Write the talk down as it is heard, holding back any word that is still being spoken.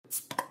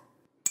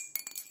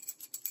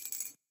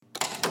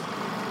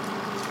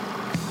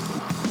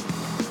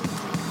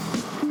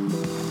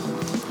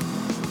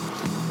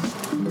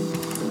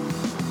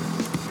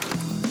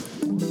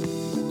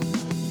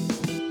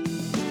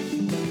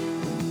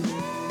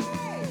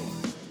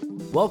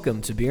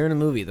Welcome to Beer and a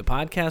Movie, the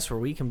podcast where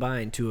we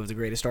combine two of the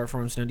greatest art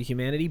forms known to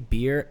humanity,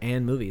 beer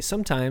and movies,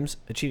 sometimes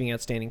achieving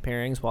outstanding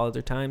pairings, while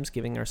other times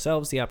giving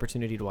ourselves the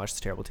opportunity to watch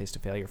the terrible taste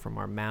of failure from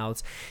our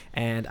mouths.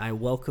 And I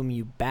welcome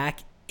you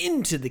back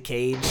into the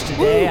cage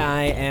today.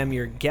 I am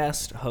your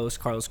guest host,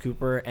 Carlos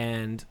Cooper,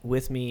 and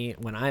with me,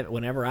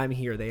 whenever I'm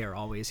here, they are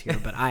always here,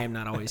 but I am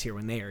not always here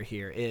when they are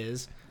here,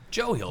 is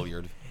Joe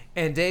Hilliard.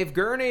 And Dave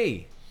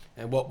Gurney.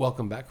 And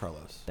welcome back,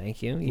 Carlos.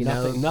 Thank you.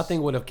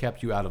 Nothing would have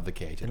kept you out of the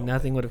cage.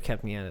 Nothing would have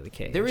kept me out of the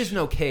cage. There is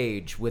no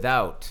cage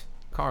without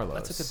Carlos.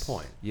 That's a good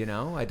point. You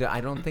know,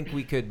 I don't think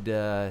we could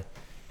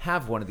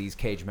have one of these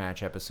cage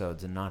match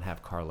episodes and not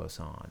have Carlos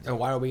on. And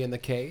why are we in the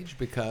cage?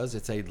 Because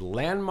it's a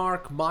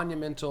landmark,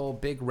 monumental,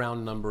 big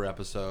round number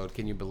episode.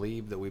 Can you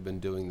believe that we've been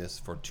doing this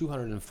for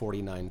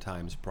 249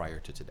 times prior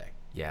to today?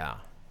 Yeah.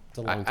 It's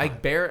a long time.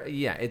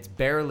 It's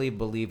barely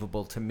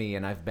believable to me,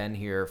 and I've been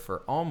here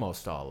for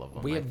almost all of them.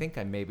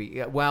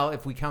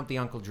 If we count the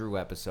Uncle Drew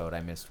episode, I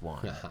missed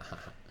one.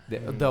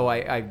 Though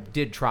I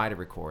did try to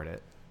record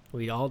it.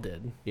 We all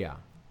did. Yeah.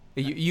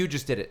 You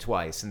just did it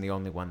twice, and the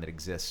only one that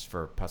exists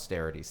for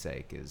posterity's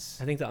sake is...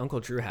 I think the Uncle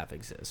Drew half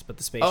exists, but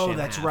the Space Jam Jam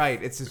that's half,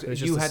 right.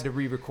 You had to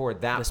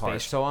re-record that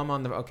part. So I'm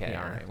on the... Okay,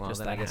 Yeah, all right. Well, just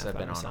then that I guess half I've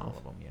been by on myself. all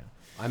of them, yeah.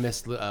 I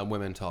missed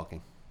women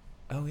talking.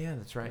 Oh, yeah,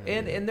 that's right.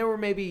 And there were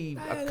maybe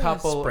a that's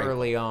couple sprinkle.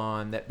 early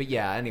on. But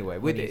yeah, anyway.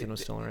 When Ethan was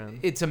still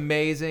around. It's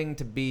amazing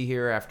to be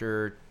here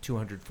after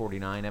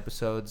 249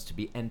 episodes, to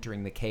be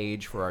entering the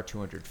cage for our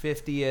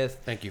 250th.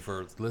 Thank you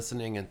for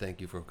listening, and thank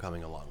you for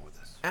coming along with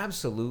us.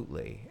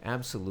 Absolutely.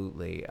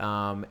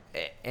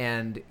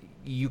 And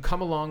you come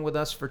along with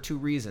us for two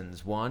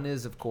reasons. One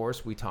is, of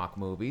course, we talk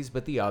movies,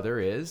 but the other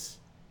is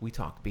we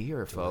talk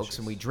beer, folks,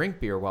 and we drink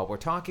beer while we're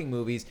talking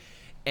movies.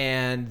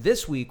 And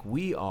this week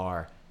we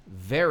are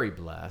very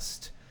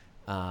blessed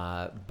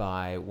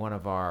by one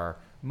of our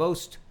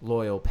most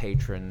loyal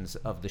patrons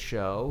of the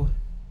show,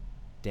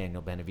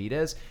 Daniel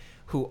Benavidez,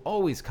 who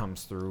always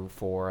comes through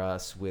for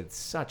us with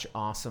such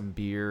awesome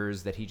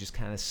beers that he just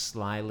kind of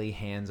slyly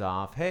hands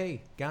off.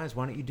 Hey, guys,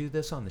 why don't you do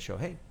this on the show?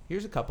 Hey,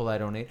 here's a couple I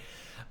donate.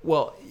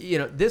 Well, you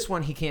know, this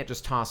one he can't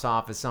just toss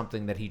off as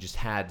something that he just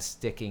had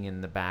sticking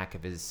in the back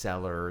of his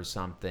cellar or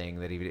something.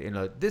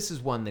 This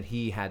is one that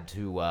he had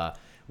to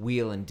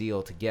wheel and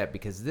deal to get,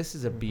 because this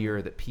is a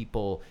beer that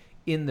people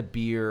in the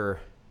beer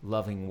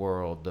loving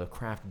world, the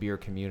craft beer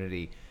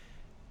community,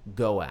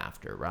 go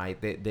after,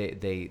 right?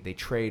 They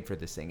trade for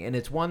this thing, and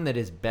it's one that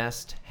is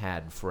best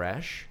had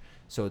fresh.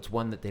 So it's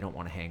one that they don't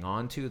want to hang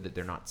on to, that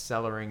they're not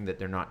cellaring, that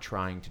they're not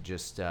trying to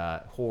just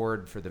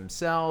hoard for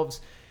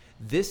themselves.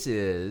 This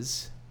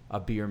is a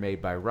beer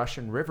made by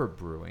Russian River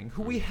Brewing,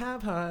 who we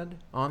have had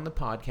on the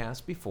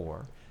podcast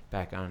before,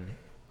 back on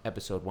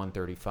episode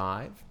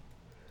 135.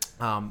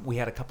 We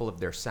had a couple of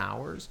their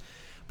sours,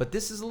 but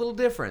this is a little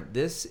different.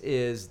 This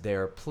is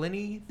their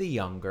Pliny the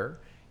Younger.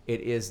 It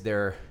is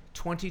their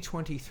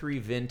 2023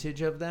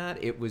 vintage of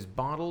that. It was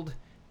bottled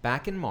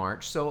back in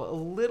March, so a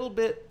little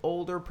bit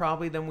older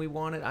probably than we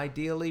wanted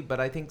ideally, but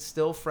I think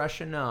still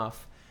fresh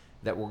enough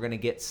that we're going to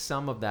get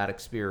some of that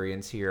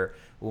experience here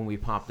when we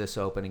pop this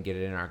open and get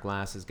it in our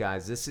glasses.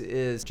 Guys, this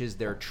is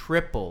their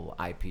triple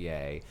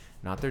IPA,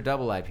 not their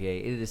double IPA.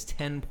 It is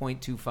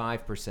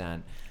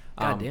 10.25%.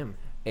 Goddamn.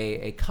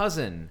 A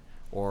cousin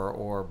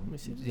or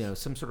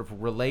some sort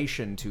of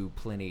relation to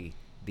Pliny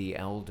the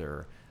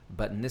Elder,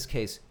 but in this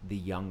case the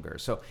Younger.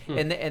 So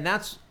and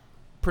that's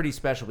pretty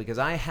special, because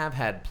I have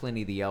had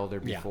Pliny the Elder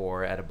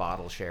before at a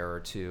bottle share or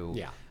two.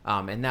 Yeah.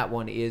 And that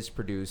one is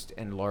produced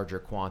in larger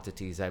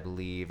quantities, I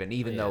believe. And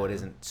even though it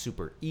isn't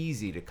super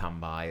easy to come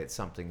by, it's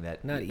something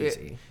that Not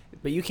easy,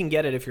 but you can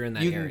get it if you're in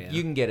that area.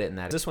 You can get it in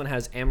that. This one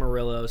has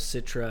Amarillo,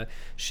 Citra,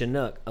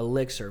 Chinook,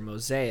 Elixir,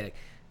 Mosaic,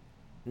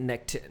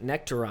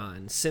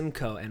 Nectaron,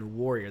 Simcoe, and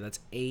Warrior. That's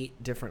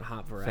 8 different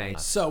hop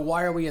varieties. So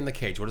why are we in the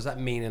cage? What does that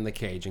mean, in the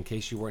cage? In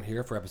case you weren't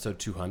here for episode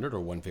 200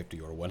 or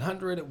 150 or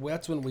 100,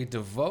 that's when we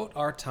devote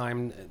our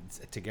time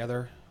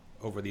together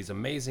over these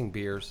amazing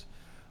beers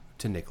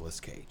to Nicolas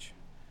Cage,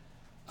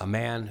 a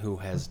man who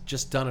has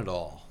just done it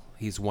all.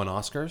 He's won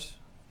Oscars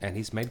and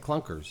he's made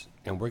clunkers,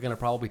 and we're going to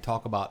probably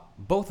talk about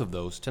both of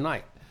those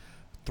tonight.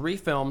 3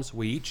 films.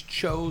 We each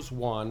chose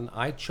one.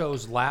 I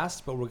chose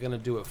last, but we're going to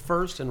do it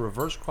first in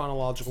reverse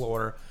chronological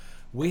order.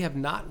 We have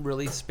not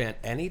really spent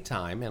any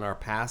time in our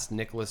past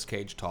Nicolas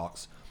Cage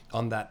talks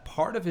on that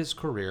part of his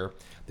career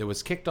that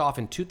was kicked off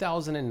in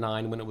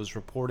 2009 when it was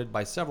reported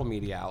by several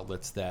media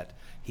outlets that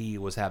he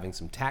was having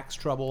some tax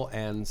trouble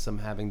and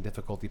having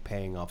difficulty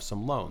paying off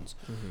some loans.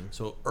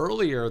 So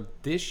earlier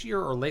this year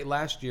or late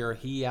last year,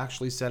 he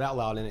actually said out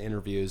loud in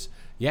interviews,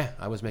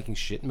 I was making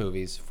shit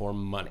movies for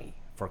money,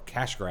 for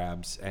cash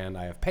grabs, and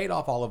I have paid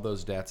off all of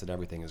those debts and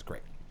everything is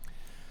great.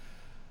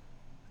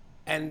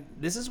 And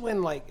this is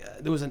when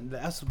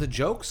that's the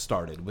joke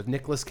started with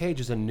Nicolas Cage.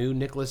 There's a new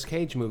Nicolas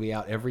Cage movie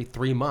out every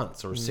 3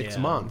 months or 6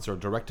 months, or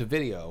direct to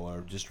video,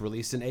 or just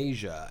released in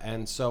Asia.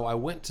 And so I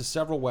went to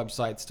several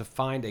websites to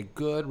find a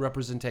good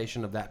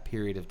representation of that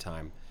period of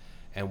time.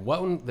 And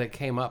one that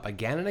came up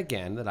again and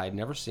again that I'd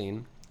never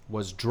seen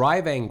was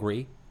Drive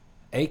Angry,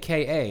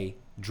 a.k.a.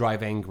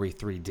 Drive Angry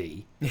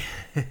 3D,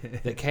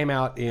 that came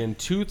out in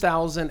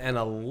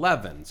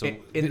 2011. So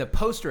in the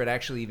poster, it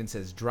actually even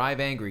says "Drive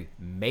Angry,"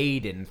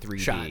 made in 3D,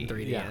 shot in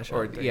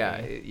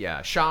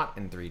 3D, shot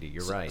in 3D.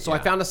 You're right. So I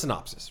found a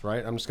synopsis.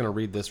 Right, I'm just going to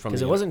read this from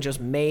because the it wasn't just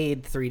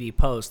made 3D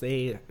post.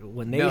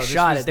 When they this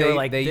shot was- it, they were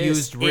like, they this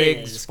used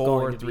rigs is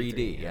for going to be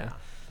 3D. Yeah.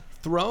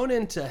 Thrown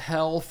into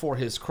hell for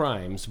his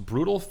crimes,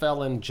 brutal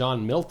felon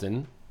John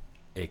Milton,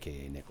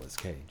 a.k.a. Nicolas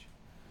Cage,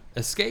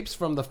 escapes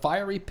from the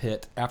fiery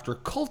pit after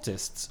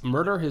cultists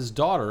murder his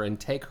daughter and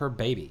take her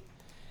baby.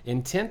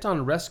 Intent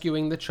on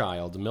rescuing the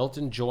child,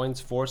 Milton joins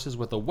forces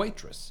with a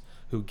waitress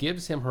who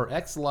gives him her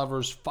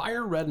ex-lover's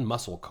fire-red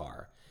muscle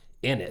car.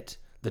 In it,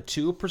 the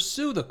two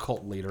pursue the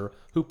cult leader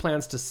who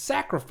plans to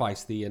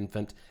sacrifice the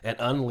infant and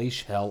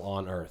unleash hell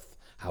on Earth.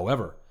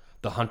 However,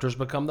 the hunters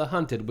become the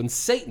hunted when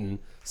Satan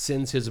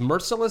sends his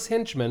merciless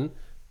henchman,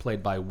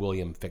 played by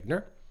William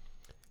Fichtner,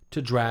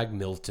 to drag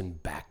Milton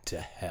back to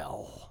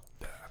hell.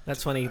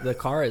 That's funny. The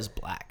car is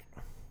black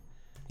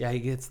Yeah, he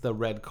gets the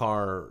red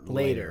car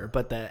later,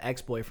 but the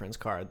ex-boyfriend's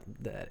car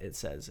that it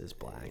says is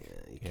black.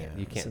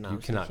 You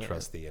cannot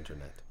trust the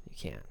internet.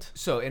 You can't.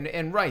 So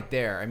and right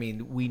there, I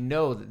mean, we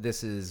know that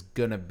this is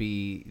gonna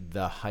be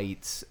the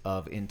heights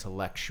of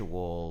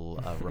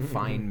intellectual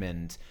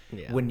refinement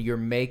when you're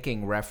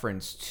making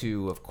reference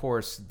to, of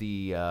course,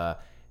 the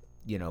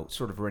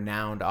sort of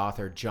renowned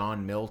author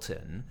John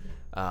Milton,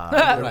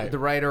 the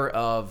writer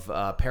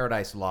of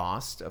Paradise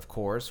Lost, of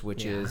course,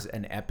 which is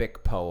an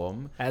epic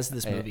poem, As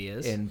this movie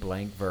is. in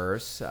blank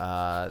verse.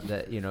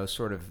 That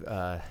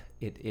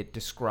it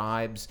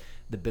describes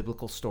the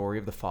biblical story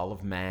of the fall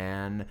of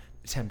man,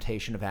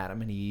 temptation of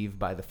Adam and Eve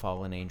by the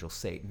fallen angel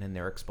Satan, and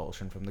their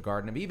expulsion from the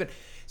Garden of Eden.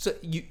 So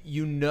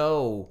you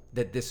know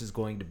that this is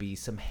going to be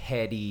some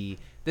heady.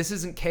 This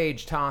isn't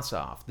Cage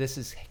toss-off. This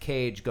is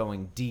Cage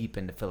going deep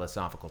into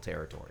philosophical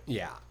territory.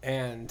 Yeah,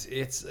 and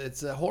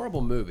it's a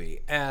horrible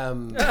movie.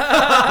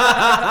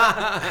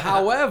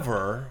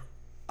 However,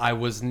 I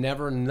was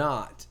never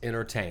not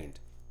entertained.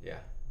 Yeah.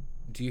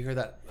 Do you hear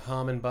that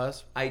hum and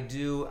buzz? I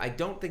do. I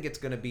don't think it's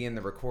going to be in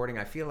the recording.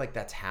 I feel like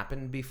that's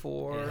happened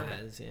before. It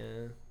has,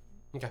 yeah.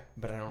 Okay,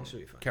 But I don't. Should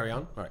be fine. carry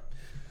on. All right.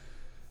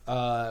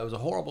 It was a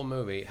horrible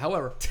movie.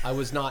 However, I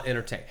was not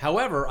entertained.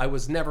 However, I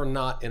was never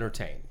not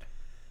entertained.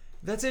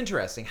 That's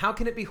interesting. How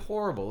can it be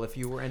horrible if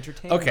you were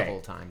entertained the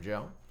whole time,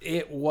 Joe?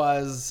 It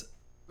was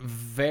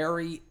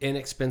very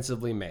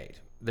inexpensively made.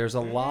 There's a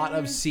lot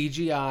of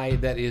CGI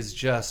that is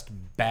just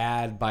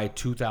bad by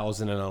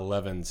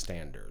 2011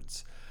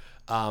 standards.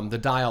 The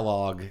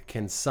dialogue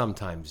can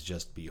sometimes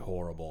just be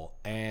horrible,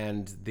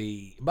 and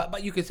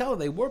but you could tell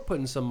they were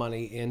putting some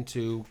money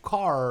into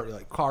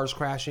cars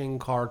crashing,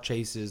 car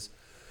chases.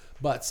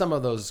 But some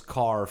of those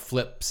car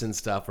flips and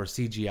stuff are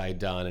CGI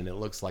done, and it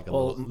looks like a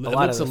little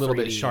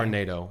bit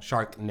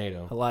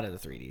Sharknado. A lot of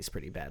the 3D is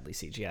pretty badly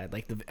CGI.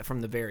 Like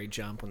from the very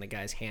jump when the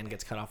guy's hand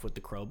gets cut off with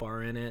the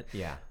crowbar in it.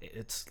 Yeah.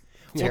 It's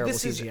terrible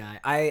CGI.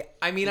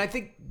 I mean, I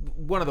think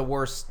one of the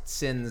worst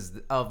sins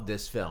of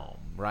this film,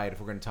 right? If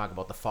we're going to talk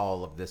about the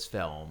fall of this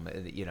film,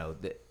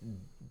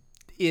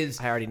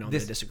 is I already know I'm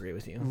going to disagree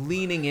with you.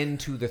 Leaning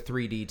into the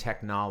 3D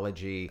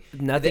technology.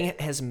 Nothing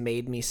has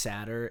made me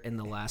sadder in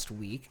the last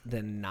week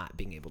than not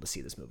being able to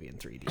see this movie in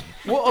 3D.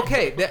 Well,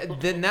 okay,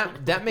 then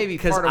that may be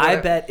Because part of I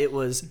bet it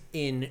was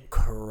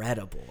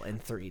incredible in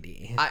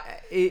 3D.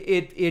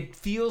 It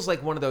feels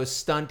like one of those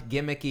stunt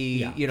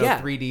gimmicky,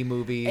 3D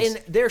movies.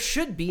 And there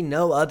should be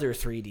no other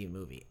 3D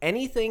movie.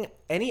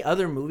 Any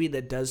other movie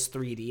that does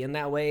 3D in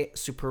that way,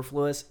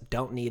 superfluous,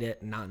 don't need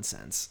it,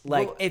 nonsense.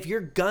 Like, if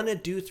you're gonna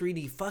do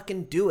 3D,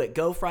 fucking do it.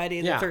 Go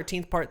Friday the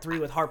 13th Part 3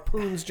 with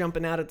harpoons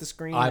jumping out at the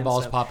screen.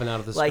 Eyeballs popping out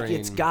of the screen. Like,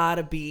 it's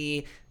gotta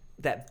be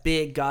that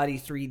big, gaudy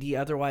 3D.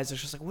 Otherwise,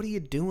 it's just like, what are you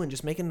doing?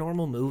 Just make a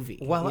normal movie.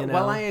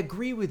 Well, I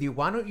agree with you.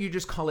 Why don't you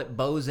just call it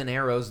Bows and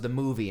Arrows the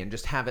movie and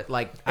just have it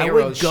like I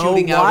would arrows go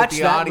shooting out at watch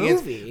the that audience,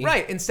 movie.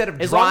 right? Instead of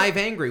Drive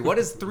Angry. What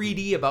is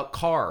 3D about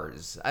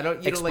cars? I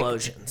don't.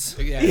 Explosions.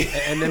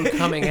 And them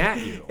coming at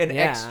you.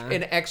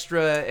 An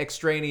extra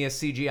extraneous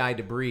CGI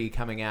debris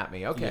coming at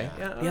me. Okay,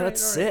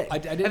 That's sick.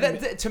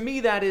 To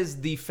me, that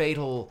is the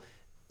fatal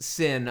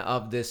sin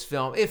of this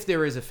film, if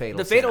there is a fatal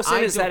sin. The fatal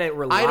sin is that it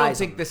relies I don't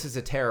think on this is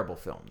a terrible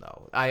film,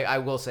 though. I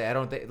will say, I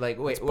don't think,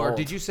 wait, or bold.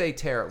 did you say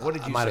terrible? What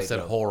did you say, I might have said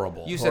Joe?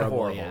 horrible. You said Horrible,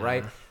 horrible, yeah.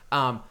 right?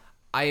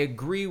 I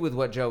agree with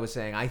what Joe was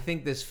saying. I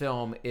think this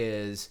film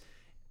is,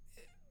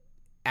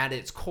 at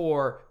its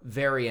core,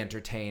 very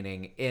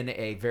entertaining in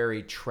a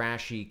very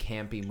trashy,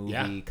 campy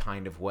movie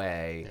kind of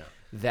way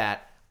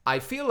that I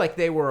feel like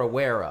they were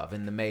aware of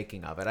in the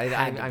making of it.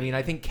 I mean,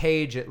 I think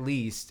Cage, at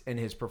least in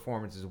his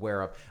performance, is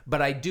aware of.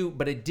 But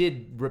it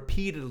did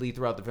repeatedly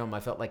throughout the film.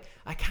 I felt like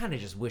I kind of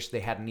just wish they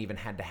hadn't even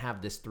had to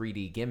have this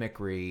 3D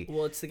gimmickry.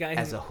 Well, it's the guy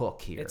as a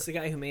hook here. It's the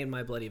guy who made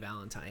My Bloody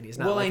Valentine. He's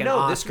not well, like I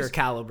know, an this Oscar was,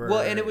 caliber. Well,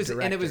 and it was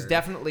director.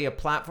 definitely a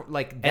platform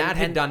like that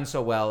had done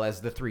so well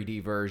as the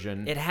 3D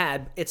version.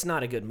 It's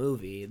not a good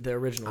movie. The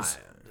original's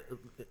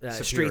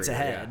Streets Superior,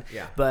 Ahead.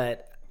 yeah.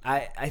 But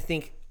I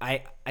think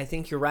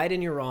you're right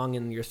and you're wrong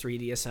in your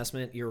 3D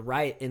assessment. You're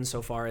right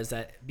insofar as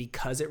that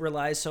because it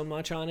relies so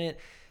much on it,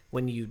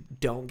 when you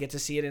don't get to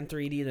see it in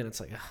 3D, then it's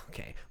like, oh,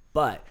 okay.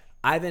 But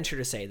I venture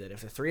to say that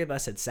if the three of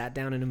us had sat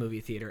down in a movie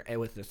theater and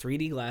with the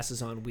 3D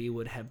glasses on, we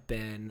would have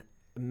been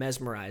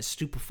mesmerized,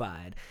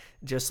 stupefied,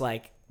 just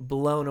like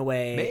blown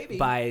away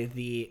by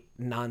the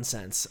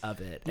nonsense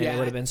of it. And it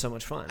would have been so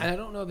much fun. And I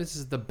don't know if this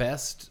is the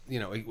best,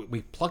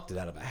 we plucked it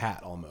out of a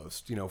hat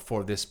almost,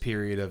 for this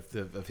period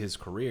of his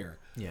career.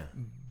 Yeah.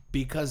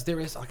 Because there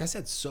is, like I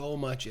said, so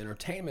much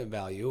entertainment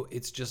value.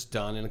 It's just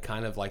done in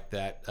kind of like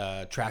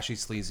that trashy,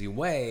 sleazy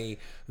way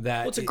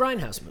that it's a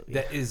grindhouse movie.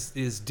 That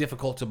is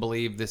difficult to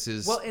believe this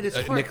is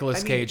a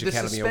Nicolas Cage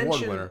Academy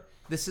Award winner.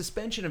 The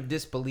suspension of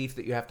disbelief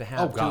that you have to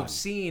have to have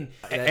seen.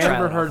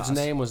 Amber Heard's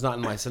name was not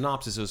in my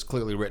synopsis. It was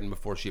clearly written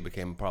before she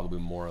became probably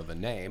more of a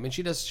name, and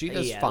she does fine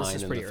this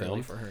is in pretty the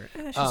early film. For her.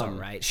 She's all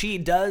right. She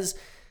does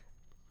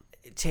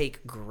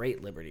take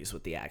great liberties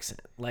with the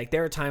accent. Like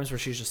there are times where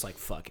she's just like,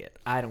 "Fuck it,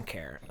 I don't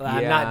care.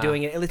 I'm not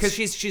doing it." Because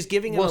she's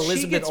giving an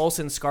Elizabeth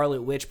Olsen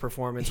Scarlet Witch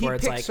performance where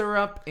it's like he picks her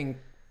up in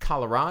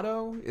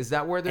Colorado. Is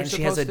that where they're supposed to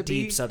be? And she has a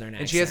deep Southern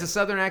accent. And she has a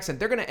Southern accent.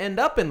 They're going to end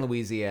up in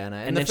Louisiana,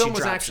 and the film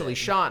was actually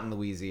shot in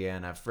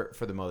Louisiana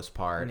for the most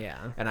part. Yeah,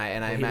 and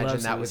I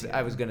imagine that was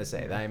I was going to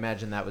say that I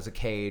imagine that was a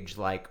Cage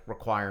like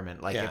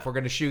requirement. Like if we're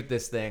going to shoot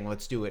this thing,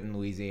 let's do it in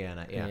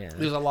Louisiana. Yeah.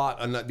 There's a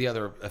lot. The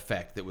other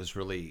effect that was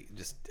really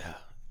just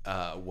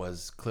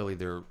was clearly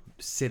they're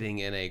sitting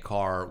in a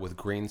car with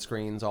green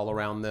screens all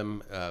around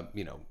them.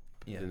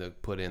 And they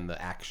put in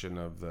the action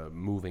of the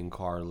moving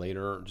car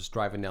later, just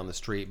driving down the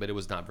street, but it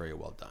was not very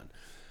well done.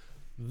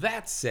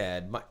 That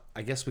said,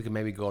 I guess we could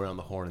maybe go around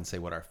the horn and say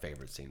what our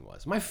favorite scene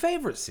was. My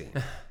favorite scene.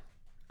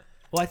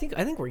 Well, I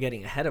think we're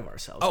getting ahead of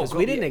ourselves because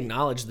we didn't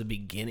acknage the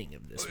beginning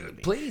of this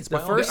movie. Please, the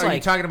first. Are you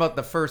talking about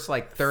the first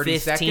 30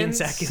 seconds?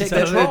 The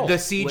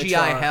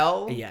CGI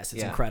hell. Yes,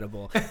 it's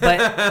incredible.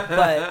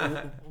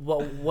 But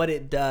what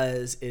it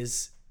does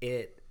is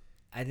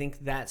I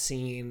think that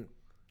scene.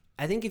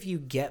 I think if you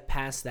get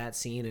past that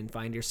scene and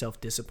find yourself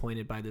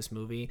disappointed by this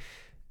movie,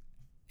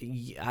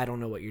 I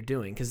don't know what you're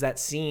doing, because that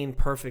scene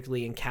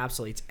perfectly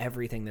encapsulates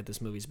everything that this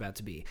movie's about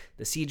to be.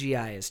 The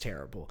CGI is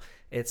terrible.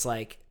 It's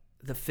like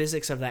the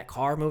physics of that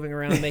car moving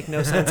around make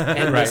no sense,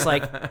 and this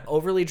like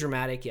overly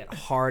dramatic yet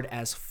hard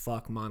as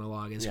fuck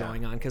monologue is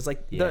going on, because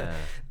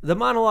the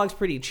monologue's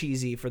pretty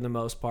cheesy for the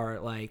most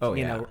part, like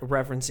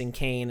referencing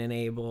Cain and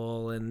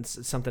Abel and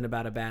something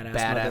about a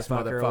badass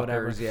motherfucker or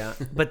whatever. Yeah.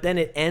 But then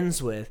it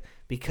ends with,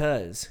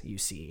 because you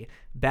see,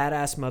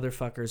 badass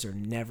motherfuckers are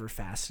never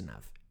fast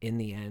enough. In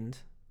the end,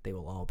 they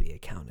will all be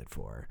accounted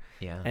for.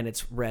 Yeah. And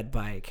it's read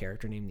by a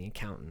character named the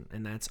Accountant,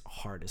 and that's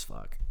hard as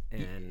fuck.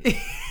 And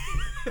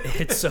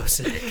it's so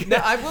sick.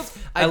 Now,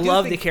 I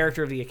love the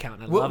character of the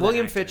Accountant.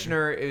 William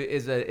Fichtner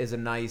is a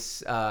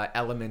nice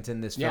element in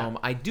this film.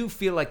 I do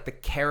feel like the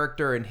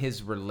character and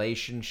his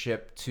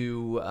relationship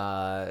to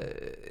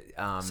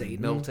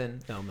Satan? Milton.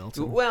 No,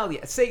 Milton. Well,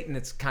 yeah, Satan.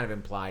 It's kind of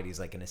implied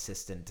he's like an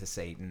assistant to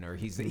Satan, or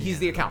he's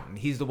the accountant.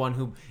 He's the one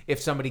who, if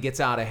somebody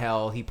gets out of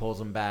hell, he pulls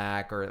them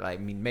back, or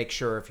make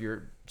sure if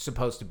you're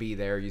supposed to be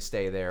there, you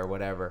stay there, or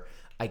whatever.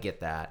 I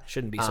get that.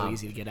 Shouldn't be so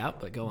easy to get out,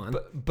 but go on.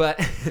 But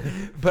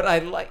I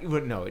like.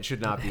 Well, no, it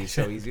should not be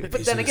so easy.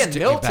 But then again,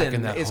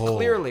 Milton is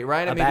clearly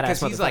right. I mean,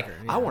 because he's like,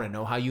 I want to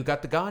know how you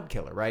got the God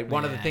Killer, right?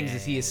 One of the things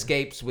is he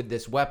escapes with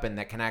this weapon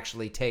that can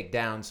actually take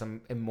down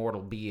some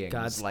immortal beings,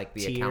 God's like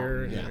the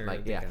Accountant.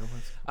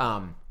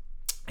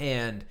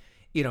 And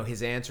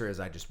his answer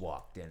is, I just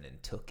walked in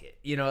and took it.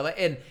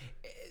 And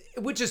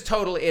which is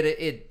totally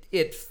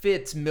it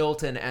fits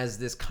Milton as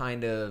this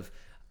kind of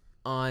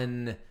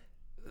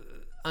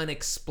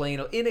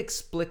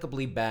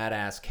inexplicably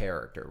badass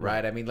character,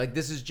 right? I mean, like,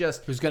 this is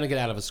just who's going to get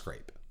out of a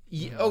scrape.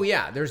 Oh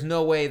yeah, there's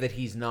no way that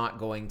he's not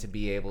going to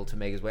be able to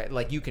make his way.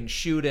 Like, you can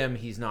shoot him,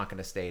 he's not going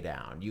to stay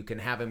down. You can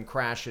have him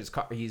crash his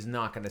car, he's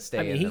not going to stay.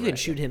 I mean, he can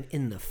shoot him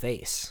in the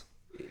face.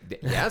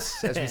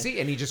 Yes, as we see,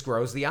 and he just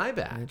grows the eye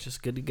back. It's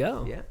just good to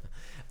go. Yeah.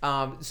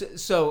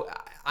 So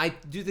I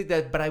do think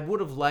that, but I would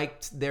have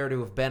liked there to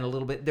have been a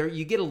little bit there.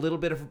 You get a little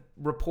bit of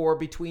rapport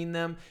between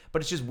them,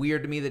 but it's just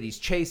weird to me that he's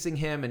chasing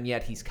him and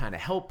yet he's kind of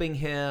helping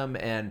him,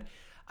 and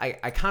I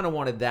kind of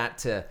wanted that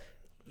to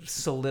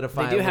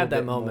solidify. They do have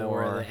that moment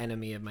where the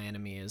enemy of my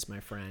enemy is my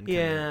friend.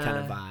 Kind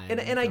of vibe.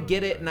 And I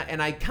get it,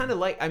 and I kind of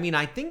like. I mean,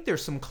 I think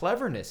there's some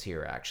cleverness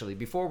here actually.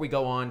 Before we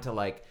go on to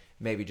like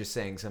maybe just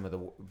saying some of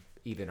the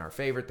even our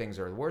favorite things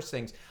or the worst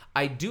things,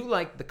 I do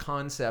like the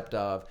concept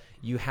of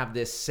you have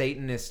this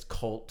Satanist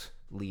cult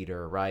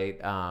leader, right?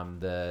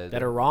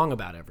 That are wrong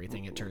about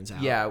everything, it turns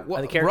out. Yeah.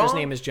 Well, the character's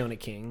name is Jonah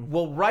King.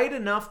 Well, right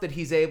enough that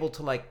he's able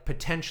to like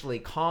potentially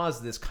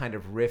cause this kind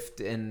of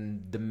rift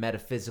in the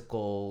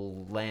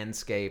metaphysical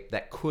landscape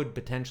that could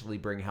potentially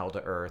bring hell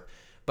to earth,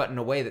 but in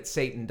a way that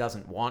Satan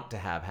doesn't want to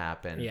have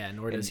happen. Yeah,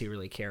 nor does he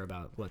really care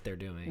about what they're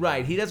doing.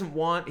 Right. He doesn't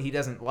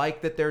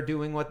like that they're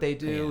doing what they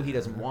do. Yeah. He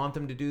doesn't want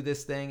them to do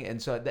this thing.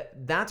 And so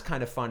that's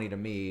kind of funny to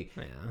me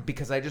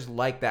because I just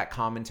like that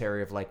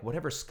commentary of like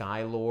whatever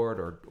Sky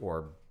Lord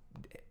or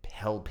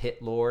hell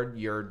pit lord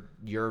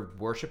you're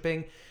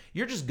worshiping.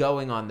 You're just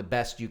going on the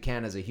best you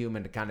can as a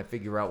human to kind of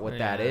figure out what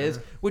that is,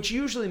 which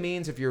usually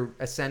means if you're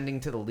ascending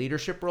to the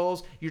leadership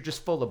roles, you're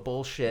just full of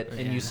bullshit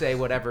and you say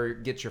whatever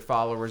gets your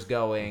followers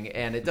going,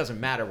 and it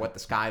doesn't matter what the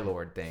Sky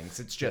Lord thinks.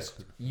 It's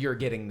just you're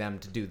getting them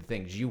to do the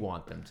things you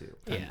want them to.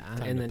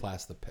 Time to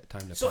pass the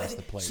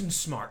plate. Some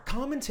smart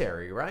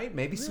commentary, right?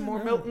 Maybe some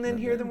more Milton in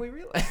here than we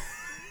realize.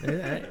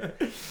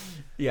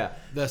 Yeah,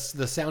 the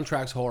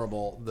soundtrack's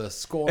horrible. The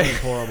score is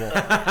horrible.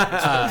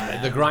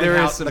 The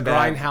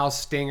grindhouse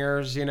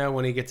stingers. You know,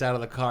 when he gets out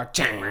of the car.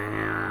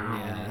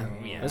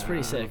 That's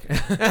pretty sick.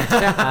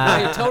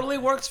 It totally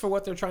works for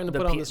what they're trying to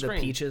put on the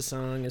screen. The Peaches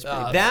song is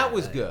pretty. That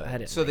was good. I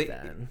didn't like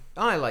that.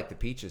 I like the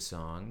Peaches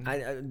song.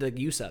 The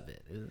use of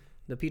it.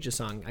 The Peaches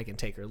song, I can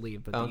take or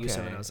leave, but the use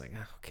of it, I was like,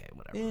 okay,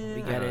 whatever.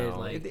 We get it.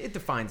 Like it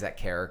defines that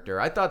character.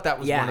 I thought that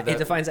was one of the... it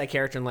defines that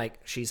character, and like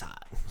she's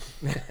hot.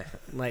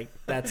 Like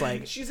that's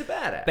like she's a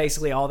badass.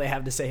 Basically, all they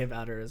have to say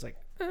about her is like,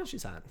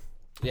 she's hot.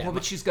 Yeah, well,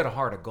 but she's got a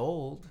heart of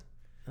gold.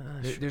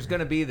 There's going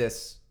to be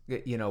this,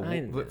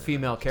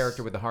 female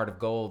character with a heart of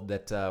gold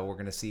that we're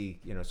going to see,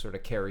 sort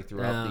of carry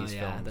throughout these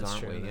films,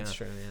 aren't we? That's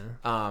true.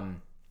 Yeah.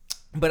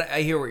 But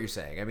I hear what you're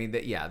saying. I mean,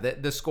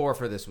 the score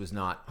for this was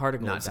not Heart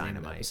of Gold, not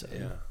Dynamite.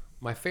 Yeah.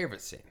 My favorite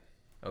scene.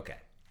 Okay.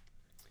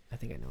 I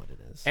think I know what it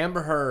is.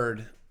 Amber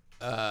Heard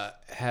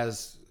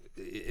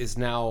is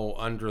now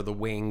under the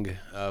wing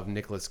of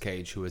Nicolas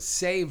Cage, who has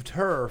saved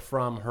her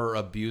from her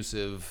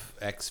abusive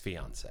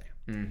ex-fiance.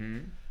 Mm-hmm.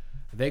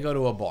 They go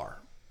to a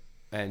bar,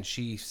 and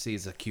she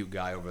sees a cute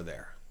guy over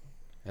there.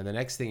 And the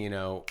next thing you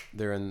know,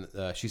 they're in.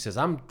 She says,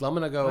 "I'm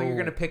gonna go." Oh, you're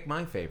gonna pick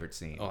my favorite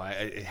scene. Oh,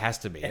 it has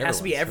to be. It has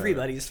to be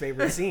everybody's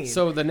favorite scene.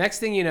 So the next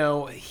thing you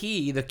know,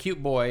 the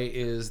cute boy,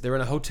 they're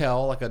in a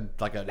hotel, like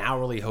an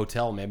hourly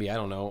hotel, maybe, I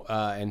don't know,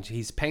 and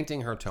he's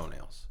painting her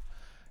toenails.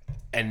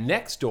 And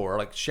next door,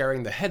 like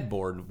sharing the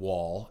headboard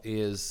wall,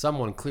 is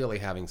someone clearly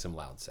having some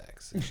loud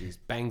sex. And she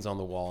bangs on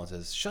the wall and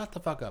says, "Shut the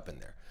fuck up in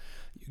there."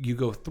 You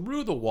go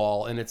through the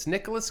wall, and it's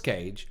Nicolas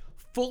Cage,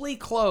 fully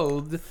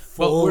clothed,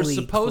 but we're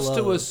supposed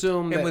to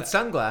assume that... And with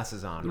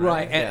sunglasses on,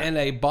 right? And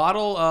a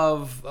bottle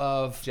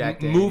of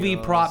Jack movie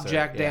Daniels prop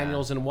Jack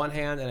Daniels in one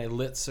hand and a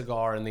lit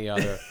cigar in the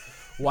other,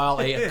 while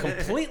a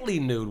completely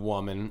nude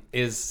woman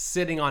is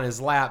sitting on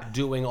his lap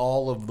doing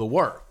all of the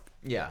work.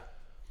 Yeah.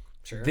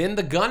 Sure. Then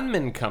the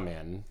gunmen come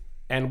in,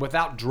 and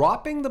without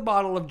dropping the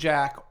bottle of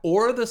Jack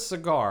or the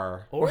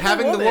cigar... Or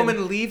having the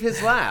woman leave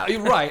his lap.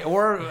 Right,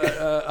 or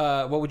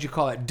what would you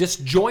call it?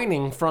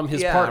 Disjoining from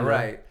his partner.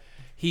 Right.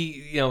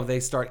 They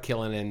start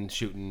killing and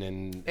shooting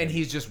and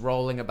he's just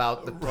rolling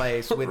about the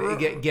place with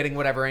getting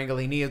whatever angle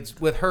he needs,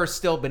 with her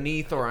still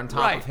beneath or on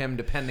top of him,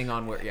 depending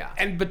on where. Yeah.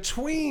 And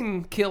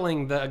between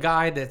killing the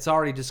guy that's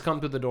already just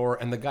come through the door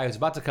and the guy who's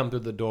about to come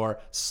through the door,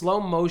 slow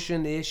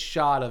motion-ish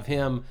shot of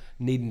him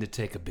needing to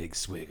take a big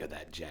swig of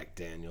that Jack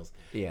Daniels.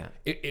 Yeah.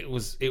 It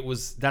was.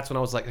 That's when I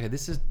was like, hey,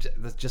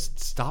 let's just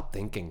stop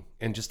thinking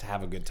and just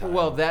have a good time.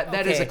 Well,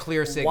 that is a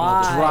clear signal.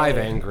 Drive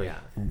angry. Yeah.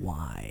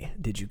 Why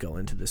did you go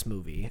into this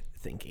movie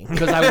thinking?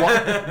 Because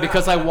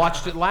I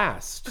watched it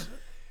last.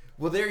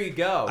 Well, there you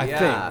go. I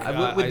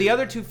think. With the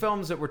other two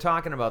films that we're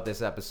talking about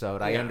this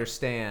episode, I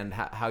understand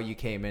how you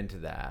came into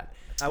that.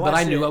 But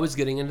I knew I was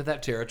getting into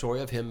that territory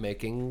of him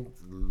making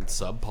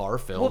subpar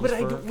films.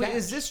 Well, but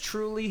is this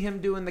truly him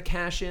doing the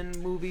cash-in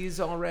movies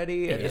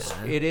already?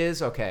 It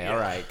is? Okay, all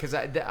right. Because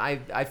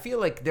I feel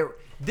like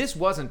this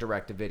wasn't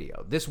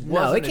direct-to-video.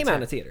 It came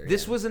out of theater.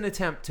 This was an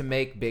attempt to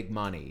make big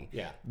money.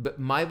 Yeah. But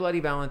My Bloody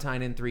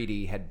Valentine in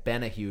 3D had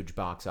been a huge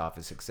box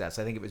office success.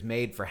 I think it was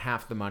made for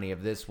half the money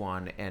of this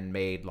one and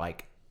made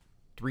like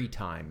 3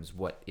 times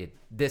what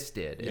this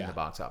did in the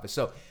box office.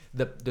 So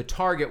the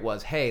target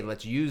was, hey,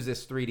 let's use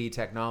this 3D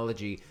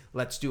technology.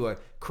 Let's do a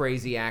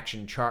crazy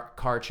action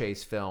car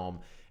chase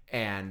film,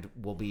 and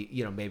we'll be,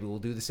 maybe we'll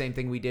do the same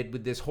thing we did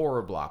with this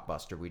horror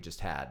blockbuster we just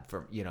had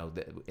from,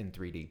 in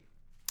 3D.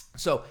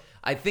 So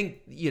I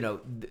think,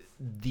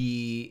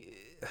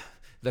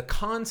 the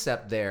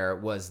concept there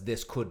was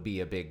this could be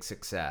a big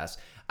success.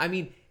 I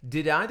mean,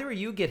 did either of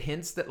you get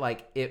hints that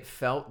it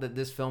felt that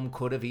this film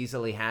could have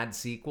easily had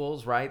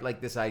sequels, right? Like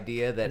this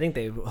idea that... I think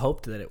they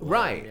hoped that it would.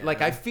 Right. Yeah.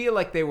 Like I feel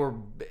like they were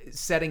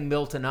setting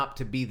Milton up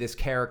to be this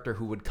character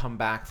who would come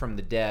back from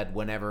the dead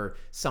whenever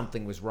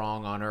something was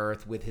wrong on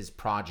Earth with his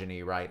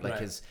progeny, right? Like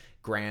his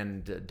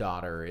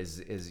granddaughter is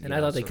and I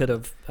thought they could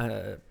have...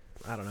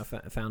 I don't know,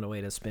 found a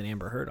way to spin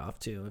Amber Heard off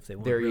too if they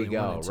wanted. There you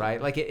go,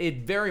 right? Like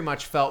it very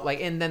much felt like,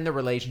 and then the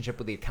relationship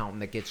with the accountant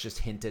that gets just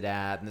hinted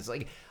at, and it's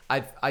like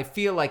I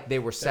feel like they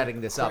were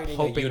setting this up,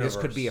 hoping this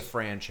could be a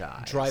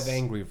franchise. Drive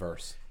Angry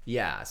verse.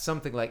 Yeah,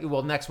 something like,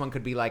 well, next one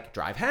could be like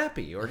Drive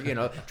Happy, or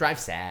Drive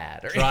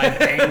Sad, or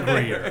Drive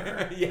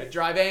Angrier. Yeah,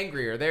 Drive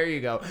Angrier. There you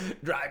go.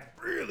 Drive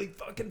really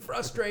fucking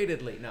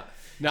frustratedly.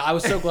 No, I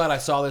was so glad I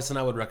saw this, and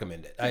I would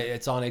recommend it.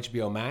 It's on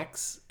HBO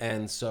Max,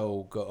 and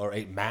so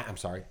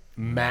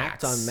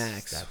Max. It's on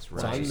Max. That's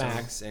right. It's on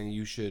Max, and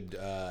you should.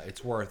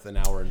 It's worth an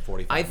hour and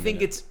 45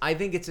 minutes. I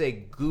think it's a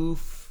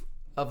goof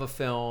of a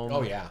film.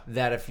 Oh, yeah.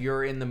 That if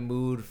you're in the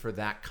mood for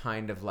that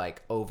kind of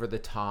like over the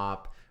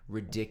top,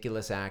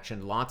 ridiculous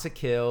action, lots of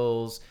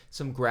kills,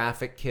 some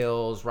graphic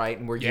kills, right?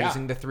 And we're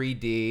using the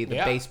 3D, the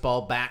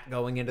baseball bat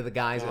going into the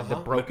guy's, the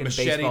broken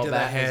Machete baseball to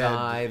bat the in his head.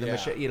 eye, the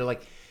machete,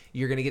 like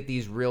you're gonna get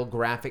these real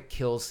graphic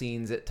kill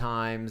scenes at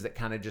times that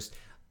kind of just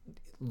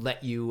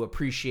let you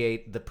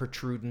appreciate the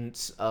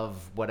protrudence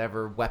of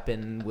whatever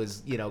weapon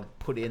was,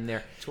 put in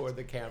there toward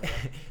the camera.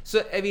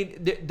 So, I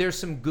mean, there's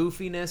some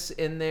goofiness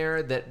in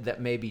there that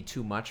may be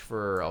too much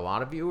for a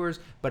lot of viewers,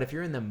 but if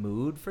you're in the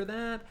mood for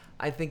that,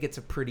 I think it's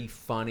a pretty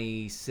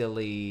funny,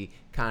 silly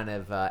kind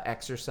of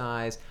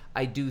exercise.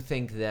 I do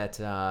think that,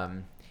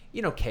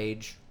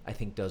 Cage, I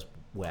think, does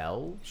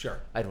well. Sure.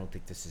 I don't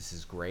think this is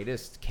his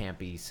greatest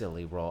campy,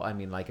 silly role. I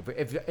mean, like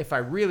if I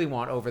really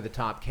want over the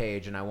top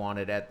Cage and I want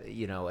it at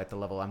the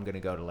level, I'm going to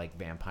go to like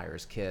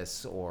Vampire's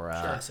Kiss or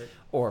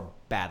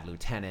Bad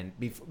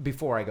Lieutenant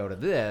before I go to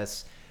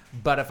this.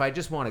 But if I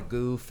just want a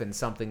goof and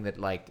something that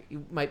like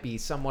might be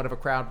somewhat of a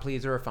crowd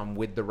pleaser, if I'm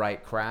with the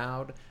right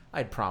crowd,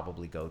 I'd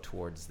probably go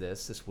towards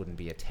this. This wouldn't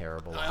be a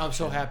terrible option. I'm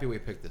so happy we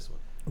picked this one.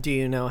 Do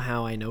you know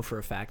how I know for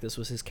a fact this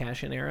was his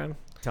cash-in era?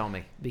 Tell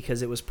me.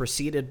 Because it was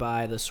preceded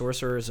by The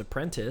Sorcerer's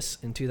Apprentice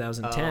in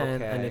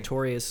 2010, a okay.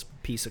 notorious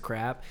piece of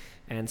crap,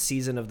 and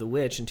Season of the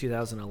Witch in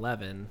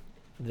 2011.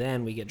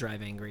 Then we get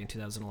Drive Angry in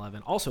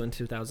 2011. Also in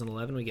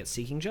 2011, we get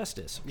Seeking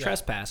Justice,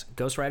 Trespass,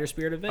 Ghost Rider: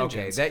 Spirit of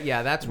Vengeance. Okay,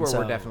 that's where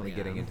we're definitely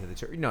getting into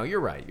the. No,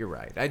 you're right.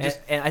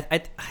 I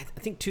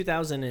think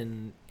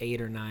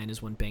 2008 or 9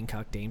 is when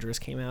Bangkok Dangerous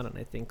came out, and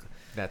I think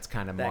that's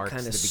kind of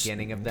marks the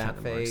beginning of that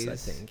phase. I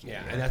think.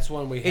 Yeah, and that's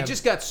when it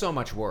just got so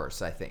much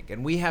worse, I think,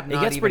 and we have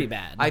not. It gets pretty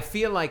bad. I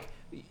feel like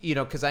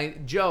because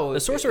The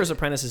Sorcerer's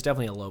Apprentice is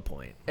definitely a low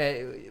point.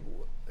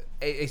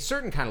 A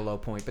certain kind of low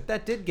point, but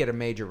that did get a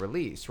major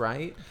release,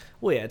 right?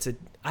 Well, yeah,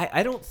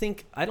 I don't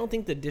think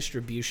the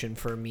distribution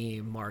for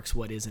me marks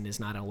what is and is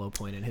not a low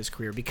point in his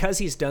career, because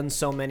he's done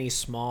so many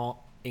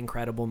small,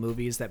 incredible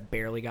movies that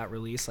barely got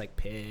released, like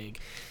Pig.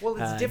 Well,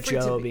 it's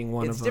different. Joe being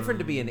one of them. It's different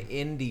to be an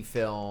indie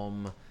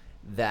film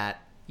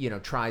that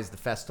tries the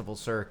festival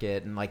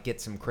circuit and like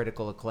gets some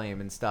critical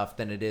acclaim and stuff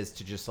than it is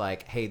to just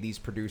like, hey, these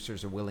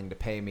producers are willing to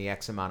pay me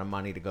X amount of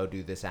money to go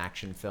do this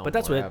action film. But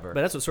that's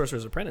what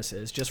Sorcerer's Apprentice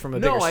is, just from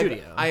a bigger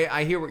studio.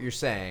 I hear what you're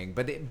saying,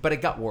 but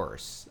it got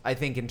worse. I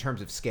think in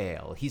terms of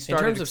scale,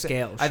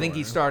 I think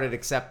he started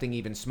accepting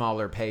even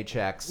smaller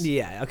paychecks.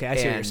 Yeah, okay, I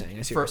see what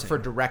you're saying. For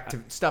direct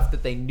stuff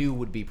that they knew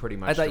would be pretty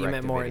much. I thought you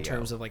meant more in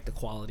terms of like the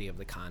quality of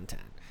the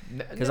content.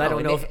 Because I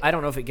don't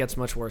know if it gets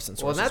much worse than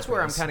Sorcerer's Well, that's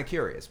where I'm Apprentice. kind of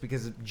curious,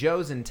 because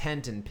Joe's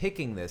intent in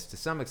picking this to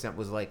some extent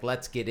was like,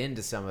 let's get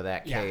into some of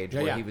that Cage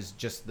where he was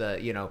just the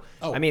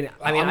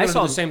I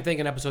saw the same thing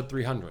in episode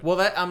 300.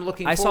 Well, I'm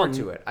looking forward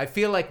to it. I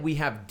feel like we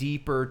have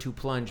deeper to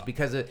plunge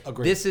because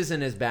this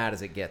isn't as bad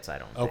as it gets. I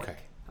don't think. Okay.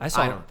 I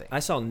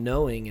saw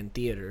Knowing in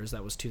theaters.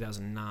 That was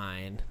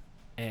 2009,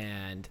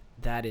 and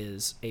that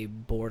is a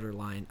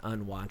borderline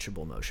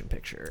unwatchable motion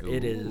picture. Ooh.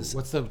 It is.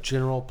 What's the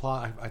general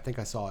plot? I think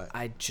I saw it.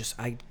 I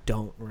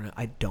don't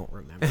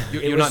remember.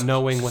 You're not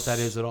knowing what that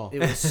is at all. It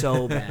was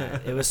so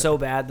bad. It was so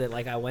bad that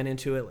like I went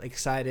into it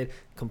excited,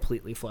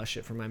 completely flushed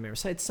it from my memory.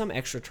 So it's some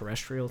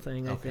extraterrestrial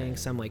thing, I think,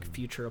 some like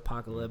future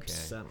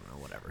apocalypse. I don't know,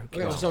 whatever. Who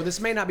cares? Okay, so this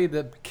may not be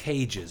the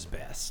Cage's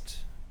best.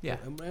 Yeah,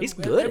 he's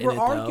good. And we're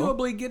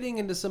arguably though. getting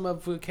into some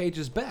of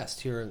Cage's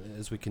best here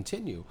as we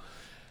continue.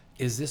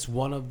 Is this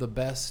one of the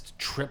best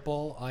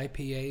triple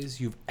IPAs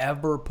you've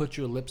ever put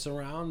your lips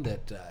around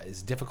that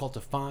is difficult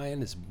to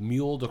find, is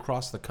muled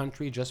across the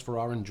country just for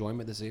our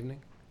enjoyment this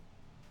evening?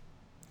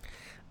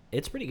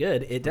 It's pretty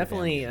good. It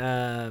definitely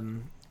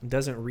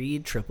doesn't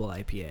read triple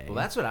IPA. Well,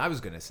 that's what I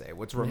was going to say.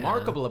 What's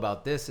remarkable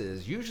about this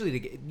is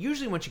usually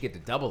once you get to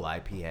double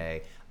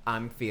IPA,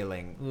 I'm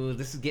feeling, ooh,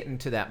 this is getting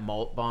to that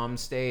malt bomb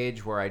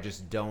stage where I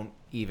just don't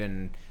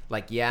even,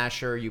 like, yeah,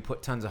 sure, you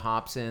put tons of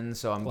hops in,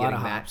 so I'm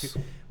getting that too.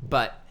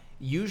 But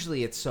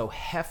usually it's so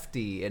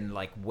hefty and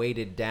like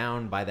weighted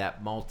down by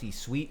that malty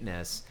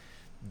sweetness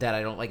that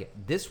I don't like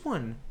it. This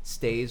one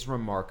stays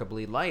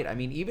remarkably light. I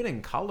mean, even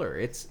in color,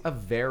 it's a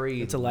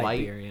light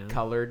beer,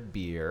 colored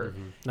beer.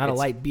 Mm-hmm. Not a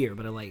light beer,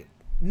 but a light.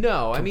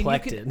 No, I mean,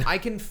 I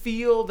can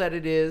feel that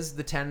it is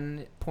the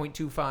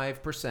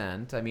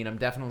 10.25%. I mean, I'm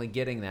definitely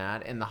getting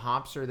that, and the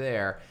hops are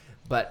there.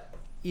 But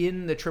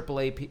in the triple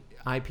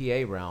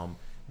IPA realm,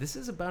 this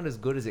is about as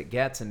good as it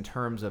gets in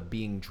terms of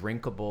being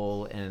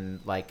drinkable and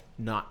like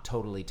not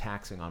totally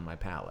taxing on my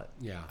palate.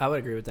 Yeah, I would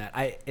agree with that.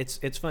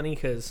 It's funny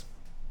because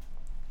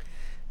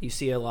you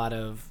see a lot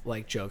of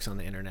like jokes on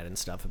the internet and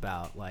stuff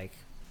about like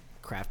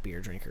craft beer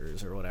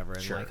drinkers or whatever,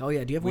 and like, oh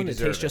yeah, do you have one that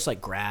tastes just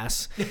like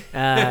grass,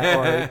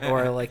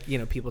 or like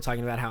people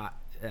talking about how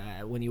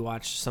when you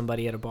watch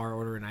somebody at a bar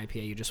order an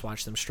IPA, you just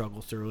watch them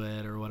struggle through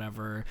it or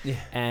whatever. Yeah.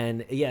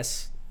 And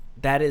yes,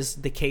 that is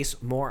the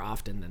case more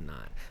often than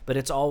not, but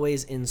it's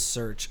always in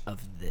search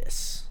of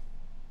this.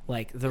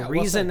 Like the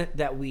reason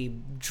that we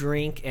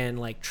drink and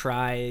like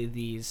try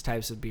these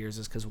types of beers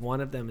is because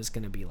one of them is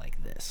going to be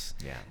like this.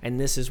 Yeah. And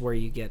this is where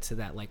you get to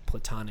that like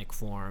platonic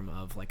form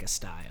of like a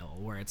style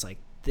where it's like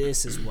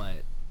this is what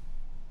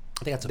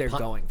I think that's they're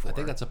going for. I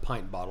think that's a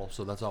pint bottle,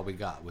 so that's all we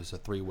got was a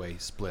 3-way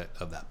split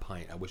of that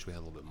pint. I wish we had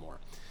a little bit more.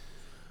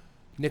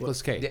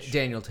 Nicolas Cage.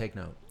 Daniel, take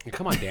note.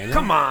 Come on, Daniel.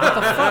 Come on. What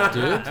the fuck,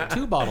 dude?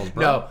 2 bottles,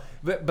 bro.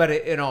 No, but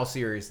in all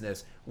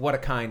seriousness, what a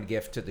kind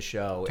gift to the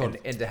show, Totally.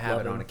 and to have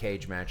Love it on him. a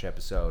Cage Match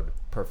episode,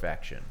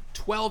 perfection.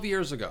 12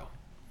 years ago,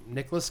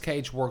 Nicolas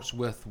Cage works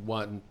with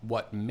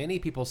what many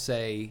people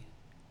say,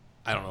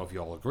 I don't know if you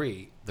all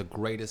agree, the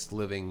greatest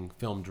living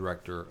film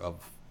director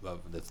of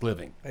that's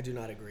living. I do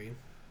not agree.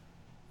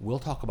 We'll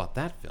talk about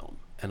that film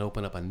and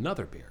open up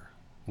another beer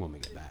when we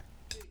get back.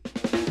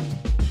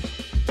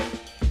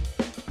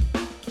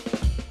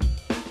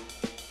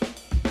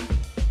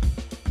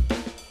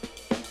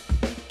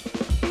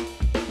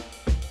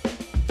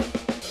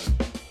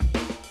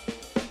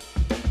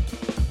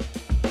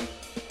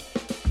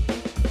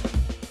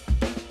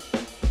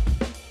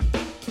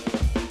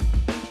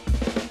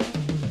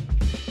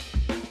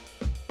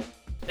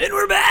 And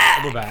we're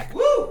back. We're back.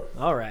 Woo!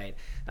 All right.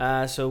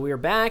 So we're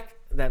back.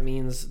 That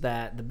means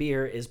that the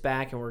beer is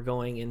back, and we're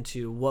going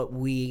into what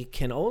we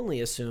can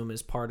only assume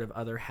is part of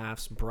Other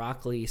Half's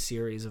broccoli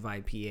series of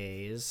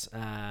IPAs.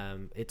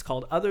 It's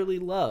called Otherly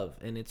Love,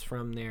 and it's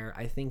from their,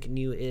 I think,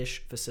 new-ish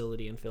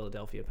facility in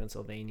Philadelphia,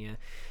 Pennsylvania.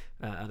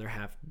 Other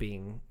Half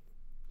being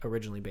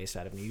originally based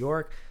out of New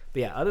York. But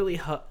yeah,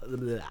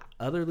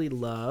 Otherly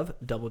Love,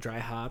 double dry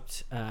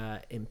hopped,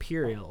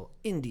 Imperial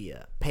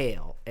India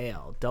Pale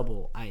Ale,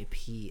 double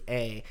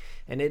IPA,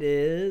 and it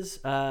is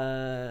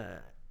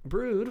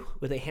brewed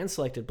with a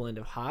hand-selected blend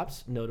of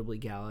hops, notably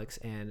Galax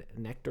and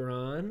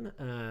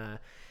Nectaron,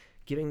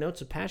 giving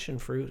notes of passion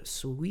fruit,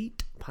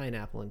 sweet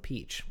pineapple, and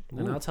peach.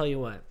 And I'll tell you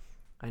what,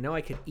 I know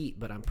I could eat,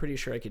 but I'm pretty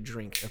sure I could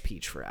drink a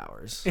peach for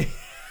hours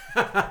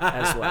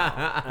as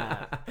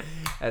well.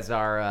 As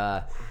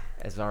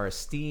our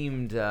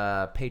esteemed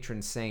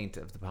patron saint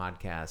of the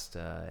podcast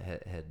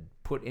had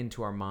put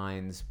into our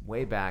minds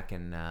way back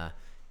in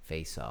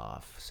Face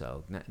Off.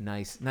 So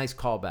nice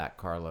callback,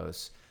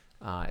 Carlos.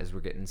 As we're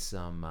getting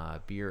some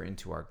beer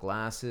into our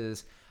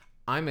glasses,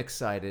 I'm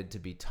excited to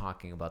be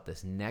talking about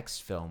this next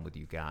film with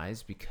you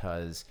guys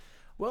because,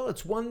 well,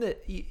 it's one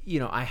that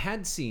I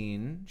had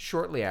seen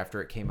shortly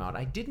after it came out.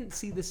 I didn't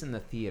see this in the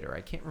theater.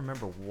 I can't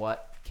remember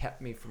what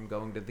kept me from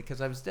going to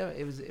because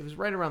it was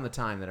right around the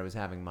time that I was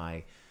having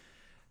my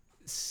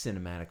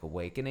cinematic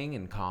awakening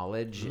in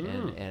college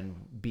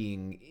and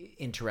being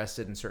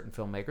interested in certain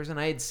filmmakers, and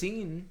I had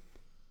seen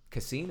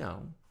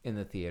Casino in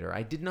the theater.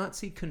 I did not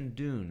see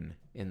Kundun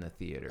in the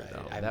theater,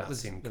 though. That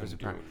was a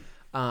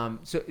problem.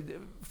 So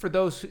for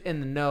those in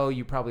the know,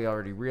 you probably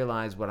already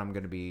realize what I'm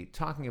going to be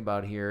talking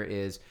about here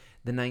is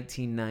the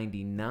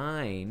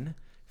 1999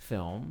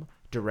 film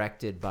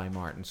directed by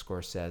Martin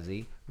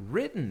Scorsese,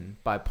 written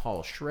by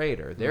Paul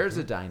Schrader. There's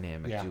a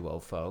dynamic duo,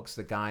 folks.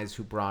 The guys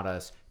who brought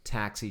us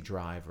Taxi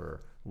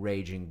Driver,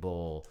 Raging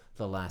Bull,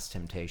 The Last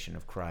Temptation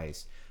of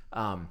Christ.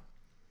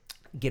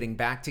 Getting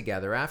back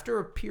together after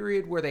a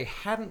period where they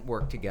hadn't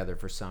worked together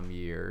for some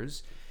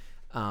years,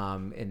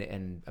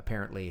 and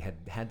apparently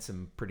had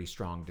some pretty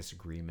strong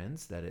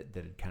disagreements that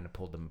had kind of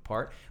pulled them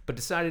apart, but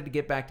decided to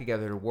get back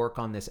together to work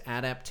on this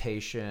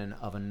adaptation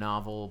of a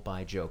novel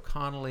by Joe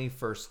Connolly,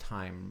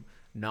 first-time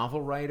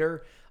novel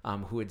writer,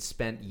 who had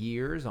spent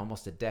years,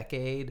 almost a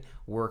decade,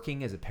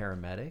 working as a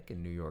paramedic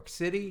in New York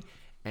City,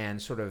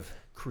 and sort of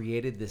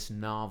created this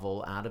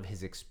novel out of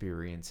his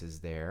experiences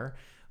there,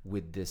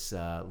 with this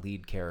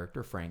lead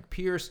character, Frank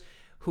Pierce,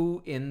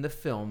 who in the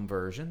film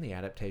version, the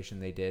adaptation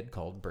they did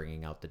called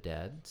Bringing Out the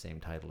Dead, same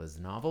title as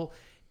the novel,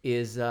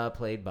 is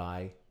played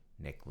by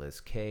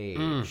Nicolas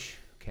Cage.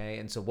 Okay,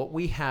 and so what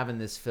we have in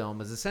this film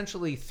is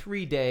essentially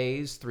 3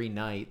 days, 3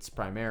 nights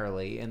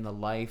primarily, in the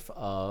life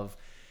of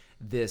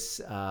this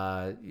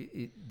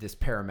this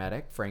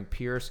paramedic, Frank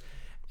Pierce,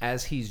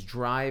 as he's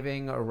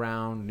driving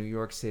around New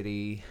York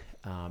City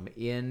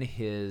in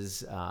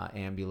his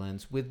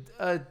ambulance with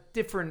a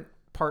different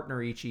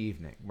partner each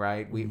evening,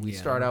 right? We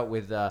start out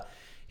with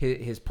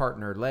his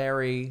partner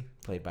Larry,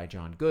 played by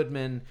John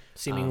Goodman,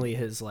 Seemingly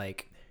his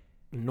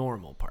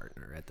normal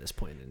partner at this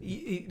point in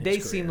his they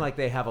career. seem like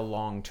they have a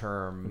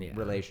long-term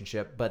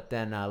relationship, but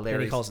then Larry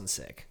And he calls in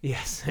sick.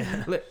 Yes,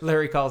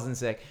 Larry calls in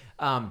sick.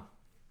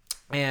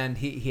 And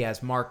he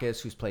has Marcus,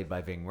 who's played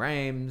by Ving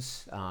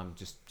Rhames,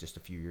 just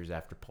a few years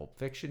after Pulp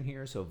Fiction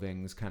here, so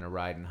Ving's kind of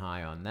riding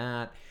high on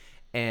that.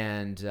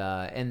 And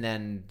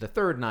then the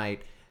third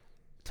night,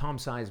 Tom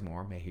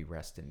Sizemore, may he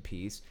rest in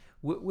peace,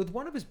 with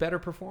one of his better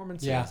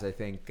performances. Yeah. I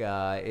think here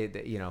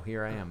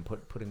I am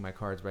putting my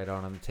cards right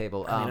out on the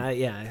table.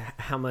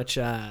 How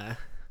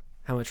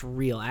much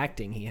real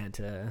acting he had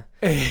to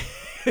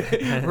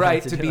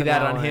right, to do be in that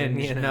that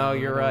unhinged. one, No,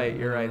 you're right.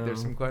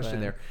 There's some question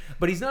but- there.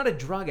 But he's not a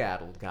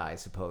drug-addled guy,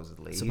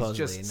 supposedly. He's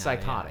just no,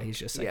 psychotic. Yeah, he's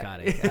just Yeah.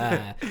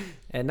 psychotic.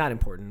 And not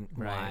important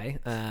Right.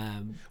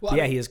 why. Well,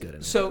 yeah, he is good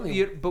in it. So,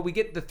 but we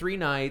get the 3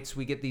 nights,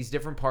 we get these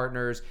different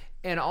partners,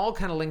 and all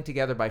kind of linked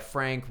together by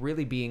Frank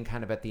really being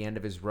kind of at the end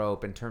of his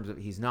rope in terms of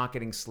he's not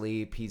getting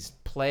sleep. He's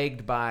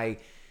plagued by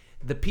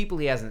the people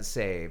he hasn't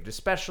saved,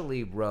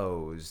 especially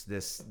Rose,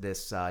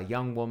 this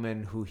young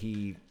woman who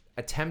he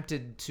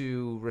attempted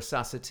to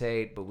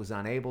resuscitate but was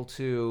unable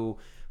to,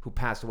 who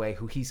passed away,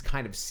 who he's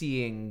kind of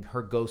seeing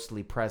her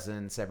ghostly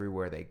presence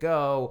everywhere they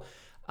go.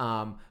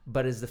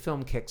 But as the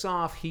film kicks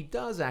off, he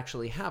does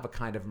actually have a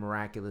kind of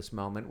miraculous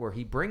moment where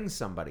he brings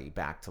somebody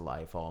back to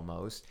life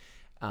almost.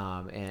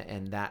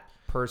 And that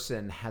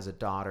person has a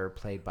daughter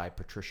played by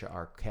Patricia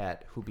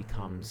Arquette, who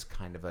becomes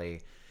kind of a...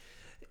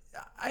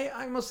 I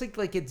almost think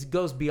like it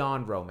goes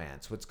beyond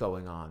romance, what's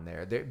going on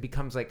there. It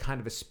becomes like kind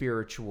of a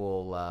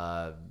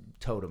spiritual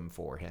totem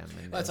for him.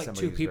 And, it's like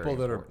two people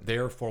that are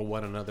there for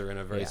one another in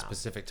a very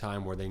specific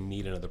time where they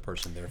need another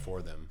person there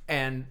for them.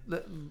 And,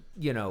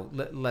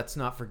 let's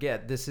not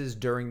forget, this is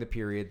during the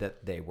period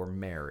that they were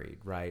married,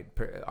 right?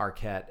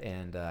 Arquette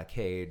and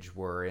Cage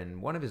were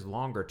in one of his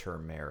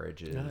longer-term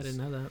marriages. No, I didn't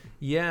know that.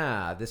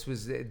 Yeah, this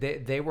was...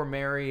 They were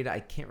married, I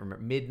can't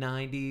remember,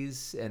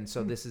 mid-90s, and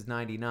so this is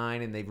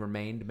 99, and they've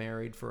remained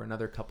married for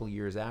another couple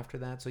years after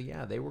that. So,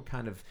 yeah, they were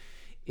kind of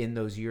in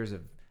those years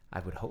of, I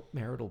would hope,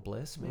 marital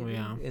bliss, maybe,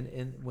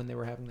 in when they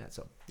were having that.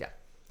 So, yeah,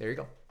 there you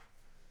go.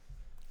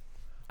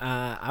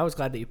 I was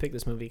glad that you picked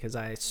this movie because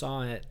I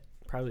saw it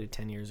probably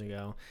 10 years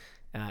ago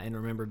and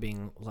remember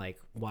being, like,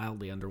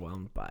 wildly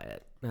underwhelmed by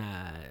it.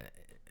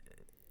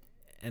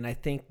 And I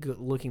think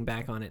looking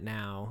back on it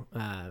now,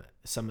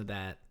 some of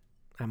that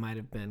I might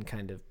have been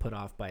kind of put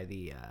off by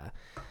the...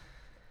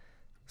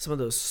 some of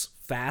those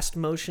fast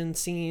motion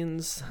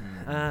scenes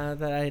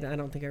that I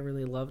don't think I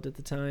really loved at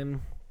the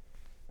time.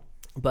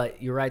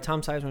 But you're right.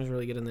 Tom Sizemore is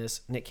really good in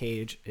this. Nick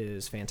Cage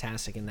is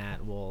fantastic in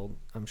that. We'll,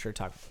 I'm sure,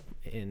 talk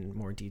in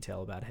more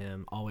detail about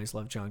him. Always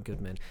loved John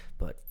Goodman,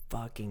 but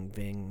fucking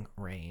Ving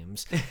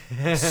Rhames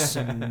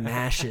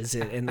smashes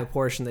it in the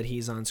portion that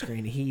he's on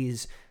screen.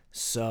 He's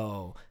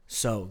so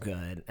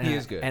good. He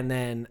is good. And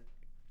then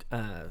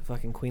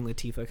fucking Queen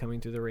Latifah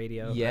coming through the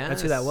radio. Yes.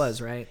 That's who that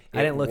was, right? I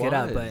didn't look it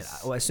up, but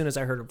as soon as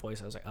I heard her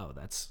voice, I was like, oh,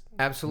 that's...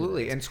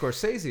 Absolutely. And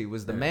Scorsese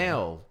was the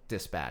male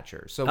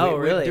dispatcher. So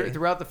really?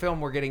 Throughout the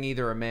film, we're getting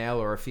either a male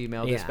or a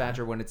female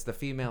dispatcher. When it's the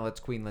female, it's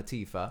Queen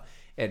Latifah.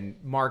 And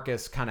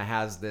Marcus kind of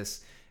has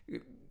this...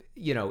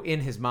 in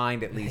his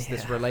mind at least,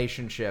 this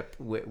relationship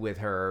with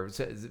her,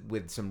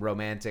 with some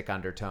romantic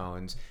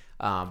undertones.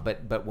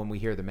 But when we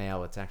hear the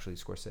male, it's actually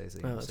Scorsese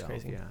himself. That's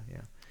crazy.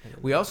 Yeah.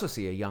 We also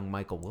see a young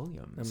Michael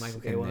Williams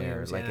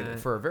there,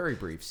 for a very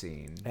brief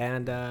scene.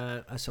 And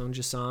Ason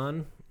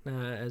Jason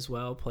as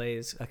well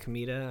plays a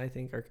Kamita, I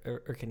think,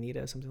 or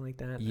Kanita, something like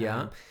that.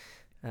 Yeah.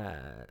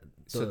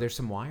 So there's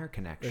some wire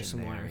connection. There's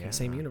some wire,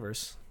 same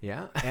universe.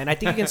 Yeah. And I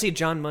think you can see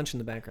John Munch in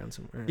the background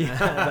somewhere.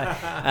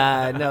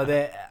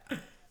 But,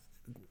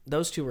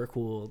 those two were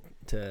cool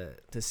to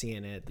see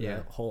in it.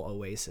 The whole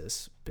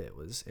Oasis bit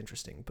was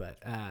interesting, but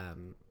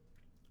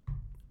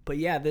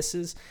yeah, this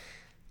is,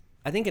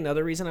 I think,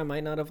 another reason I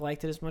might not have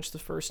liked it as much the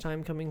first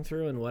time coming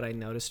through, and what I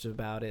noticed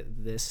about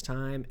it this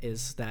time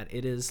is that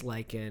it is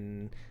like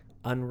an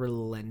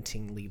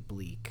unrelentingly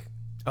bleak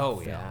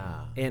film.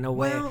 In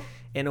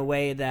a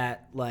way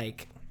that,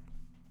 like,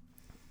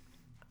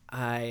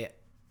 I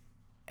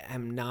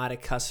am not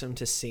accustomed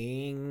to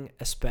seeing,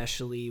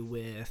 especially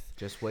with...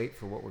 Just wait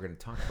for what we're going to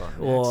talk about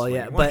next. Well,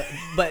 yeah,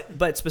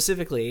 but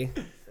specifically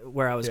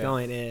where I was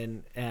going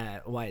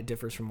and why it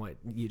differs from what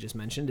you just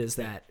mentioned is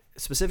that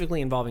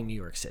specifically involving New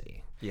York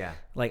City. Yeah.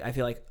 Like, I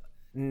feel like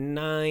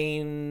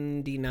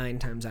 99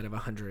 times out of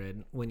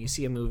 100, when you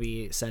see a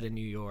movie set in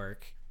New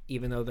York,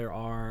 even though there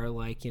are,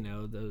 like,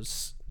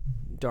 those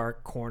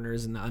dark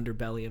corners in the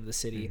underbelly of the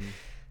city,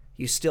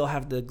 you still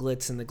have the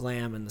glitz and the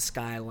glam and the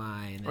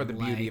skyline, or the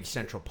beauty of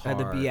Central Park,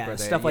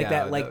 stuff like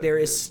that. Like, there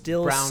is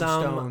still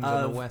some of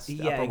on the west,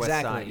 Upper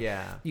West Side.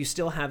 Yeah, you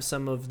still have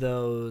some of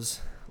those,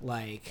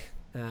 like,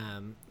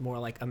 more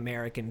like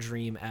American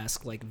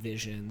Dream-esque, like,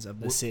 visions of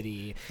the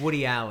city.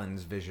 Woody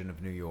Allen's vision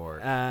of New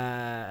York.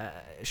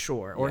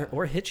 Sure.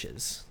 Or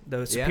Hitch's,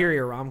 the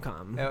superior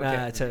rom-com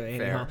to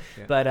Annie Hall.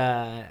 Yeah. But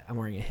I'm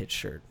wearing a Hitch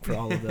shirt for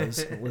all of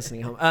those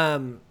listening at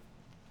home.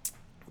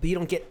 But you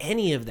don't get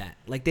any of that.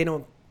 Like, they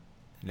don't...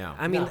 No.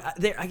 I mean,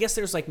 I guess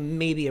there's, like,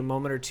 maybe a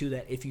moment or two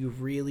that if you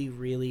really,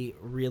 really,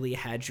 really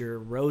had your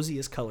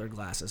rosiest colored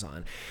glasses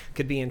on,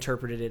 could be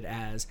interpreted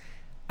as...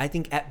 I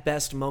think at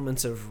best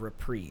moments of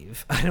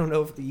reprieve. I don't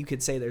know if you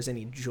could say there's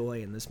any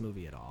joy in this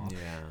movie at all. Yeah.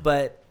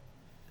 But,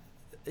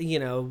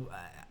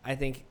 I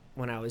think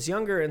when I was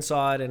younger and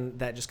saw it, and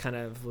that just kind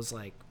of was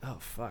like, oh,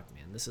 fuck,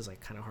 man, this is, like,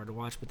 kind of hard to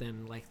watch. But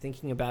then, like,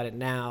 thinking about it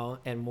now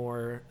and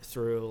more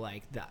through,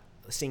 like,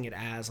 seeing it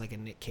as, like, a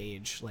Nick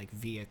Cage, like,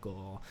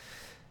 vehicle,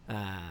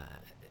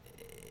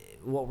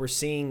 what we're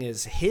seeing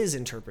is his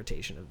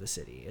interpretation of the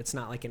city. It's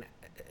not like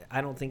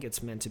I don't think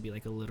it's meant to be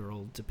like a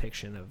literal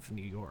depiction of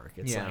New York.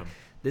 It's like,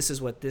 this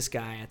is what this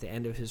guy at the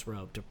end of his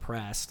rope,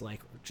 depressed, like,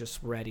 just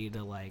ready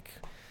to, like,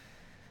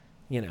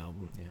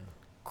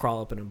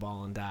 crawl up in a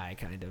ball and die,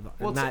 kind of.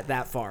 Well, not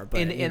that far, but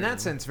in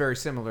that sense, very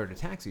similar to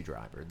Taxi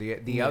Driver.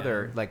 The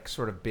other, like,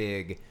 sort of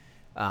big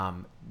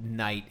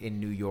night in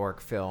New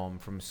York film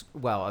from,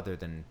 well, other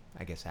than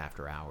I guess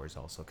After Hours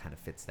also kind of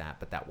fits that,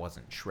 but that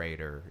wasn't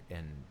Schrader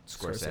and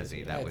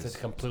Scorsese. That was it's a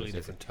completely Scorsese.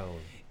 different tone.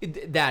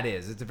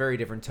 It's a very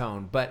different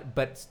tone.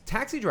 But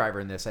Taxi Driver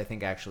in this, I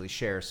think, actually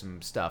shares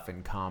some stuff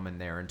in common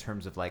there in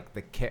terms of like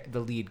the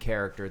lead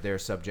character, their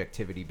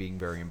subjectivity being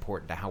very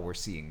important to how we're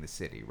seeing the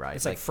city, right?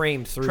 It's like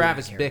framed through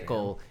Travis that character.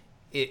 Bickle.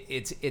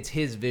 It's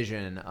his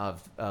vision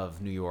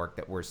of New York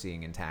that we're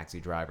seeing in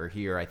Taxi Driver.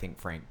 Here, I think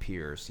Frank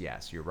Pierce,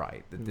 yes, you're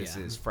right, that this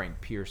is Frank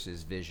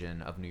Pierce's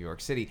vision of New York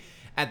City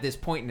at this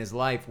point in his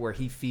life where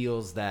he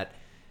feels that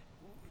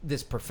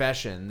this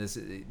profession,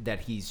 that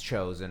he's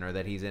chosen, or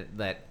that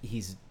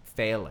he's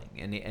failing,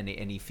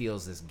 and he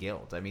feels this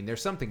guilt. I mean,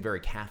 there's something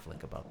very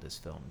Catholic about this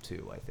film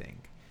too, I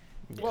think.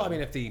 Well, I mean,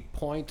 if the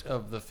point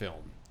of the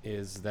film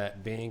is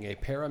that being a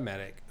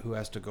paramedic who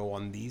has to go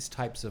on these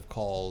types of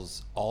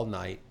calls all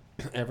night,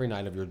 every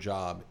night of your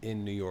job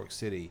in New York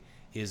City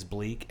is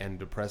bleak and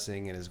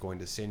depressing and is going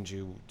to send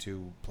you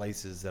to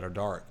places that are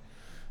dark,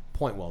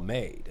 point well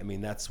made. I mean,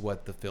 that's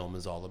what the film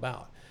is all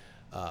about.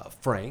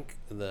 Frank,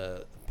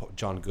 the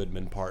John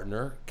Goodman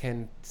partner,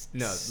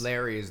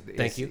 Larry is.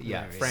 Thank you.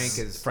 Yeah, Larry. Frank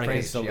is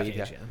the lead.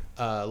 Cage,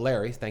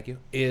 Larry, thank you,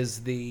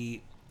 is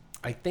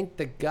I think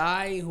the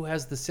guy who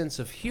has the sense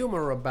of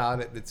humor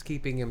about it that's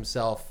keeping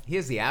himself. He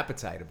has the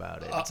appetite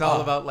about it. It's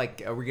all about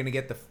like, are we gonna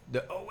get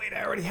the oh wait,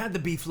 I already had the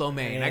beef lo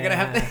mein. Yeah. I gotta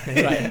have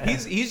the.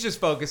 Right. He's just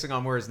focusing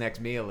on where his next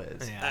meal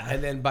is. Yeah.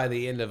 And then by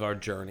the end of our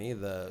journey,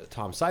 the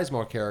Tom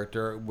Sizemore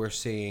character, we're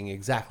seeing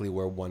exactly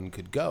where one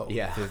could go.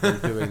 Yeah. If they're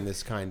doing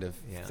this kind of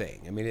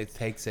thing. I mean, it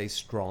takes a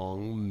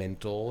strong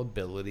mental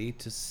ability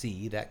to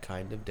see that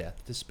kind of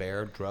death,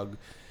 despair, drug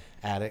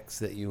addicts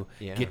that you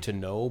get to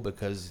know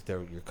because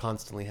you're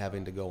constantly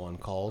having to go on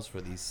calls for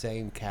these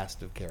same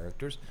cast of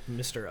characters.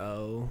 Mr.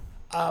 O.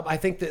 I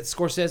think that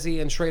Scorsese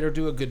and Schrader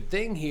do a good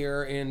thing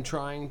here in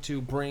trying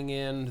to bring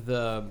in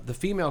the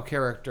female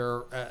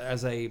character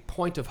as a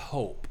point of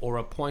hope or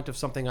a point of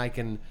something I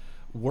can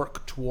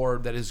work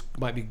toward that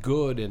might be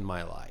good in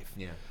my life.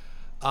 Yeah.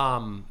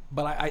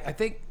 But I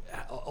think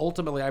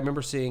ultimately I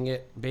remember seeing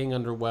it, being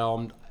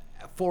underwhelmed.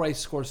 For a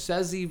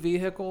Scorsese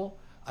vehicle,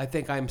 I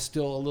think I'm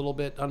still a little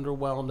bit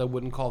underwhelmed. I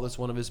wouldn't call this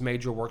one of his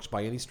major works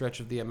by any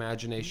stretch of the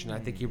imagination. I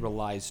think he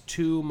relies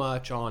too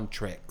much on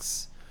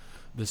tricks,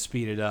 the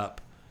sped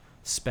up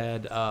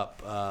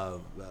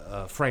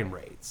frame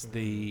rates,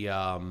 the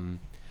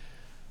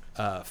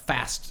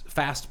fast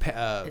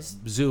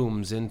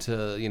zooms into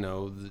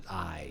the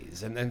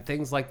eyes and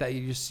things like that.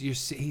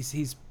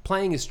 He's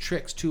playing his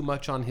tricks too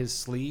much on his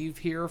sleeve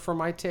here for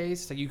my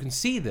taste. Like, you can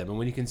see them, and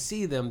when you can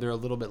see them, they're a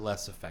little bit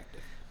less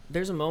effective.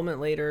 There's a moment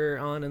later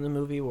on in the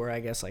movie where I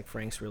guess like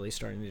Frank's really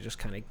starting to just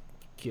kind of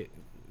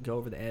go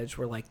over the edge,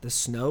 where like the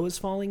snow is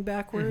falling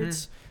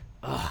backwards.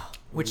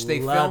 Which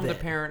they filmed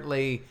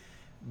apparently,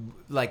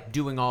 like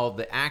doing all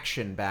the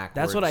action backwards.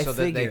 That's what I so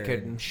figured. that they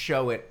could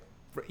show it.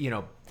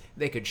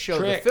 They could show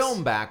Tricks. the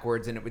film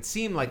backwards, and it would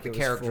seem like the it was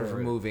characters were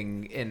forward.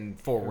 moving in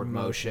forward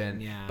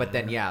motion. Yeah. But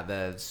then,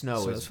 the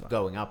snow is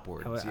going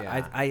upwards.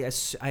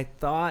 I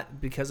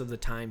thought because of the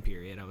time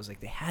period, I was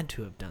like, they had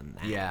to have done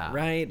that. Yeah.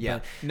 Right. Yeah.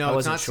 But No, I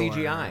it's not wasn't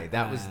sure. CGI.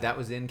 That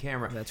was in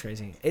camera. That's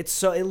crazy. It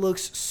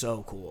looks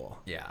so cool.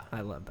 Yeah.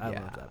 I love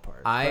that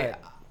part. I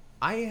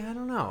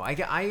don't know.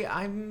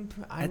 I'm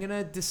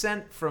gonna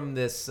dissent from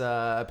this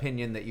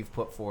opinion that you've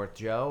put forth,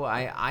 Joe.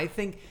 I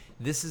think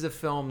this is a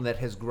film that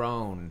has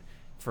grown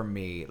for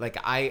me. Like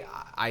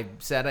I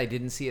said, I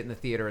didn't see it in the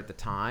theater at the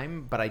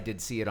time, but I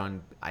did see it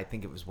on. I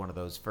think it was one of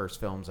those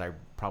first films I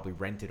probably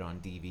rented on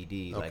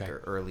DVD, like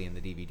early in the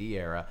DVD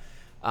era.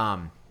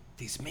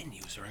 These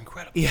menus are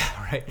incredible.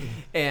 Yeah, right.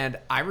 And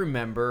I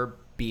remember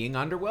being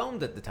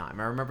underwhelmed at the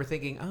time. I remember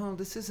thinking, "Oh,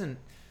 this isn't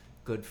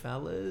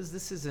Goodfellas.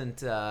 This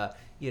isn't,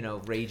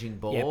 Raging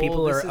Bull." Yeah,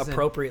 people are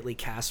appropriately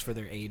cast for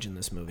their age in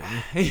this movie.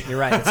 You're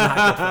right. It's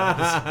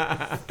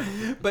not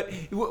Goodfellas. But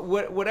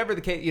whatever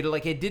the case,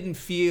 it didn't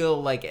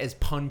feel like as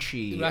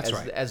punchy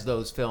as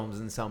those films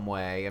in some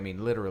way. I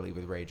mean, literally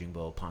with Raging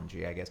Bull,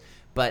 punchy, I guess.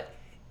 But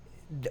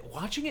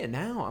watching it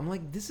now, I'm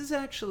like, this is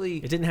actually...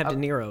 It didn't have De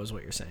Niro, is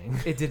what you're saying.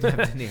 It didn't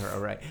have De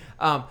Niro, right.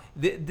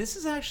 This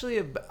is actually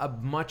a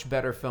much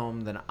better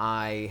film than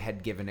I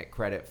had given it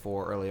credit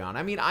for early on.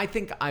 I mean, I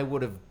think I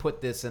would have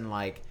put this in,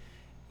 like,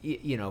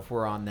 if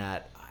we're on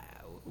that,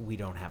 we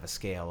don't have a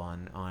scale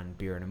on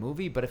beer in a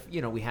movie, but if,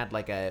 we had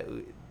like a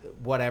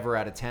whatever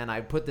out of 10,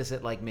 I'd put this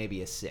at like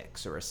maybe a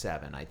 6 or a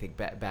 7, I think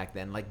back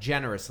then, like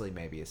generously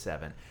maybe a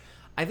 7.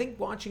 I think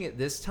watching it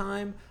this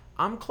time,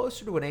 I'm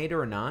closer to an 8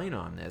 or a 9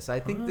 on this. I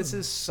think this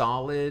is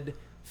solid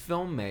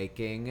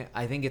filmmaking.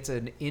 I think it's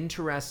an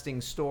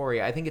interesting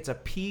story. I think it's a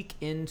peek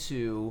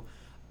into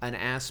an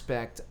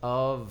aspect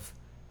of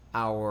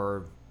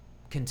our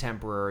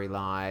contemporary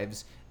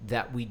lives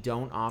that we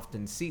don't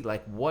often see.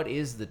 Like, what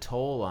is the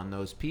toll on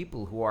those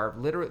people who are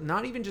literally,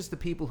 not even just the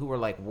people who are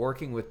like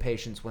working with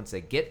patients once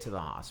they get to the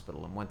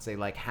hospital and once they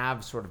like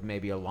have sort of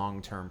maybe a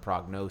long-term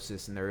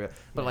prognosis and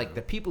like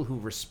the people who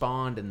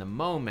respond in the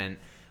moment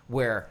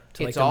where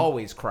To, like, it's the-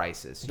 always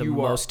crisis. The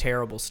most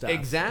terrible stuff.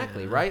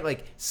 Exactly, right?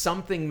 Like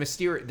something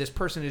mysterious. This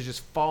person has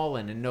just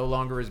fallen and no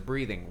longer is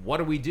breathing. What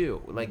do we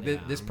do? Like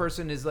this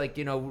person is like,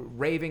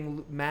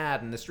 raving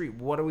mad in the street.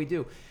 What do we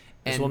do?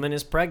 This woman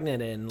is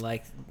pregnant and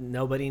like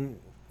nobody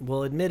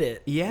will admit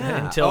it.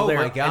 Yeah. Until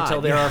my God.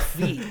 Until there are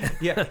feet.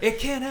 Yeah. It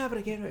can't happen.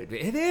 It can't happen.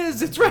 It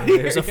is. It's right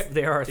here.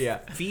 There are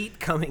feet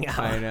coming out.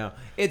 I know.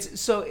 It's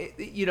so,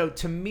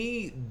 to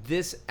me,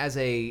 this as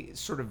a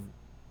sort of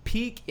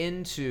peek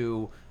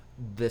into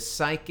the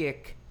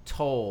psychic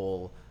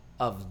toll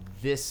of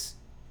this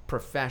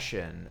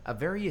profession, a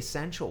very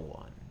essential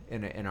one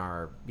in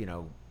our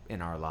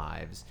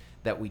lives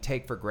that we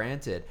take for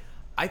granted.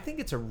 I think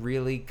it's a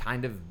really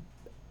kind of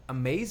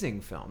amazing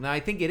film. Now, I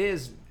think it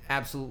is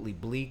absolutely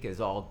bleak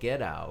as all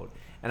get out,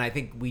 and I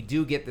think we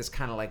do get this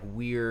kind of like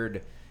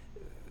weird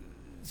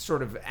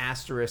sort of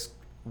asterisk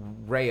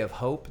ray of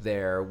hope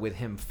there with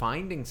him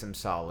finding some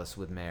solace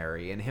with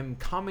Mary and him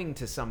coming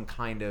to some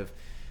kind of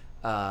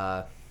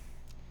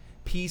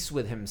peace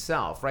with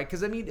himself, right?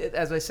 Because I mean,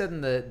 as I said in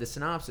the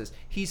synopsis,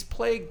 he's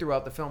plagued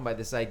throughout the film by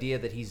this idea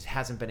that he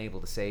hasn't been able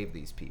to save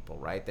these people,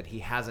 right? That he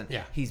hasn't,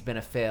 he's been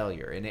a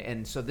failure,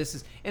 and so this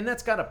is, and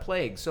that's got to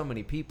plague so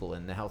many people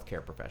in the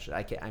healthcare profession.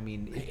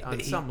 On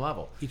some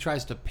level, he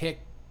tries to pick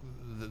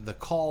the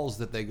calls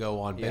that they go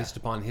on based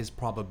upon his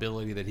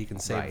probability that he can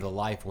save the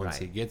life once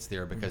he gets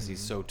there, because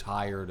he's so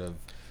tired of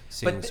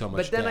seeing so much.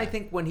 But then death. I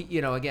think when he,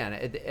 again,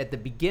 at the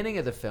beginning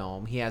of the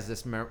film, he has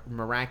this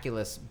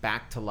miraculous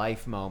back to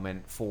life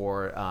moment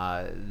for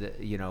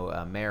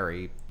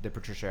Mary, the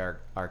Patricia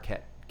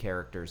Arquette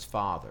character's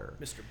father,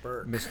 Mr.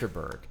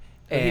 Burke.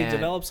 And he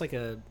develops like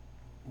a,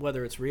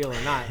 whether it's real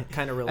or not,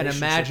 kind of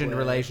relationship. An imagined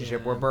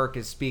relationship where Burke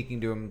is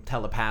speaking to him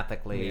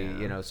telepathically,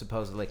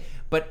 supposedly.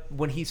 But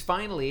when he's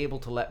finally able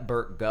to let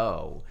Burke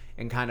go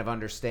and kind of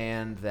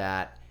understand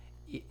that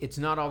it's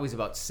not always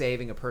about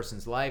saving a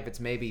person's life, it's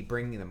maybe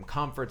bringing them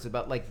comfort. It's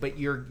about but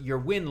your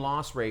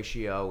win-loss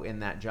ratio in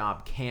that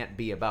job can't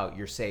be about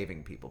you're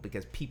saving people,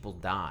 because people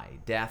die.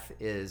 Death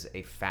is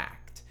a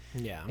fact.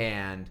 Yeah.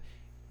 And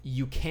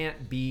you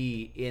can't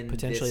be in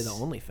potentially the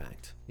only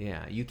fact.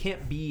 Yeah, you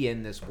can't be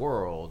in this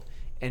world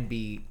and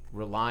be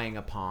relying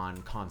upon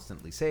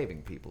constantly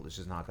saving people. It's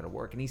just not going to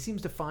work. And he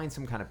seems to find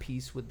some kind of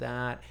peace with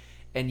that,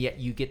 and yet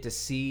you get to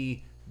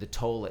see the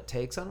toll it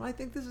takes on him. I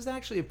think this is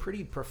actually a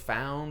pretty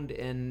profound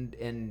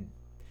and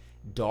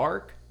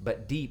dark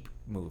but deep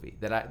movie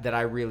that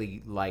I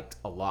really liked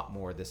a lot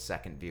more the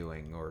second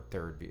viewing or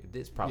third view.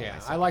 This probably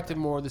I liked it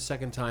more the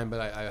second time,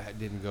 but I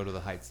didn't go to the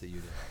heights that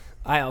you did.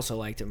 I also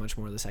liked it much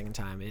more the second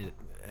time.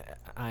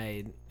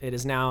 It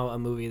is now a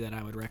movie that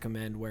I would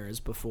recommend, whereas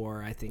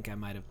before I think I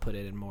might have put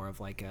it in more of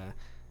like a,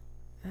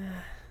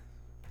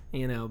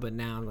 but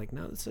now I'm like,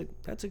 no,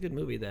 that's a good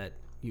movie that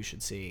you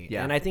should see.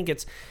 Yeah. And I think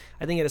it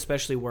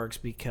especially works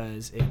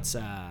because it's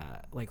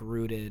like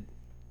rooted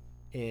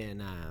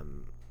in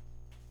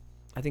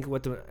I think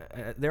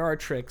there are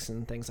tricks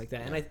and things like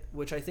that, and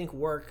which I think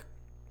work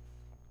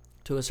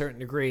to a certain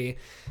degree,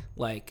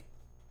 like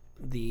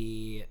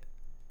the,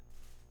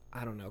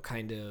 I don't know,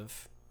 kind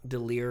of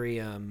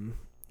delirium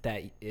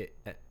that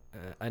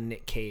a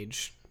Nick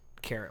Cage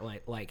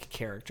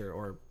character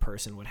or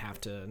person would have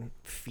to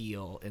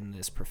feel in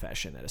this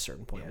profession at a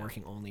certain point,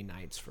 working only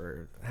nights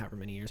for however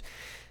many years.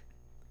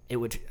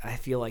 I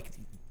feel like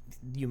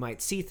you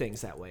might see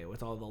things that way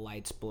with all the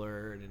lights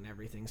blurred and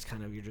everything's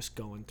kind of, you're just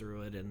going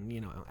through it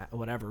and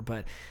whatever.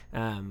 But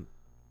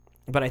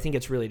I think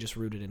it's really just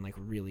rooted in like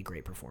really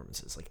great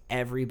performances. Like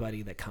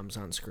everybody that comes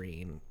on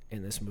screen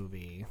in this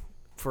movie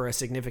for a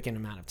significant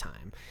amount of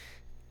time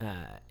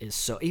is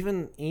so,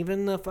 even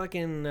the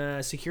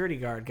fucking security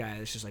guard guy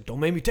that's just like, don't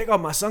make me take off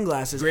my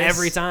sunglasses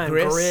every time.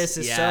 Gris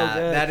is so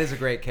good. That is a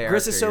great character.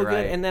 Gris is so good.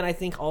 Right. And then I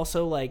think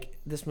also like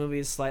this movie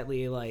is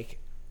slightly like,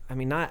 I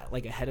mean, not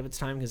like ahead of its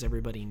time because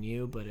everybody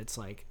knew, but it's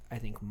like, I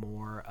think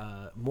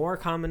more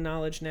common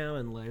knowledge now,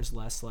 and there's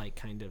less like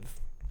kind of,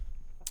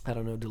 I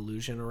don't know,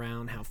 delusion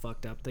around how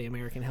fucked up the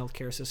American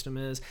healthcare system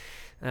is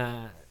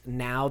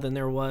now than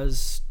there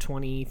was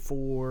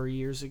 24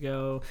 years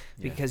ago,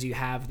 because you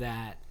have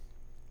that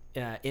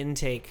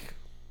intake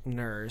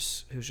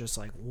nurse who's just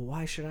like, well,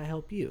 why should I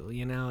help you?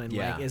 And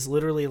like is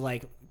literally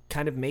like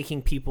kind of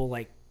making people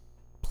like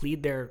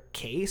plead their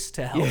case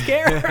to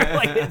healthcare.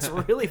 Like it's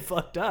really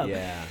fucked up.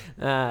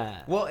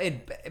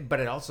 But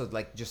it also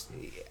like just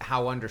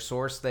how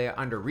under-resourced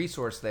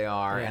they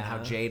are, and how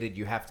jaded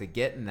you have to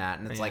get in that.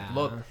 And it's like,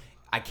 look,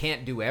 I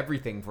can't do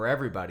everything for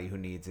everybody who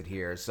needs it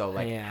here. So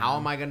like, how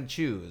am I going to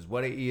choose?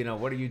 What are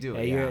you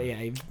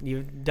doing?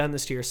 You've done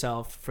this to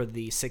yourself for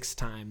the 6th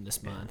time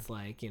this month.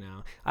 Like,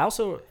 I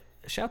also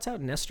shouts out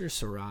Nestor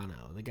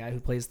Serrano, the guy who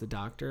plays the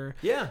doctor.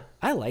 Yeah.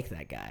 I like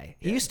that guy.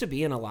 He used to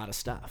be in a lot of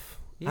stuff.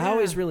 I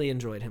always really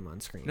enjoyed him on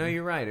screen. No,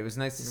 you're right. It was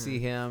nice to see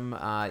him.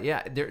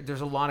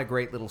 There's a lot of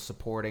great little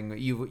supporting.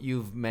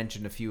 You've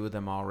mentioned a few of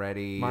them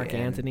already. Mark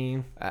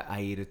Anthony,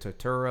 Aida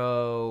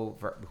Turturro,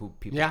 who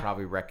people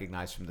probably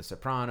recognize from The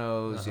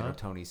Sopranos.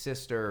 Tony's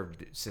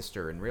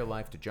sister in real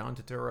life to John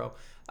Turturro.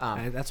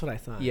 that's what I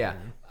thought. Yeah.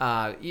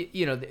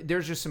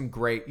 There's just some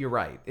great. You're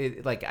right.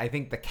 I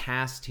think the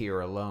cast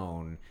here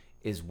alone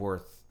is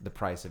worth the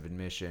price of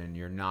admission.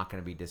 You're not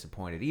going to be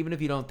disappointed, even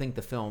if you don't think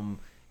the film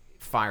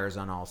fires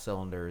on all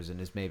cylinders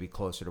and is maybe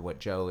closer to what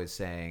Joe is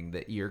saying,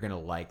 that you're going to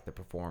like the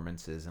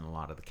performances in a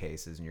lot of the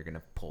cases and you're going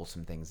to pull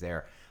some things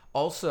there.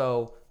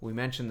 Also, we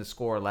mentioned the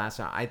score last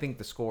time. I think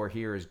the score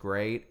here is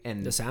great,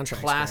 and the soundtrack's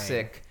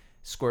classic great.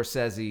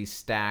 Scorsese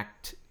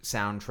stacked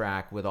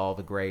soundtrack with all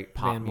the great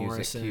pop Van music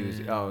Morrison, cues.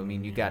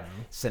 You got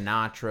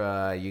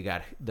Sinatra, you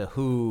got The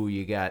Who,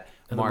 you got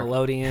Mark, the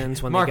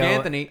Melodians. When Mark they go,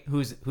 Anthony,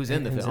 who's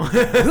in the film.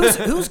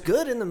 who's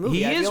good in the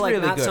movie. He is like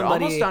really not good,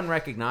 somebody, almost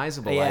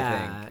unrecognizable.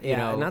 I think.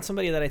 Not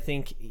somebody that I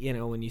think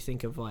when you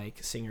think of like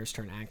singers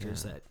turn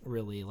actors that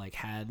really like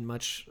had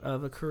much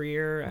of a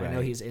career. Right. I know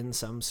he's in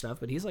some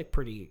stuff, but he's like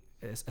pretty,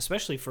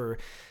 especially for.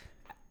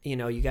 You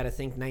got to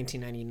think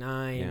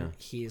 1999. Yeah.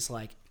 He's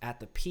like at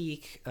the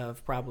peak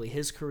of probably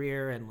his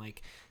career, and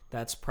like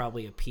that's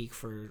probably a peak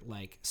for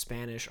like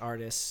Spanish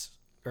artists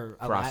or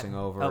a crossing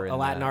over, a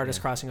Latin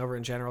artist crossing over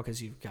in general, because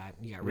you got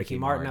Ricky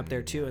Martin up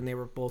there too, yeah. and they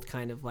were both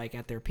kind of like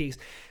at their peaks,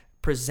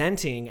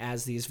 presenting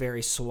as these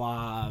very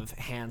suave,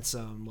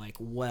 handsome, like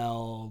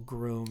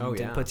well-groomed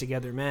and put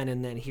together men,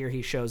 and then here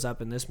he shows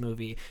up in this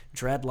movie,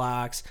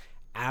 dreadlocks,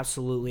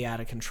 absolutely out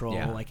of control,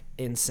 like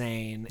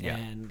insane,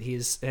 and he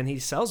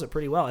sells it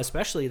pretty well,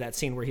 especially that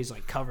scene where he's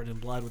like covered in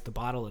blood with the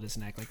bottle at his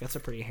neck. Like that's a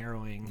pretty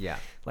harrowing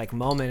like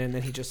moment, and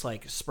then he just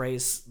like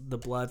sprays the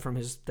blood from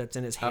that's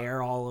in his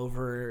hair all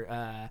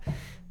over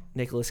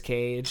Nicolas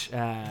Cage.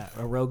 A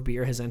rogue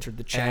beer has entered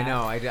the chat. I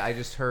know. I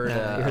just heard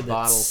a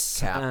bottle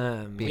cap.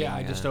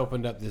 I just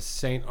opened up this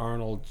St.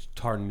 Arnold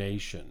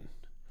Tarnation,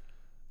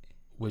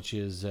 which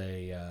is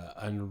a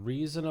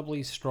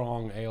unreasonably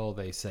strong ale,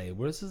 they say.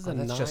 Well, this is a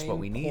 9.0. That's just what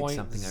we need,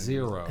 something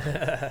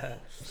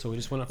So we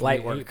just went up from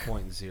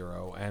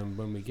 8.0. And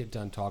when we get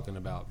done talking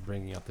about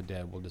Bringing Out the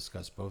Dead, we'll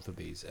discuss both of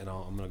these. And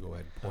I'm going to go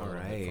ahead and pour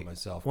it for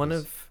myself. I'm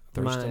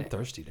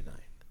thirsty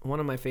tonight. One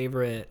of my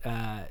favorite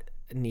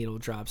needle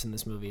drops in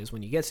this movie is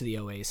when you get to the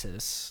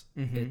Oasis.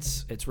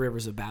 It's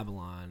Rivers of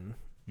Babylon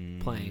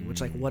playing,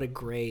 which like what a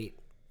great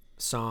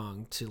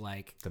song to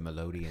like the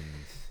Melodians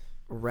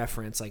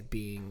reference, like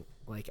being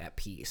like at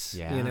peace.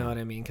 You know what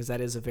I mean? Because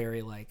that is a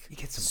very like you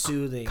get some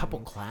soothing couple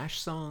Clash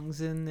songs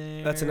in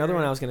there. That's another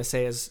one I was going to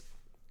say is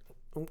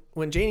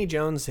when Janie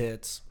Jones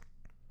hits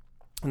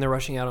and they're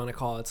rushing out on a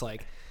call, it's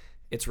like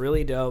it's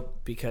really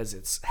dope because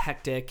it's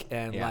hectic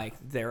and like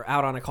they're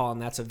out on a call,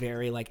 and that's a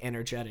very like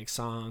energetic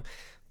song.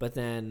 But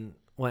then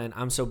when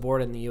I'm So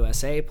Bored in the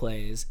USA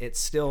plays, it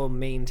still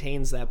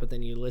maintains that, but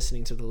then you're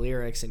listening to the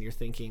lyrics and you're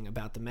thinking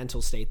about the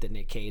mental state that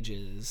Nick Cage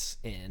is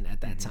in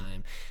at that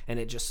time, and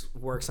it just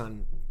works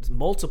on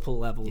multiple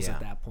levels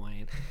at that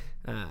point.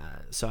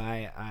 So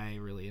I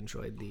really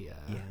enjoyed the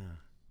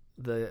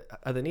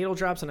needle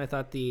drops, and I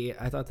thought the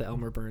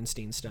Elmer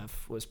Bernstein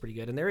stuff was pretty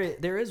good. And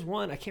there is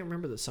one, I can't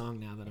remember the song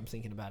now that I'm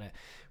thinking about it,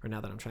 or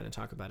now that I'm trying to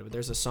talk about it, but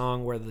there's a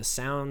song where the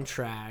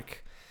soundtrack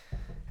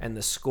and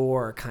the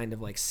score kind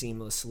of like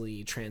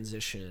seamlessly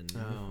transition.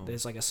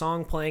 There's like a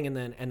song playing, and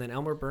then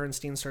Elmer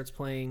Bernstein starts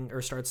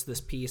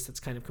this piece that's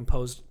kind of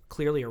composed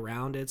clearly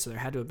around it. So there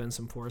had to have been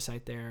some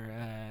foresight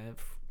there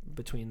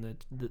between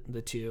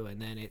the two,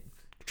 and then it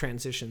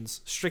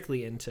transitions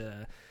strictly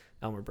into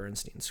Elmer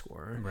Bernstein's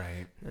score.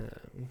 Right.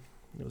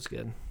 It was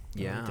good.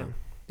 Yeah.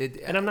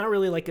 And I'm not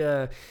really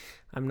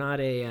I'm not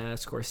a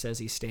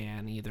Scorsese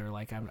stan either.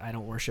 Like I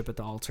don't worship at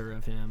the altar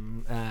of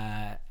him.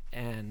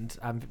 And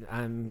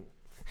I'm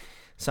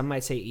some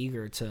might say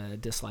eager to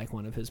dislike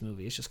one of his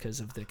movies just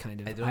because of the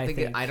kind of.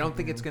 I don't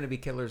think it's going to be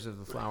Killers of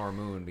the Flower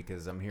Moon,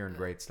 because I'm hearing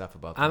great stuff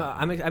about that.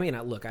 I mean,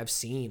 look, I've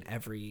seen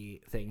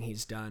everything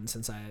he's done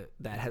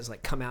that has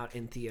like come out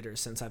in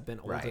theaters since I've been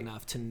old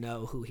enough to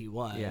know who he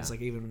was. Yeah.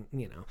 Like even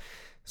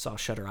saw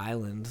Shutter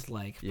Island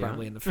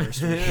probably in the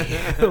first week,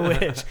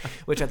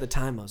 which at the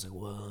time I was like,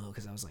 whoa,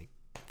 because I was like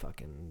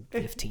fucking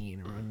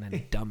 15 or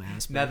any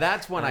dumbass. Now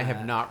that's one I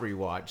have not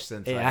rewatched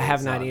since. I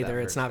have not either.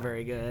 It's not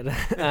very good.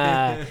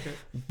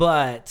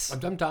 But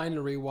I'm dying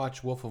to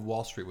rewatch Wolf of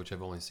Wall Street, which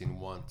I've only seen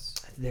once.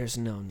 There's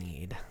no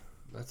need.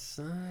 That's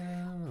I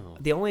don't know.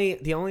 The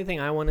only thing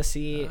I want to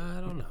see.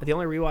 I don't know. The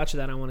only rewatch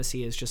that I want to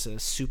see is just a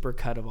super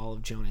cut of all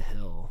of Jonah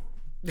Hill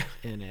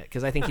in it,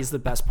 because I think he's the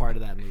best part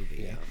of that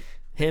movie. Yeah.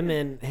 Him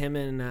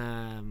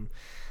and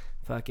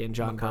fucking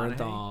John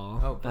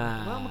Bernthal.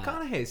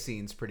 McConaughey's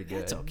scene's pretty good.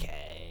 It's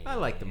okay. I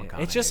like the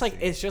McConaughey.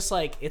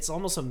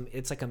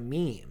 It's like a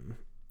meme.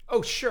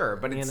 Oh sure,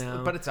 but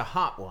it's a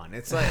hot one.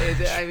 It's like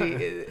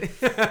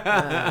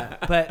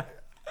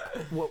but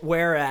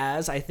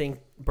whereas I think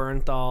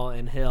Bernthal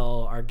and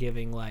Hill are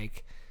giving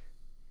like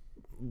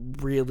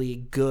really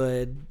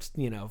good,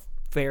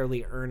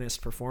 fairly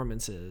earnest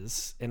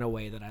performances in a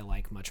way that I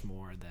like much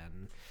more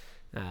than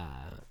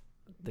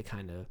the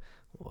kind of,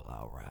 well,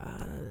 all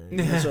right,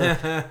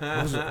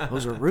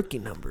 those are rookie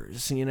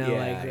numbers, like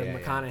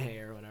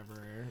McConaughey or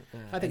whatever.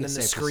 I think and it's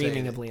then the safe to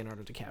screaming say of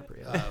Leonardo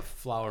DiCaprio.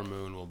 Flower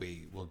Moon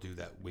we'll do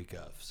that week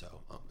of,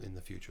 so in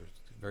the future.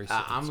 Very.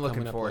 I'm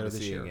looking up forward to this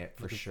seeing year. it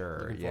for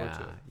sure. Looking forward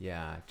to it.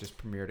 Yeah. Just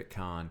premiered at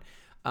Cannes.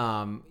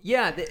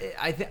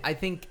 I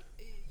think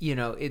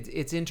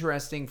it's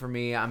interesting for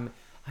me.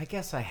 I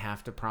guess I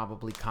have to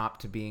probably cop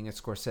to being a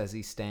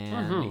Scorsese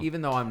stan,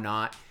 even though I'm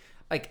not.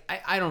 Like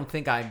I don't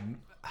think I'm.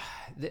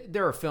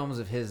 There are films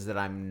of his that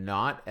I'm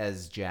not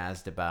as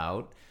jazzed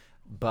about,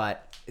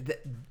 but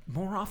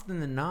more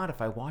often than not,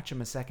 if I watch them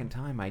a second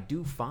time, I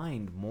do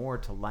find more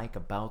to like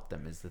about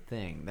them. Is the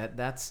thing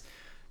that's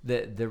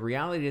the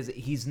reality is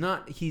he's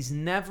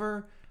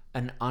never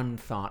an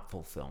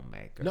unthoughtful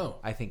filmmaker. No,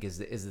 I think is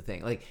the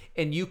thing. Like,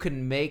 and you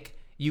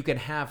can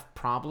have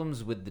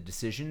problems with the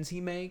decisions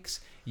he makes.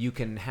 You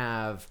can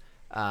have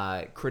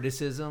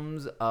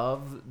criticisms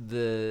of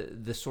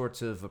the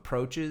sorts of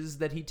approaches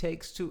that he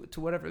takes to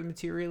whatever the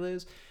material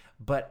is,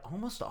 but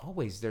almost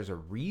always there's a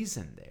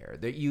reason there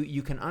that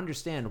you can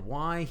understand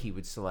why he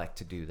would select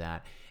to do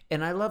that.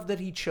 And I love that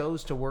he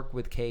chose to work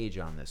with Cage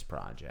on this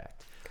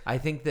project. I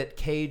think that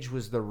Cage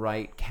was the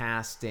right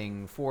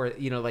casting for,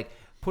 like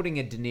putting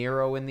a De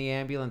Niro in the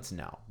ambulance.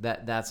 No,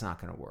 that's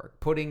not going to work.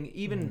 Putting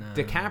even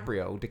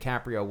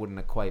DiCaprio wouldn't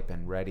have quite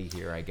been ready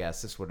here. I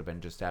guess this would have been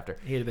just after.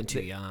 He'd have been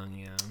too young,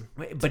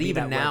 yeah. But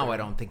even now, I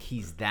don't think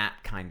he's that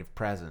kind of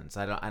presence.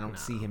 I don't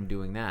see him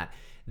doing that.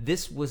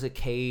 This was a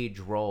Cage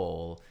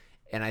role,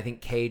 and I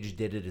think Cage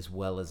did it as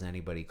well as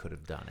anybody could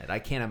have done it. I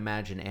can't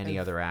imagine any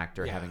other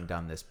actor having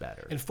done this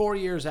better. And 4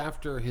 years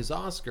after his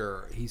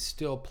Oscar, he's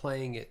still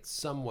playing it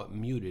somewhat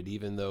muted,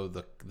 even though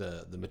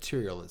the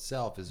material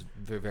itself is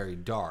very, very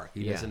dark.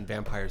 He doesn't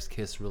Vampire's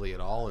Kiss really at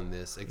all in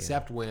this,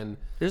 except when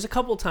there's a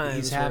couple times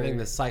he's having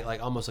the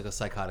almost like a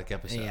psychotic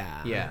episode.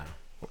 Yeah.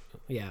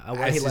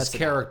 As his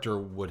character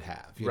would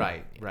have.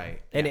 Right.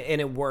 And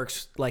it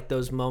works, like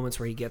those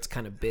moments where he gets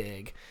kind of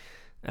big.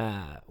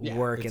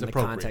 Work in the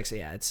context.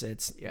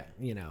 It's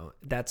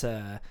that's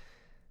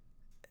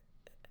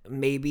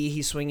maybe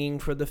he's swinging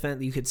for the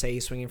fence. You could say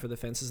he's swinging for the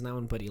fences now,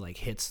 but he like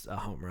hits a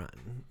home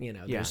run.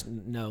 There's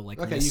no like.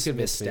 Okay, you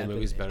convinced me the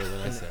movie's better than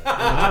I said. All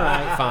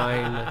right,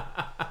 fine.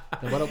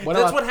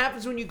 That's what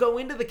happens when you go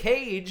into the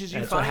cage.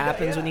 That's what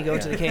happens when you go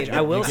into the cage.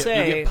 I will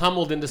say you get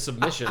pummeled into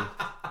submission.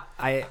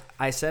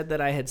 I said that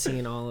I had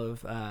seen all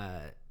of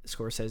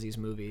Scorsese's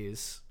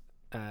movies.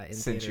 In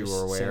since theaters, you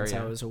were aware,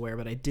 I was aware,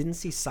 but I didn't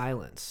see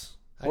Silence.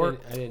 I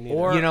didn't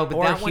either.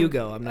 But that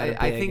Hugo. I'm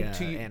not. I think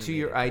to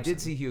your. I did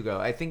see Hugo.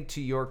 I think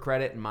to your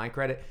credit and my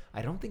credit,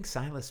 I don't think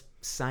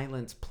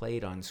Silence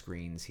played on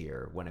screens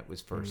here when it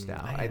was first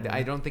out.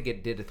 I don't think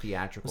it did a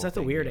theatrical. Was that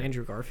the weird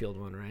Andrew Garfield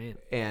one, right?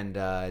 And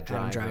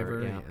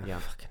Driver. Yeah.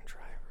 Fucking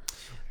Driver.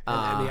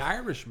 And The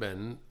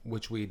Irishman,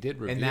 which we did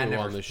review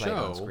on the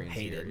show,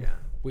 hated.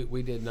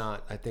 We did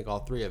not. I think all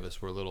three of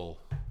us were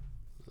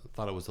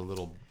thought it was a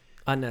little.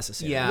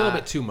 Unnecessary. Yeah, a little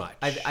bit too much.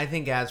 I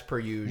think as per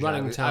usual,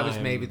 Running time. I was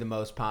maybe the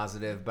most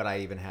positive, but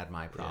I even had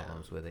my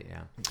problems with it,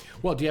 yeah.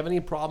 Well, do you have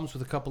any problems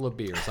with a couple of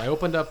beers? I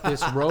opened up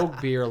this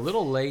Rogue beer a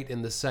little late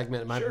in the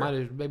segment. Might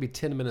have, maybe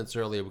 10 minutes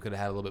earlier, we could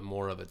have had a little bit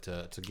more of it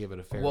to give it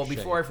a fair Well, shake,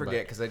 before I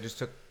forget, because I just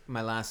took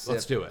my last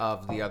Let's sip do it.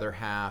 of the other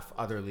half,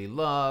 Otherly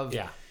Love,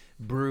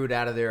 brewed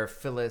out of their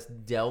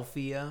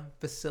Philadelphia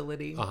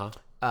facility.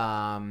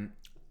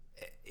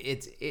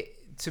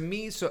 To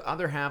me, so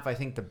other half, I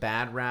think the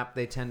bad rap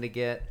they tend to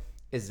get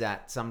is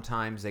that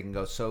sometimes they can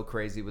go so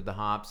crazy with the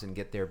hops and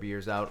get their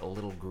beers out a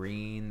little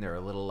green. They're a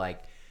little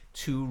like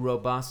too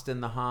robust in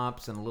the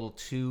hops and a little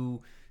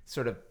too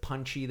sort of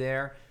punchy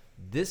there.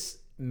 This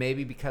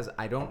maybe because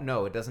I don't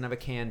know. It doesn't have a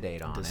can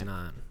date on it. It does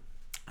not.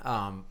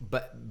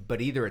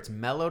 But either it's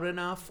mellowed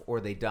enough or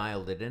they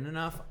dialed it in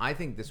enough. I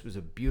think this was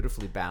a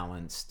beautifully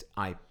balanced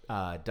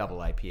double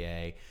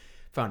IPA.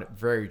 Found it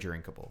very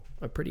drinkable.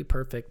 A pretty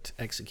perfect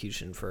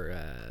execution for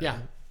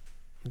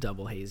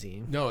double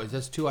hazy. No,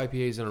 that's 2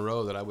 IPAs in a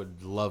row that I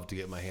would love to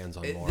get my hands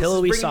on more. This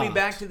is bringing me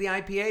back to the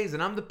IPAs,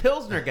 and I'm the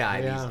Pilsner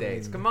guy these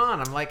days. Come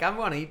on, I'm like, I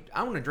want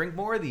to drink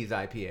more of these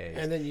IPAs.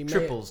 And then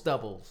triples,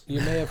 doubles.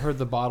 You may have heard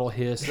the bottle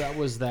hiss. That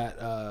was that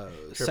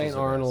St.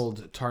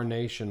 Arnold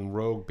Tarnation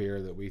Rogue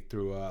beer that we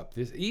threw up.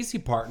 This easy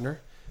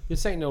partner.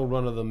 This ain't no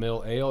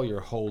run-of-the-mill ale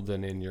you're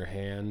holding in your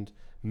hand.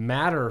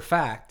 Matter of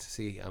fact,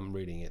 see, I'm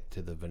reading it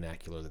to the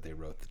vernacular that they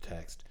wrote the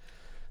text.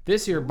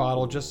 This here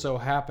bottle just so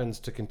happens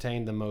to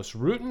contain the most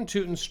rootin'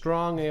 tootin'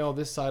 strong ale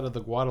this side of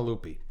the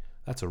Guadalupe.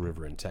 That's a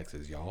river in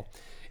Texas, y'all.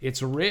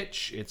 It's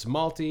rich, it's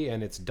malty,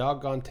 and it's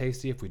doggone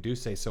tasty if we do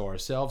say so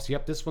ourselves.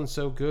 Yep, this one's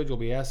so good you'll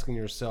be asking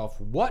yourself,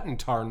 what in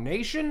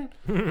tarnation?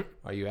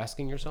 Are you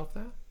asking yourself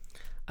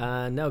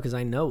that? No, because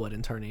I know what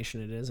in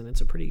tarnation it is, and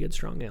it's a pretty good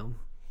strong ale.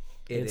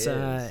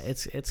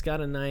 It's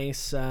got a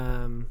nice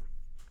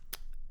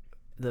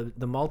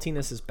the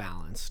maltiness is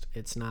balanced.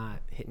 It's not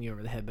hitting you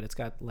over the head, but it's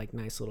got like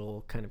nice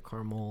little kind of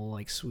caramel,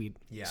 like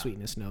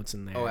sweetness notes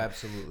in there. Oh,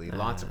 absolutely.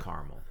 Lots of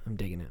caramel. I'm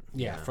digging it.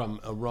 Yeah, from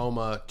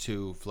aroma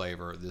to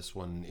flavor, this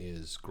one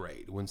is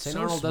great. When St.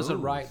 So Arnold does it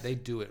smooth. right, they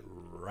do it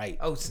right.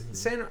 Oh,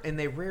 and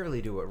they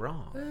rarely do it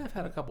wrong. I've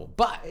had a couple,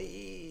 but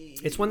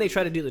It's when they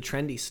try to do the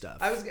trendy stuff.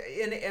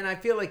 And I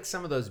feel like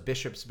some of those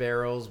Bishop's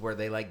barrels where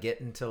they like get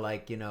into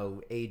like,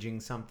 aging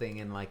something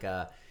in like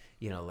a,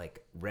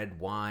 like red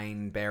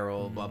wine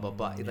barrel, blah, blah,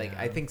 blah. Like,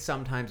 I think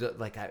sometimes,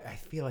 like, I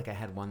feel like I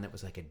had one that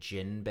was like a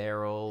gin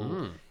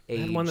barrel. I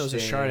had one that was a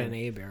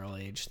Chardonnay barrel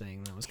aged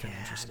thing. That was kind of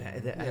interesting.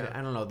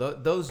 I don't know.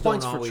 Those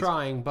points don't for always,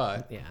 trying,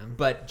 but Yeah.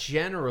 But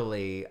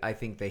generally, I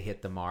think they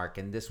hit the mark,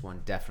 and this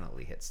one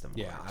definitely hits the mark.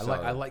 yeah, So,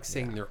 I like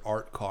seeing their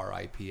Art Car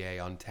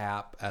IPA on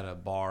tap at a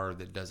bar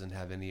that doesn't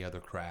have any other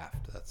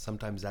craft.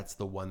 Sometimes that's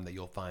the one that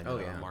you'll find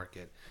in our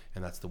market,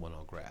 and that's the one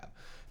I'll grab.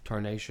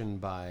 Tarnation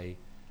by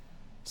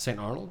St.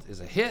 Arnold is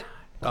a hit.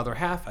 Other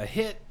half a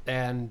hit,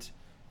 and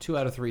 2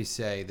 out of 3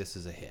 say this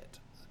is a hit.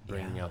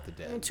 Bringing out the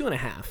dead.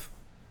 2.5.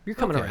 You're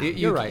coming around.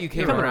 You're right. You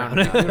came You're around.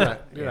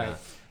 You're right.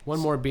 One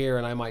more beer,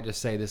 and I might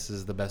just say this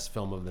is the best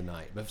film of the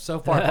night. But so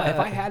far, if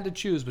I had to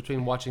choose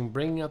between watching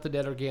Bringing Out the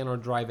Dead again or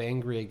Drive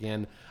Angry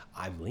again,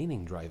 I'm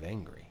leaning Drive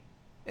Angry.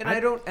 And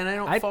I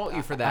don't fault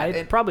you for that.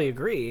 I'd probably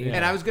agree.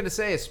 And I was going to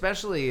say,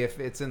 especially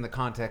if it's in the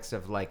context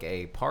of like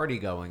a party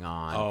going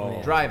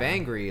on, Drive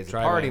Angry is a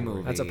party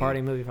movie. That's a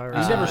party movie if I ever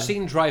You've saw never it.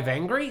 seen Drive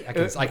Angry?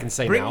 I can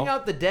say Bringing now.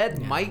 Out the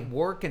Dead might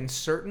work in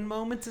certain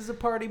moments as a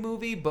party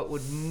movie, but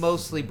would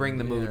mostly bring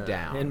the mood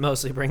down. And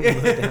mostly bring the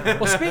mood down.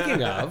 Well,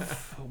 speaking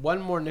of,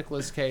 one more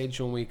Nicolas Cage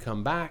when we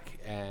come back,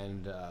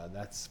 and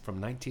that's from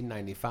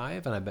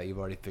 1995, and I bet you've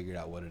already figured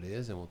out what it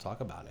is, and we'll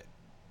talk about it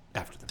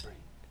after the break.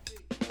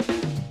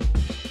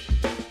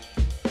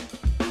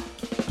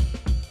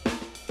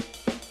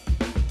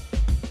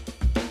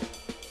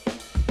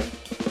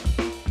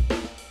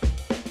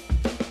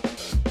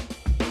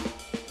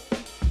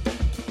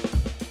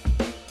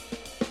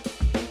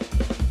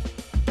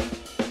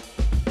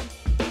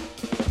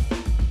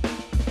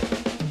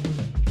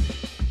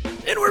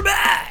 And we're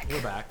back.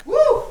 We're back. Woo!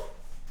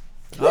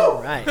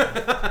 All right.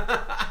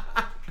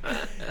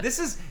 This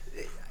is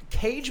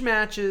cage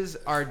matches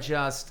are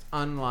just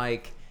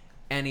unlike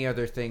any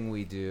other thing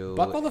we do.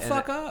 Buckle the And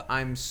fuck up.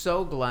 I'm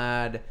so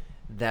glad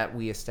that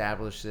we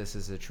established this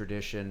as a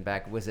tradition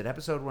back. Was it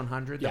episode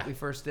 100 that we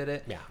first did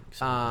it? Yeah.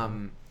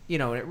 And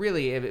it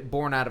really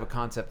born out of a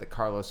concept that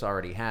Carlos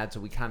already had. So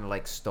we kind of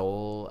like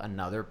stole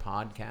another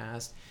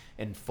podcast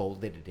and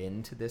folded it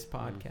into this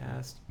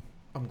podcast.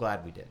 I'm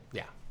glad we did.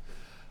 Yeah.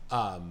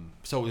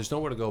 So there's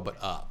nowhere to go but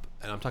up,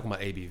 and I'm talking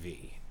about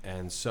ABV.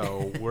 And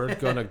so we're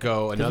gonna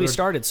go Because we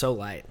started so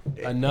light.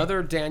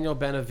 another Daniel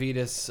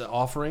Benavides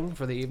offering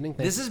for the evening.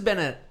 This has been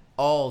an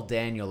all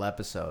Daniel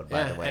episode,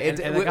 by the way. and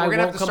the We're guy gonna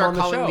have won't to come start on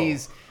the calling show.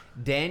 these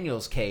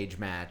Daniel's cage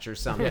match or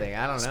something.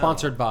 I don't know.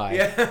 Sponsored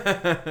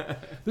by.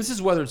 This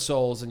is Weathered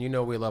Souls, and you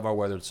know we love our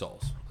Weathered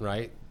Souls,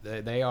 right?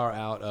 They are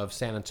out of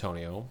San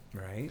Antonio,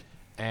 Right.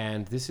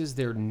 and this is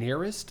their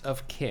nearest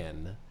of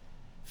kin.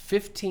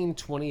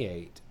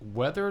 1528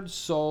 Weathered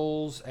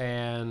Souls,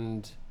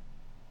 and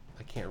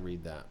I can't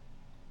read that.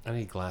 I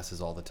need glasses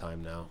all the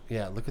time now.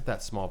 Yeah, look at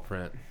that small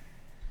print.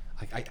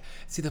 I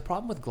see the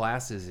problem with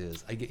glasses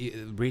is I get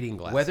reading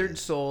glasses. Weathered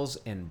Souls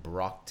and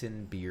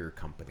Brockton Beer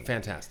Company.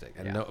 Fantastic.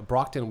 And no,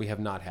 Brockton we have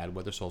not had.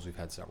 Weathered Souls we've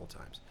had several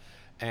times.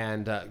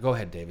 And go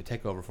ahead, David,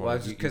 take over for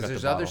me. Because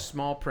there's other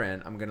small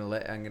print. I'm gonna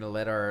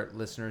let our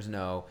listeners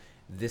know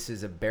this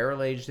is a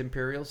barrel aged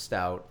imperial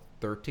stout,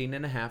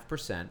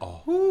 13.5%.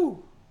 Oh.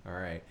 Woo! All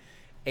right,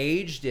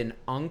 aged in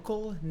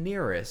Uncle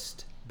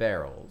Nearest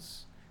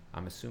barrels.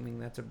 I'm assuming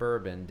that's a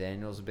bourbon.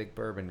 Daniel's a big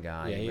bourbon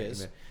guy. Yeah, he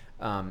is.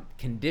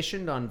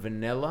 Conditioned on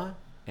vanilla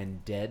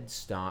and dead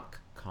stock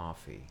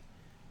coffee.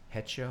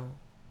 Hecho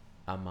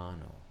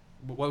Amano.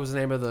 What was the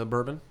name of the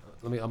bourbon?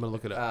 I'm gonna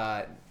look it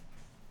up.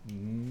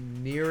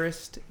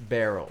 Nearest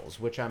barrels,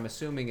 which I'm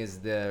assuming is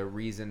the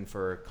reason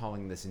for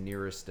calling this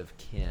nearest of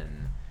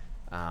kin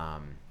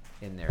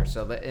in there.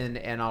 So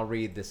and I'll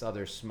read this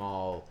other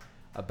small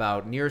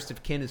about nearest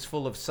of kin is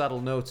full of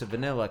subtle notes of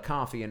vanilla,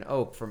 coffee, and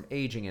oak from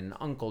aging in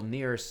Uncle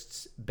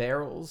Nearest's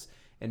barrels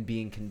and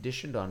being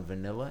conditioned on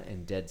vanilla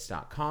and dead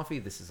stock coffee.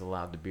 This has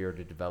allowed the beer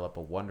to develop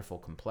a wonderful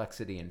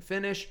complexity and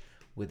finish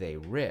with a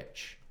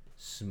rich,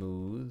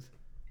 smooth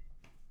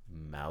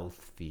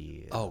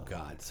mouthfeel. Oh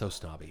God, so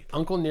snobby.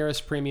 Uncle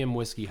Nearest Premium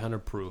Whiskey, 100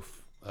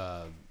 proof,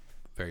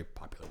 very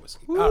popular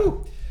whiskey.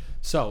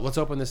 So let's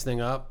open this thing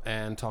up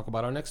and talk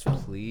about our next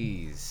film.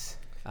 Please.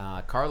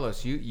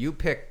 Carlos, you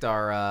picked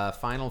our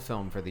final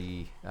film for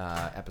the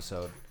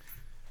episode.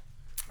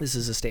 This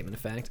is a statement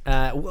of fact.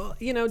 Well,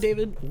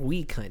 David,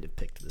 we kind of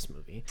picked this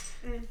movie.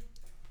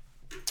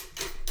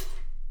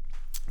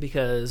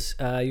 Because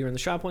you were in the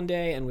shop one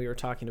day and we were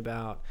talking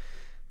about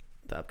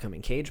the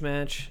upcoming cage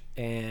match,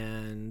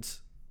 and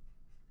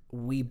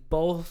we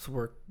both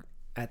were,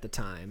 at the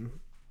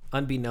time,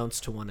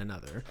 unbeknownst to one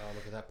another, Oh,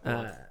 look at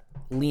that.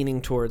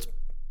 leaning towards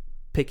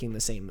picking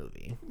the same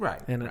movie. Right.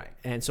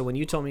 And so when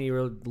you told me you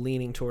were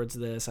leaning towards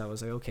this, I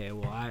was like, okay,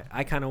 well,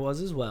 I kind of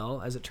was as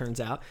well, as it turns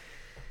out.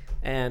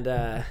 And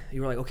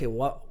you were like, okay,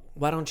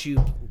 why don't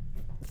you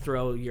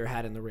throw your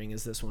hat in the ring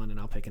as this one, and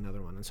I'll pick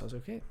another one. And so I was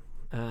like, okay.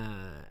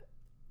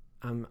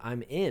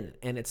 I'm in,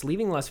 and it's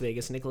Leaving Las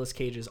Vegas, Nicolas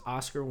Cage's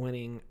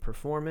Oscar-winning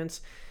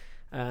performance.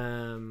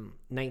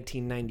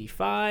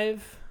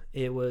 1995.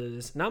 It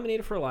was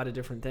nominated for a lot of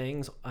different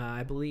things.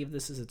 I believe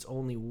this is its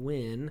only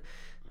win.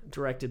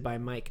 Directed by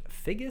Mike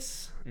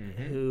Figgis,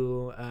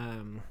 who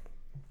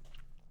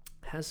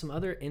has some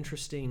other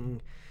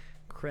interesting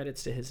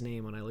credits to his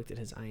name when I looked at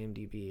his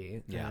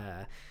IMDb.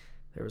 Yeah.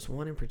 There was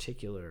one in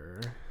particular.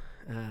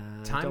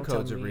 Time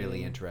Code's a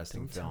really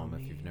interesting film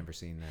if you've never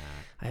seen that.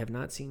 I have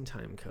not seen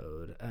Time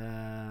Code.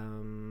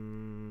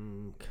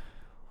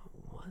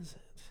 What was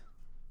it?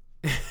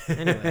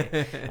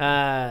 Anyway,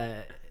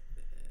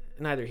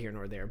 neither here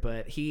nor there.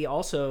 But he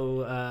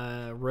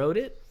also wrote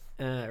it,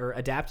 or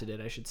adapted it,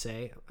 I should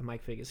say.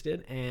 Mike Figgis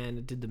did,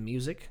 and did the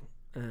music,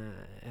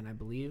 and I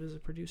believe is a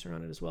producer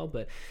on it as well.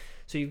 But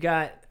so you've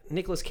got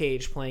Nicolas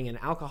Cage playing an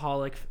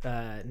alcoholic,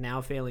 now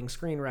failing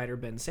screenwriter,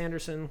 Ben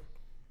Sanderson,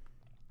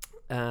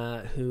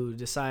 who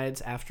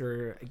decides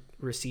after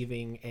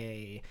receiving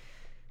a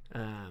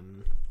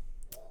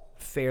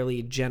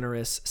fairly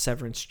generous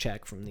severance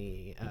check from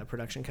the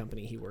production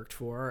company he worked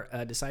for,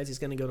 decides he's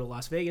going to go to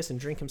Las Vegas and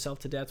drink himself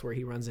to death, where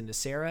he runs into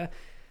Sarah,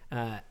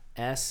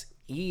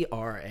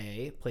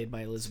 S-E-R-A, played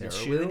by Elizabeth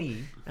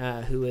Shue,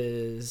 who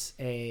is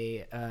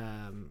a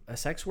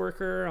sex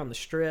worker on the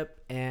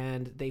Strip,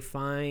 and they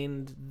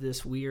find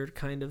this weird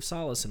kind of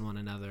solace in one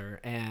another,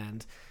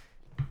 and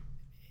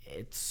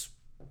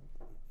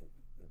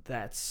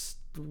that's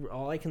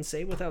all I can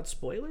say without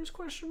spoilers, ?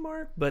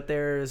 But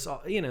there's, a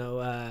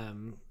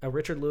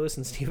Richard Lewis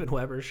and Steven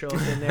Weber show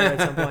up in there at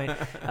some point.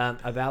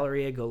 A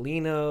Valeria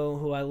Golino,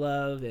 who I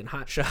love in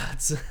Hot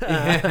Shots,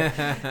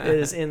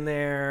 is in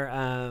there.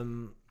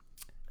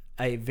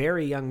 A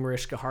very young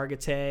Mariska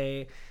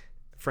Hargitay,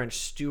 French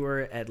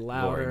Stewart, Ed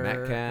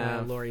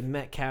Lauder, Laurie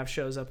Metcalf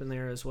shows up in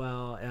there as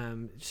well.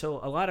 So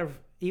a lot of,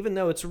 even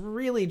though it's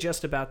really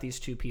just about these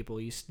two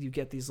people, you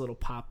get these little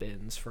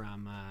pop-ins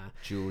from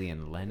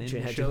Julian Lennon.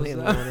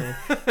 Julian Lennon.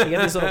 You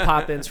get these little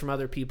pop-ins from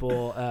other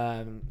people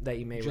that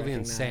you may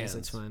recognize. Sands.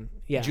 It's fun.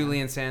 Yeah,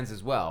 Julian Sands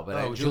as well,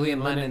 but Julian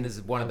Lennon is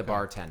one of the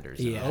bartenders.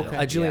 Yeah,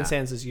 okay. Julian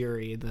Sands is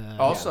Yuri.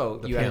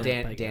 You have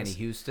Danny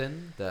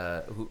Houston,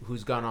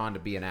 who's gone on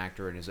to be an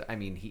actor,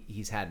 and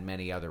he's had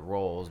many other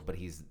roles, but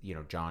he's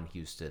John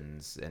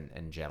Huston's and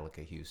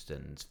Angelica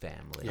Huston's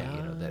family.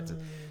 Yeah.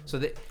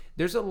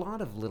 There's a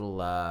lot of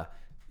little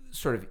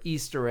sort of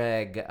Easter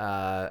egg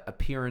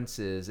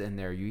appearances in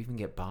there. You even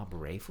get Bob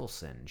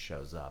Rafelson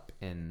shows up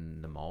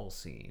in the mall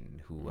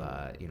scene, who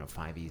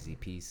 5 Easy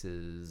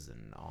Pieces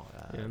and all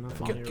that.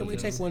 Can we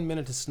take 1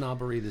 minute to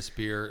snobbery this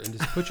beer and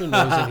just put your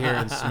nose in here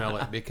and smell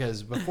it?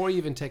 Because before you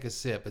even take a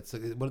sip, it's,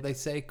 what do they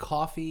say,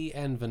 coffee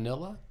and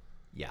vanilla?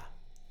 Yeah.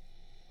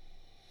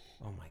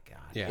 Oh my God.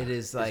 Yeah. It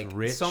is like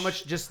so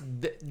much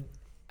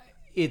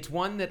it's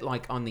one that,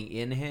 like, on the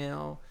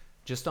inhale,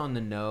 just on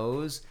the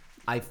nose,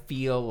 I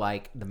feel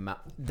like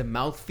the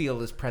mouth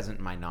feel is present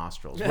in my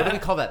nostrils. What do we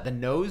call that? The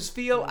nose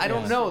feel? I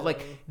don't know.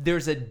 Like,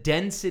 there's a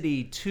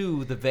density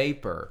to the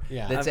vapor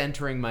that's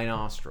entering my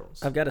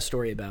nostrils. I've got a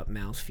story about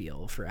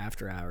mouthfeel for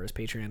After Hours.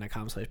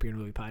 Patreon.com/Beer and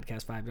Movie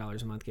Podcast.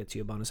 $5 a month gets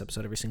you a bonus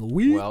episode every single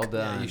week. Well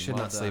done. Yeah, you should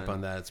not sleep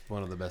on that. It's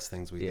one of the best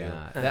things we do.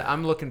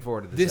 I'm looking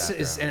forward to this.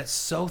 And it's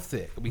so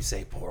thick. We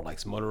say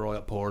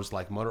pours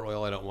like motor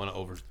oil. I don't want to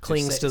over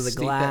clings to the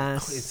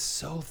glass. It's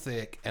so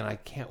thick, and I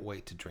can't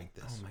wait to drink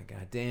this. Oh my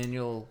God, Daniel,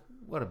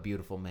 what a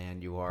beautiful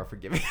man you are for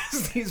giving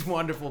us these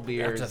wonderful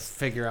beers. I have to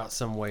figure out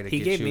some way to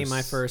He gave me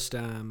my first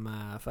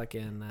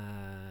fucking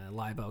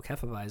live oak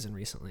Hefeweizen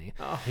recently.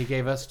 Oh, he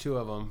gave us 2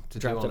 of them to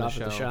Dropped do on it off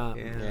the at the show. shop.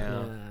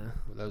 Yeah.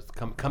 Those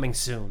coming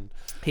soon.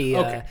 He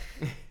gave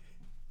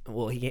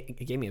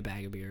me a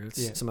bag of beer.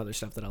 It's some other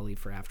stuff that I'll leave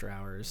for After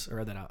Hours,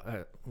 or that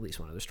at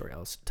least one other story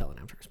I'll tell in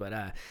afterwards.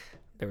 But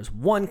there was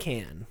 1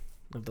 can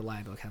of the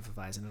live oak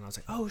Hefeweizen, and I was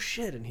like, oh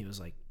shit, and he was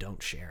like,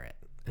 don't share it.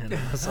 And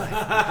I was like,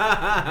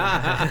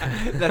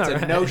 that's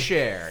a no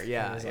share.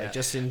 Yeah. Like,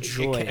 just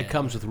enjoy it. It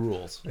comes with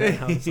rules. I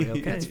was like,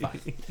 okay. That's fine.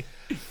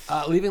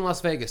 Leaving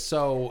Las Vegas.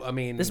 So, I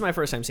mean, this is my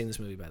first time seeing this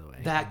movie, by the way.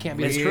 That can't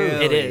be It's true.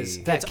 It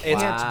is. That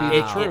can't be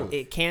the truth.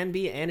 It can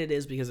be, and it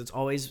is, because it's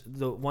always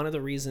one of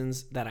the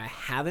reasons that I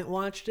haven't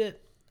watched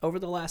it over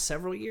the last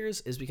several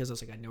years is because I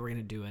was like, I know we're going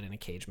to do it in a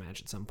cage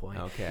match at some point.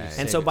 Okay.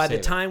 And so by the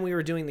time we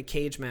were doing the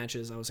cage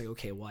matches, I was like,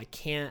 okay, well,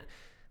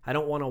 I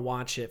don't want to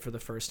watch it for the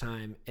first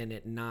time and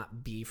it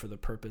not be for the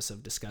purpose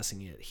of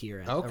discussing it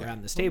here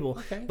around this table.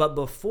 Okay. But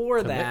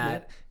before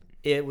that,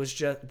 it was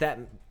just that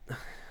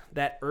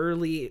that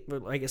early,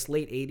 I guess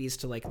late 80s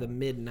to like the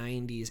mid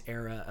 90s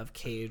era of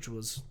Cage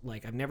was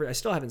like, I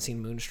still haven't seen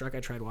Moonstruck. I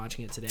tried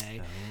watching it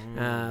today,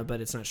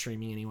 but it's not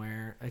streaming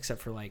anywhere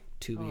except for like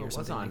Tubi or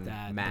something like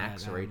that.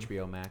 Max or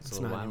HBO Max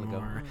a little while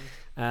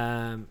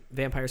ago.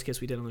 Vampire's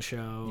Kiss we did on the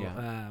show.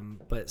 Yeah.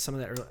 But some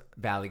of that early,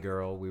 Valley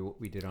Girl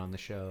we did on the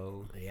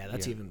show. Yeah,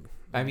 that's even.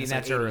 I mean,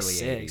 that's like early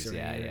 80s.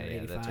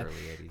 Yeah, that's early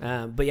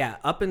 80s. But yeah,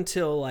 up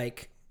until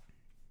like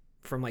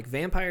from like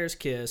Vampire's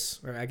Kiss,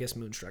 or I guess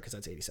Moonstruck, because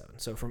that's 87.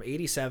 So from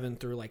 87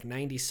 through like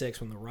 96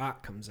 when The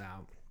Rock comes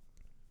out,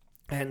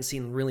 I hadn't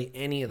seen really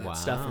any of that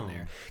stuff in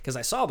there. Because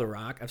I saw The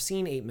Rock, I've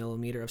seen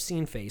 8mm, I've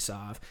seen Face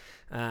Off,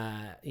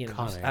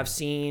 I've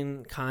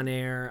seen Con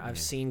Air, I've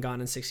seen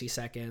Gone in 60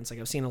 Seconds. Like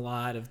I've seen a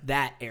lot of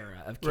that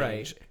era of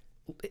Cage.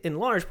 Right. In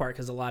large part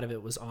because a lot of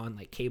it was on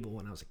like cable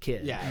when I was a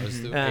kid. Yeah, it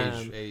was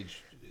the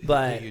age.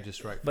 But you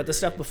just right the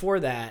stuff before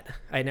that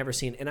I had never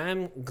seen, and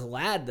I'm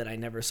glad that I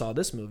never saw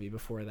this movie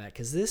before that,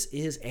 because this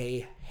is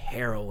a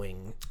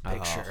harrowing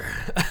picture.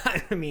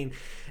 I mean,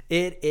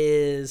 it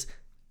is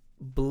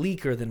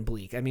bleaker than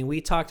bleak. I mean,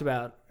 we talked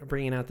about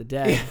Bringing Out the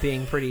Dead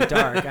being pretty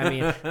dark. I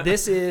mean,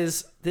 this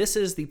is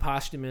the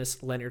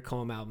posthumous Leonard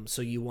Cohen album,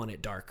 So You Want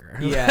It Darker.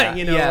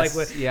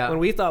 Yeah, when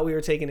we thought we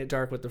were taking it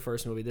dark with the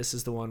first movie, this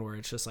is the one where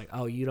it's just like,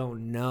 oh, you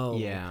don't know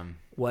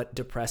what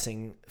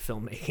depressing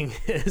filmmaking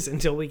is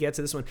until we get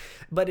to this one.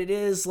 But it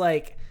is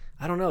like,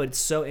 I don't know, it's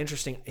so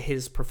interesting.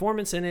 His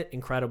performance in it,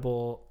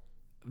 incredible,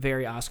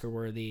 very Oscar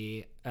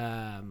worthy.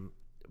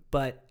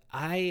 But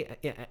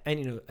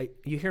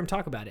you hear him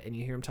talk about it, and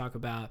you hear him talk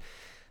about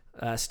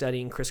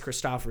studying Chris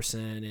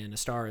Christopherson in A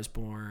Star Is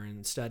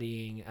Born,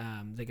 studying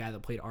the guy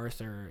that played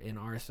Arthur in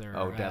Arthur.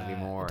 Dudley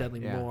Moore. Dudley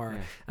Moore.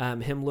 Yeah.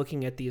 Him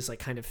looking at these like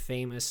kind of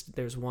famous.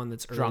 There's one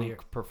that's drunk earlier.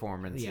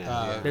 Performances.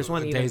 There's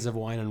one Days of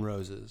Wine and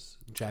Roses.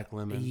 Jack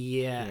Lemmon.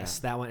 Yes,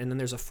 that one. And then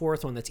there's a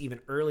fourth one that's even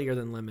earlier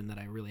than Lemmon that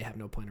I really have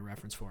no point of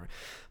reference for.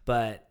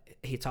 But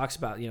he talks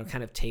about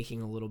kind of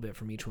taking a little bit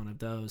from each one of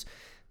those.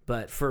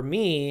 But for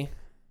me,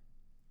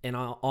 and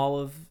all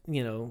of,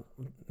 and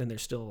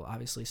there's still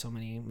obviously so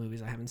many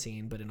movies I haven't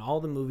seen, but in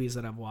all the movies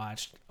that I've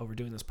watched over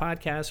doing this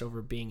podcast,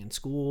 over being in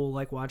school,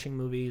 like watching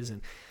movies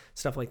and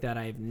stuff like that,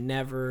 I've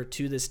never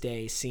to this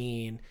day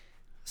seen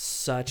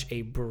such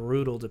a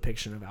brutal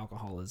depiction of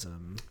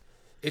alcoholism.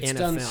 It's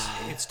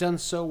done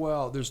so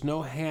well. There's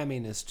no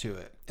hamminess to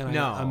it. And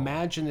I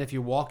imagine if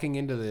you're walking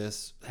into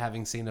this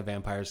having seen A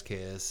Vampire's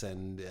Kiss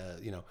and,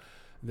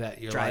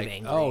 that you're Drive like,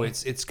 Angry. oh,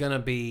 it's going to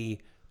be,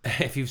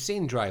 if you've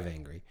seen Drive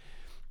Angry,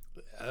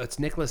 it's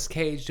Nicolas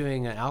Cage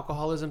doing an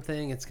alcoholism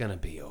thing. It's gonna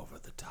be over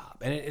the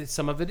top, and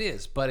some of it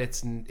is, but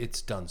it's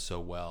done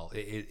so well.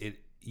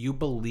 You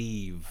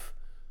believe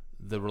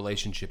the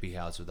relationship he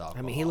has with alcohol.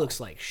 I mean, he looks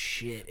like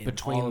shit in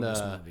between all of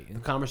this movie. The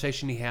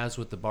conversation he has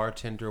with the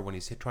bartender when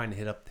he's trying to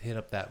hit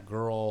up that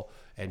girl,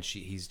 and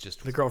he's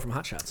just the girl from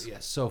Hot Shots. Yeah,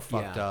 so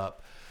fucked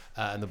up.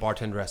 And the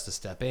bartender has to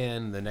step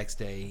in. The next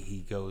day,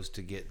 he goes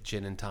to get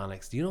gin and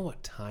tonics. Do you know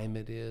what time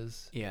it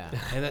is? Yeah.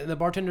 And the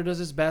bartender does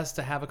his best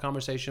to have a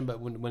conversation, but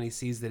when he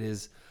sees that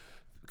his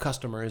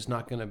customer is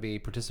not going to be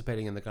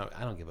participating in the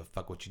conversation, I don't give a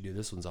fuck what you do.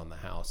 This one's on the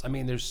house. I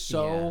mean, there's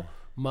so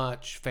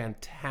much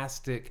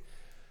fantastic...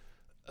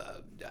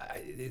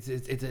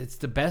 It's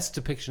the best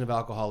depiction of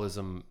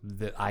alcoholism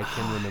that I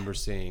can remember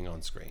seeing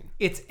on screen.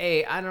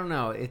 I don't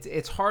know.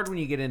 It's hard when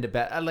you get into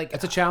bed.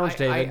 It's a challenge,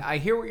 David. I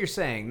hear what you're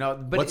saying. No,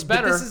 but what's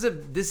better?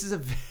 But this is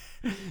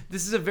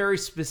a very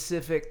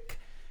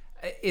specific.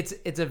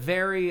 It's a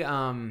very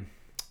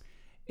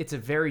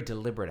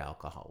deliberate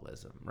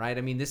alcoholism, right?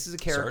 I mean, this is a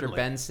character, Certainly.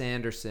 Ben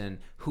Sanderson,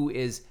 who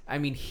is. I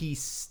mean, he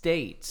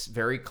states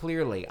very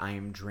clearly, "I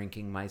am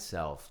drinking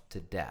myself to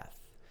death."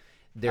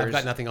 I've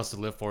got nothing else to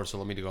live for, so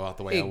let me go out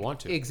the way I want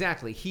to.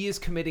 Exactly. He is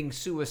committing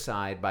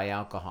suicide by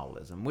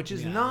alcoholism, which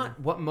is not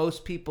what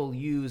most people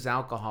use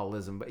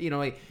alcoholism. But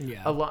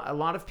a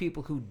lot of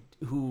people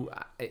who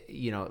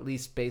at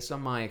least based on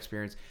my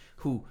experience,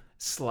 who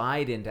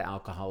slide into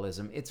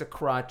alcoholism, it's a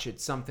crutch.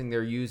 It's something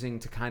they're using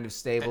to kind of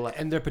stabilize,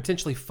 and they're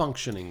potentially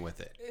functioning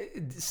with it.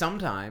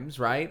 Sometimes,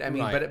 right? I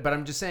mean, right. But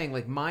I'm just saying,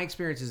 like, my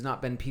experience has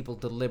not been people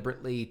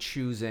deliberately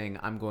choosing,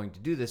 I'm going to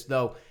do this,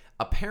 though.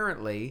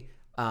 Apparently.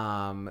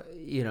 John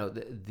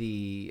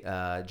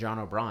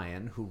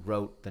O'Brien, who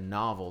wrote the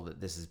novel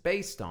that this is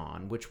based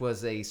on, which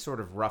was a sort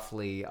of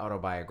roughly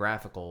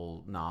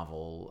autobiographical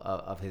novel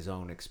of his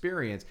own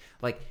experience.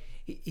 Like,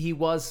 he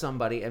was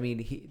somebody. I mean,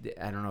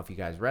 I don't know if you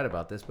guys read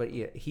about this, but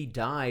he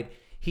died.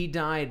 He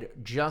died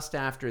just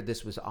after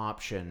this was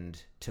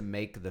optioned to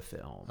make the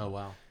film. Oh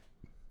wow!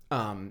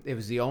 It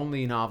was the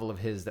only novel of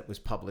his that was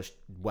published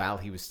while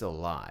he was still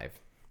alive.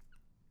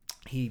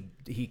 He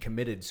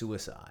committed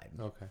suicide.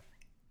 Okay.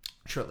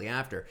 Shortly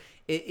after,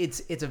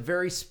 it's a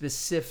very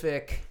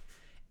specific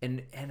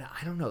and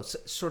I don't know,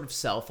 sort of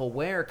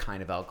self-aware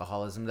kind of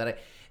alcoholism that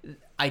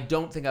I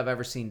don't think I've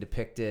ever seen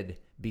depicted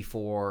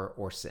before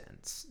or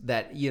since.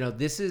 That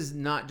this is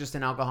not just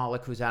an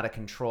alcoholic who's out of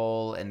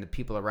control and the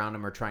people around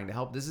him are trying to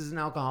help. This is an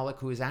alcoholic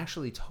who is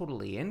actually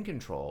totally in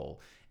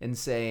control and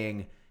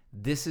saying,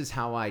 this is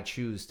how I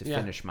choose to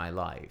finish my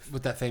life.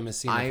 With that famous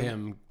scene of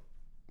him,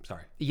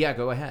 Yeah,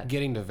 go ahead.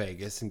 getting to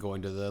Vegas and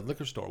going to the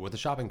liquor store with a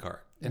shopping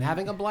cart and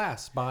having a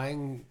blast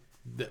buying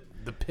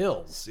the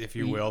pills, if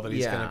you will, that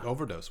he's going to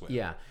overdose with.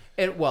 Yeah.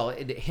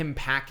 Him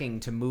packing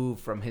to move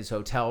from his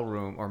hotel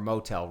room or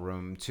motel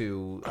room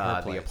to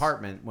the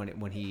apartment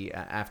when he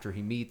after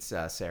he meets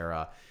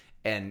Sarah,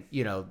 and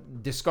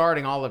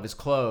discarding all of his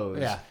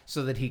clothes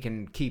so that he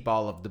can keep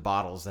all of the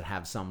bottles that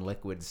have some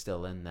liquid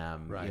still in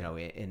them,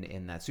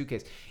 in that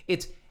suitcase.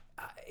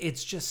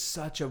 It's just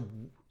such a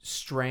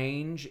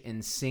strange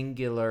and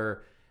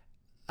singular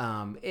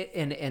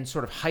and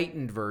sort of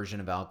heightened version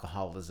of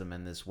alcoholism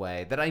in this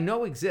way that I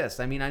know exists.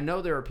 I mean, I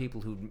know there are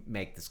people who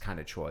make this kind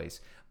of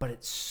choice, but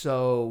it's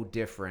so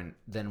different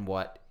than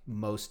what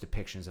most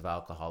depictions of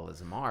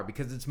alcoholism are,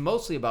 because it's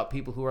mostly about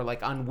people who are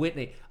like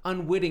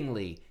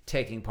unwittingly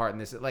taking part in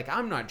this. Like,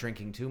 I'm not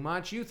drinking too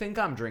much. You think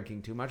I'm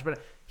drinking too much,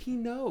 but he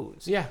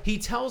knows. Yeah. He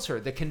tells her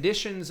the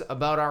conditions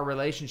about our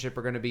relationship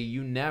are going to be,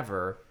 you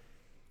never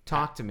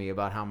talk to me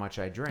about how much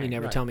I drink. You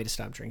never tell me to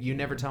stop drinking. You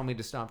never tell me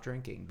to stop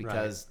drinking,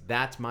 because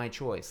that's my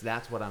choice.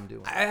 That's what I'm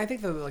doing. I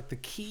think the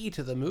key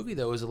to the movie,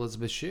 though, is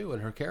Elizabeth Shue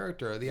and her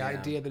character. The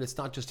idea that it's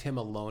not just him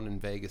alone in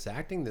Vegas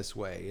acting this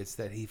way. It's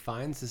that he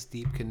finds this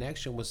deep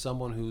connection with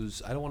someone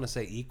who's, I don't want to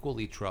say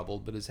equally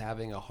troubled, but is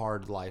having a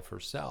hard life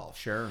herself.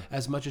 Sure.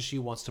 As much as she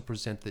wants to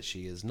present that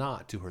she is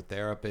not, to her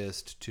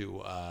therapist,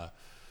 to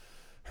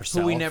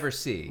herself. Who we never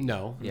see.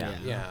 No.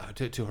 Yeah.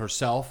 To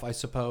herself, I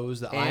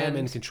suppose. That I am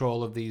in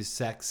control of these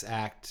sex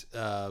act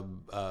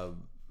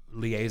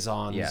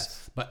liaisons.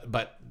 Yes.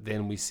 But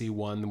then we see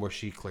one where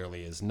she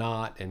clearly is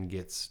not and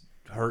gets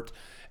hurt.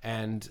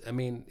 And I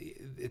mean,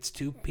 it's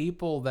two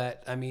people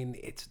that, I mean,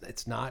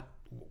 it's not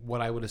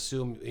what I would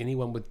assume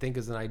anyone would think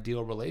is an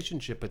ideal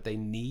relationship, but they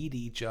need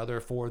each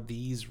other for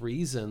these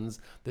reasons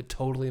that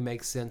totally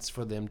make sense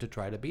for them to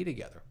try to be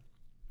together.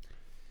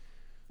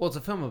 Well, it's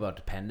a film about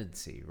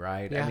dependency,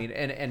 right? Yeah. I mean,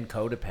 and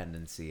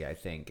codependency, I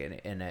think,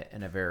 in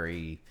a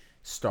very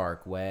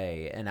stark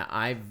way. And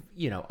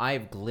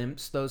I've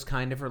glimpsed those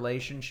kind of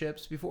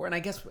relationships before. And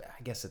I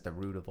guess at the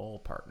root of all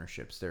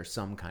partnerships, there's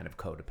some kind of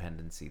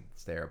codependency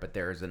that's there. But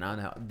there's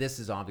this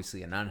is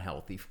obviously an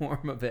unhealthy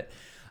form of it.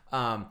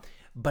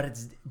 But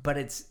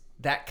it's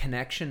that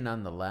connection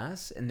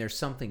nonetheless. And there's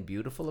something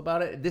beautiful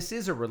about it. This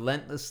is a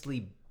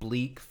relentlessly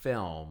bleak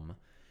film,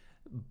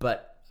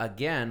 but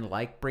again,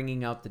 like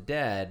Bringing Out the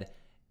Dead,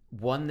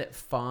 one that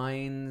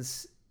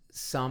finds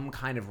some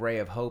kind of ray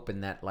of hope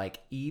in that,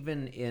 like,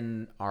 even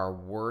in our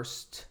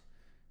worst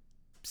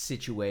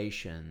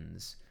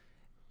situations,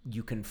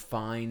 you can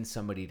find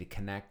somebody to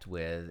connect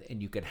with,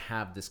 and you can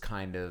have this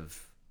kind of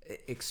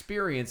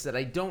experience that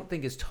I don't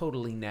think is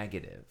totally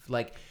negative.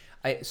 Like,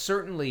 I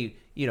certainly,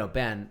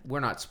 Ben, we're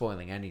not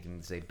spoiling anything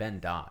to say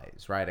Ben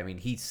dies, right? I mean,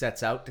 he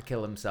sets out to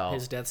kill himself.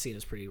 His death scene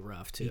is pretty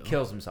rough, too. He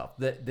kills himself.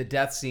 The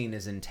death scene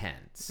is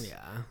intense.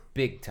 Yeah.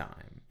 Big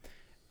time.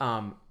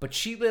 But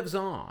she lives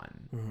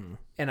on. Mm-hmm.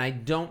 And I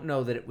don't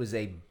know that it was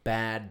a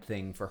bad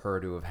thing for her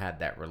to have had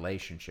that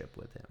relationship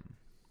with him.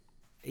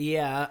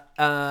 Yeah.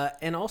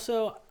 And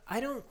also, I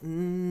don't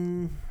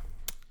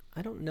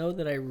know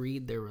that I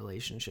read their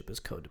relationship as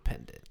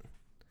codependent.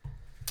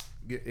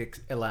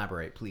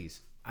 Elaborate,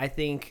 please. I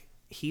think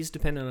he's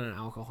dependent on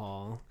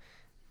alcohol.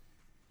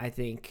 I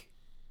think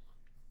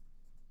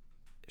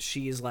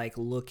she's like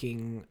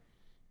looking,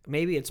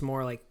 maybe it's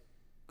more like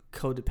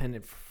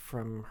codependent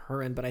from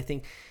her end, but I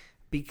think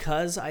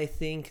because I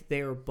think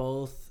they are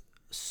both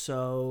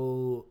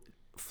so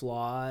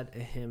flawed,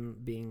 him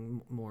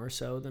being more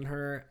so than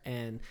her,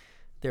 and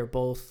they're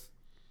both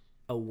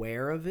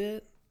aware of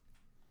it,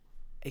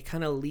 it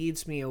kind of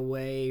leads me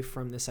away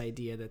from this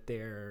idea that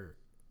they're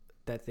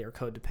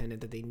codependent,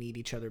 that they need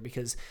each other,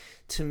 because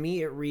to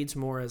me it reads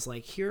more as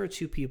like, here are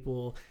two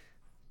people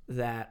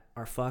that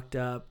are fucked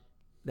up,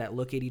 that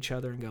look at each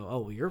other and go, oh,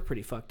 well, you're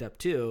pretty fucked up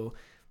too,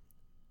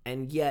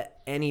 and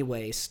yet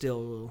anyway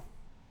still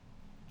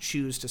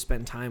choose to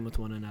spend time with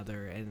one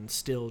another and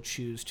still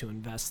choose to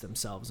invest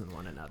themselves in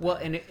one another. Well,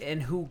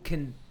 and who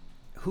can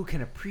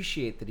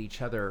appreciate that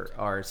each other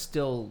are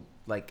still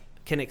like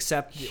can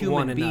accept human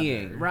one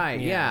being, another.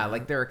 Right? Yeah,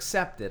 like they're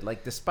accepted,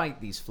 like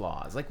despite these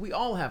flaws. Like we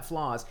all have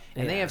flaws,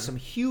 and they have some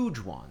huge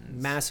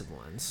ones, massive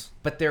ones.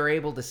 But they're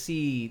able to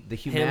see the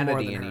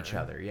humanity in each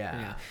other.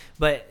 Yeah.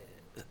 But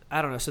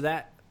I don't know. So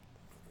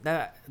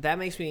that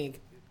makes me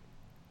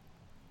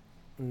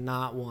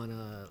not want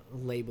to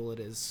label it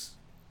as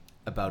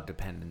about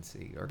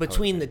dependency or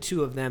between the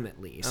two of them,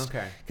 at least.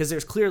 Okay. Because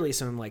there's clearly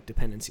some like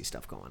dependency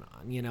stuff going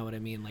on. You know what I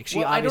mean? Like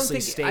she obviously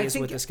stays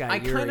with this guy. I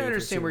kind of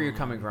understand where you're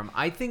coming from.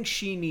 I think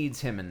she needs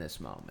him in this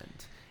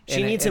moment.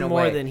 She needs him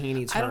more than he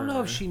needs her. I don't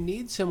know if she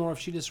needs him or if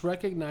she just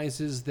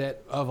recognizes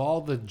that of all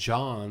the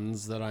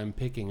Johns that I'm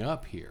picking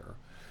up here,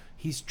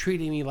 he's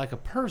treating me like a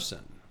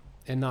person.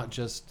 And not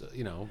just,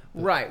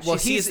 right. Well, he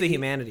sees the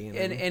humanity in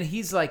him. And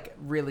he's like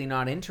really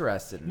not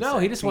interested in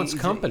sex. He just wants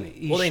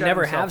company. Well, they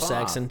never have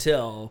sex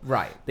until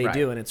they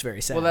do, and it's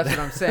very sad. Well, that's what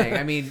I'm saying.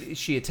 I mean,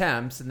 she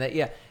attempts, and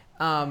that,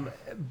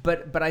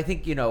 But I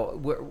think,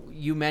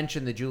 you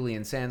mentioned the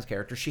Julian Sands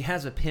character. She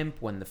has a pimp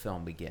when the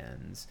film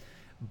begins,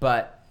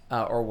 but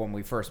or when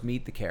we first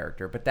meet the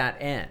character, but that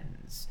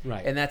ends.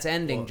 Right. And that's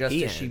ending just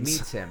as she ends.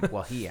 meets him.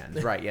 Well, he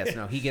ends. Right, yes.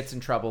 No, he gets in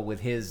trouble with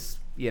his,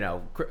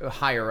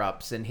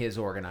 higher-ups in his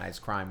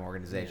organized crime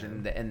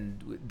organization,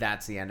 and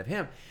that's the end of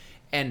him.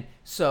 And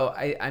so,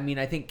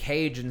 I think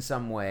Cage in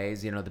some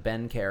ways, the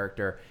Ben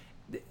character,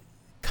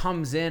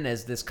 comes in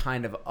as this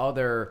kind of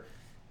other,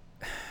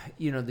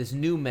 this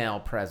new male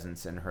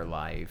presence in her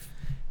life.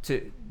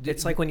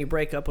 It's like when you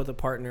break up with a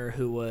partner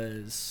who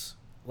was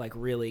like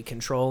really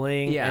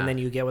controlling, and then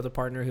you get with a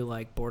partner who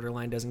like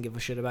borderline doesn't give a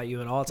shit about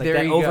you at all. It's like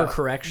there that Go.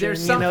 overcorrection,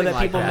 There's something that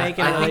like people that. make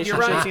in I think you're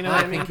relationships.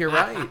 right. I think you're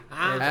right.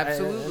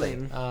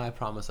 Absolutely. I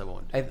promise I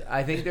won't.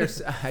 I think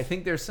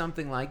there's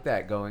something like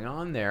that going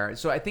on there.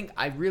 So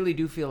I really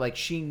do feel like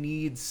she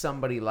needs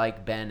somebody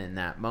like Ben in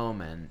that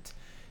moment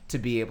to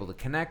be able to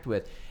connect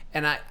with.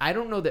 And I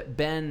don't know that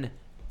Ben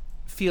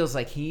feels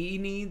like he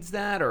needs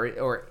that,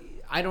 or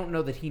I don't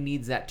know that he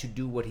needs that to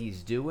do what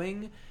he's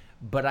doing,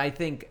 but I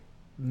think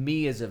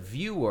me as a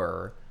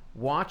viewer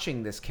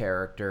watching this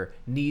character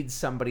needs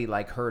somebody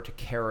like her to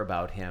care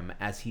about him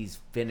as he's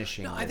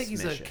finishing this I think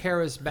he's mission. a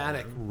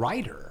charismatic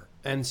writer,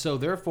 and so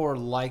therefore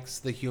likes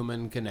the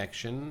human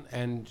connection,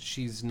 and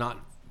she's not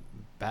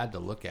bad to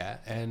look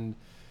at. And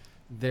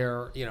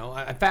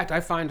in fact, I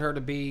find her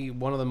to be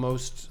one of the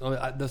most,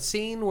 the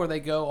scene where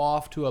they go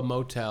off to a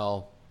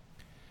motel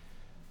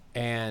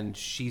and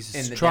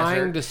she's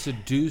trying to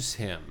seduce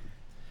him.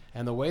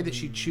 And the way that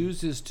she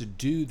chooses to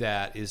do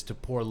that is to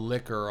pour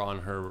liquor on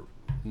her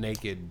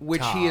naked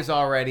Which top. he has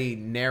already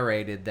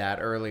narrated that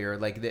earlier.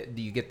 Like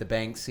you get the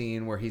bank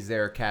scene where he's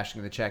there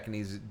cashing the check, and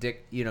he's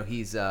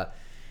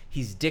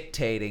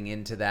dictating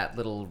into that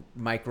little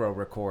micro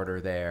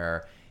recorder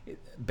there,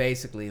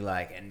 basically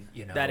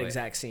that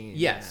exact scene.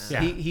 Yes,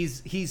 Yeah.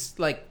 He's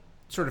like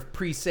sort of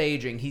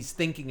presaging. He's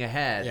thinking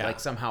ahead, Yeah. like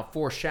somehow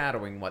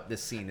foreshadowing what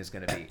this scene is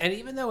going to be. And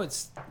even though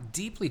it's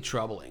deeply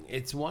troubling,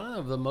 it's one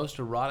of the most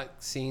erotic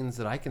scenes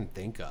that I can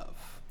think of.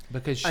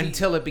 Because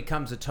until it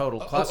becomes a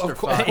total clusterfuck, of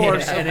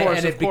course, and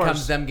of it course.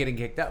 becomes them getting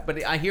kicked out.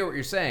 But I hear what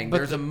you're saying.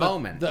 There's a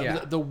moment.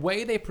 The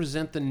way they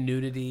present the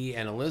nudity,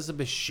 and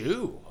Elizabeth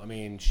Shue. I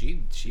mean,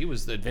 she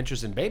was the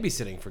Adventures in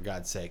Babysitting, for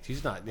God's sake.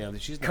 She's not.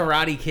 She's not,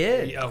 Karate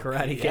Kid.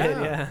 Karate Kid.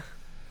 Yeah.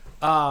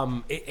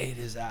 It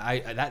is.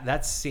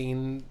 That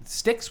scene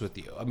sticks with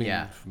you. I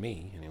mean, for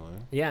me anyway.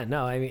 Yeah.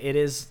 No. I mean, it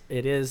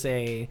is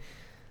a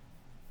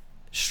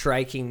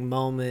striking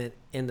moment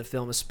in the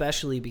film,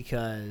 especially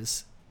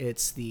because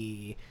it's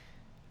the,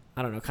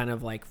 I don't know, kind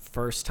of like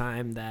first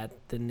time that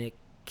the Nick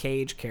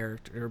Cage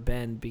character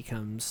Ben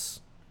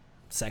becomes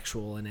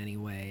sexual in any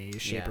way,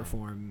 shape, or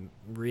form.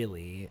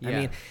 Really,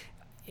 I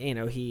mean,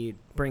 he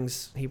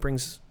brings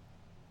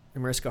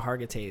Mariska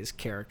Hargitay's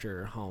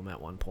character home at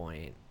one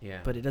point,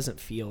 but it doesn't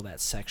feel that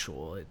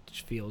sexual. It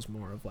feels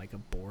more of like a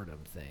boredom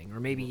thing, or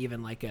maybe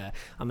even like a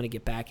I'm gonna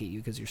get back at you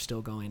because you're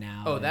still going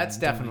out. Oh, that's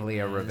definitely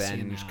a this,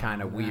 revenge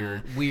kind of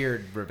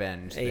weird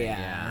revenge thing.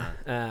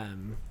 Yeah.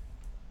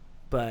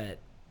 But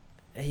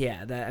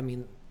yeah, that, I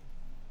mean,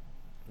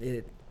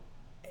 it,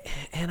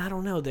 and I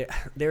don't know,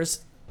 there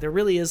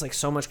really is like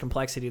so much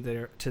complexity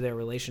to their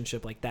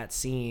relationship, like that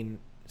scene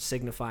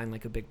signifying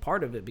like a big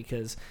part of it,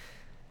 because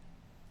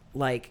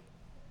like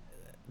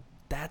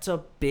that's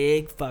a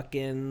big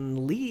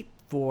fucking leap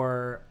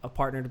for a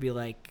partner to be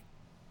like,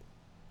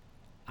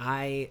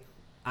 I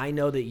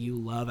know that you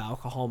love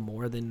alcohol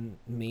more than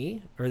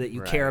me, or that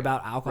you care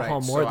about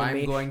alcohol more than me.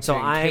 I'm going to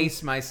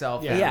encase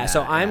myself.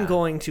 So I'm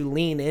going to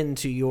lean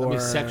into your. Let me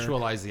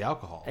sexualize the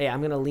alcohol. Yeah,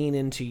 I'm going to lean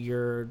into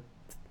your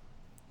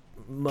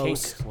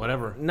most kink,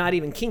 whatever. Not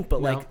even kink,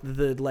 but like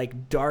the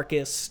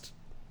darkest,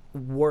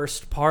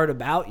 worst part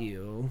about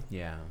you.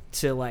 Yeah.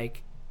 To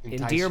like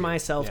endear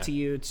myself to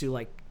you. To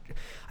like,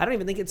 I don't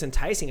even think it's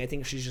enticing. I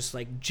think she's just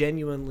like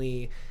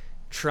genuinely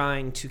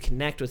trying to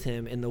connect with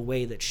him in the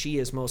way that she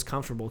is most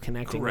comfortable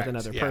connecting with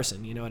another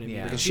person. You know what I mean?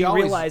 Yeah. Because she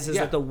realizes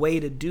that the way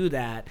to do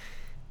that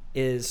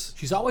is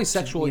she's always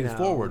sexually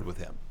forward with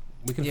him.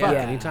 We can fuck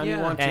anytime you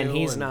want to, and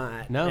he's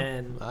not. No,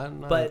 and,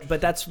 I'm not.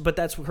 But that's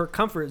her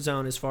comfort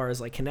zone as far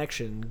as like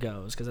connection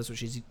goes, because that's what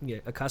she's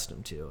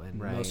accustomed to and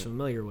most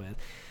familiar with.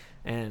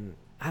 And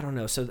I don't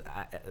know. So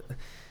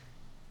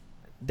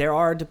there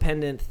are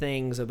dependent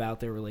things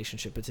about their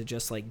relationship, but to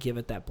just like give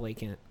it that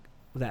blanket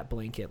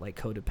like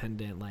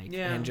codependent, like,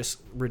 and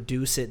just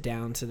reduce it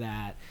down to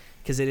that,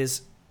 because it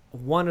is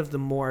one of the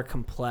more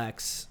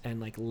complex and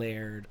like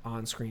layered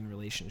on-screen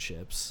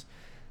relationships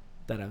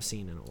that I've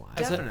seen in a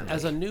while.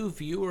 As a new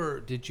viewer,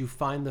 did you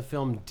find the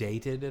film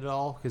dated at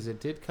all? Because it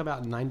did come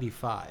out in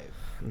 '95.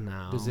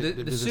 No,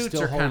 the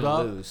suits are kind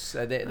of loose.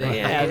 I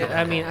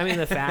mean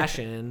the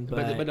fashion,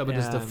 but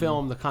does the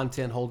film, the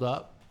content hold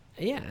up?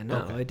 Yeah,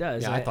 no, it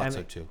does. Yeah, I thought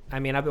so too. I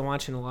mean, I've been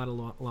watching a lot of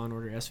Law and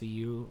Order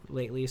SVU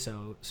lately,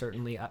 so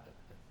certainly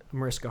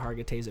Mariska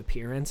Hargitay's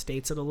appearance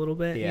dates it a little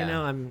bit. Yeah. You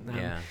know,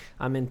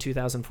 I'm in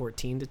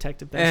 2014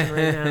 Detective Benson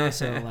right now,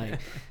 so like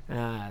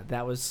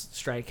that was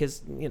strike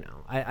because you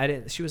know I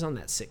didn't. She was on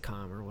that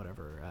sitcom or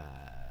whatever.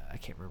 I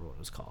can't remember what it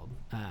was called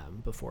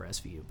before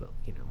SVU, but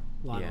you know,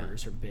 Law and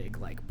Order's her big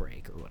like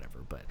break or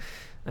whatever. But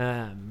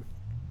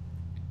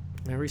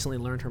I recently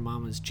learned her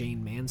mom was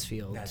Jane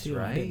Mansfield. That's too.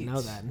 right. I didn't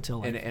know that until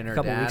like and a her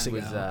couple dad weeks ago.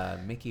 was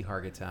Mickey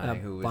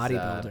Hargitay, who was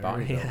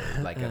bodybuilder,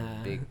 yeah. like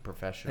a big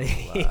professional,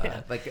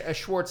 Yeah. like a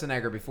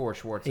Schwarzenegger before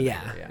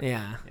Schwarzenegger.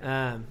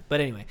 Yeah. But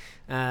anyway,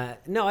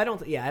 no, I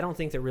don't. I don't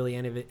think that really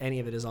any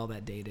of it is all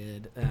that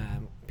dated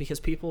because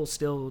people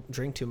still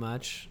drink too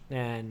much,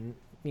 and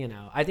you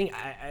know, I think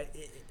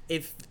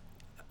if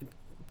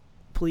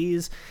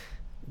please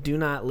do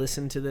not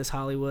listen to this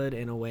Hollywood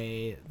in a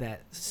way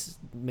that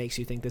makes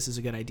you think this is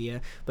a good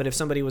idea. But if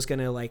somebody was going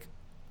to like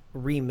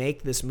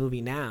remake this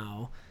movie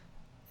now,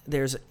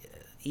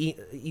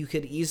 you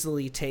could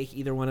easily take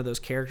either one of those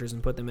characters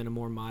and put them in a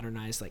more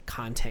modernized like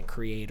content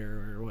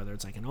creator, or whether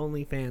it's like an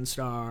OnlyFans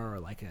star or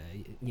like a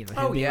like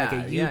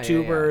a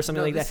YouTuber or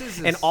something like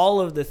that. And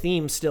all of the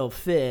themes still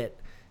fit,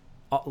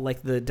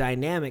 like the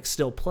dynamic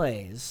still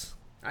plays.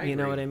 You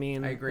know what I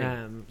mean? I agree.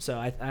 So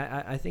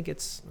I think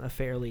it's a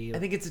fairly... I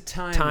think it's a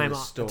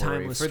timeless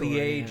story for the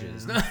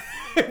ages.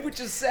 Yeah. Which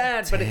is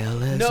sad, but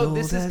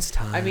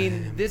I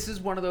mean, this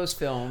is one of those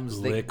films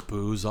that... Lick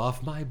booze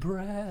off my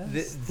breath.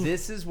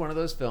 This is one of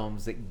those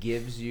films that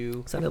gives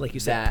you... Sounded like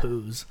you said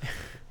booze,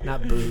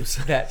 not booze.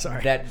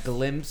 That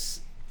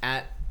glimpse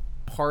at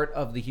part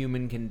of the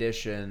human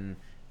condition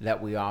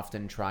that we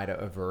often try to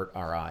avert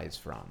our eyes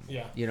from.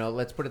 Yeah. You know,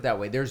 let's put it that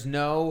way. There's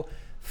no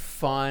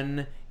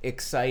fun,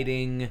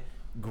 exciting,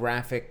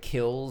 graphic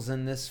kills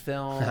in this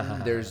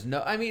film. There's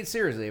no... I mean,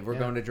 seriously, if we're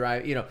going to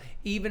drive... You know,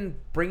 even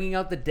Bringing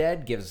Out the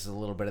Dead gives us a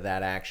little bit of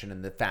that action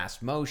and the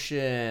fast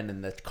motion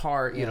and the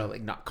car... You know,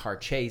 like not car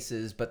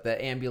chases, but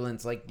the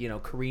ambulance, like, you know,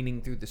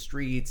 careening through the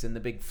streets and the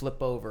big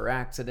flip-over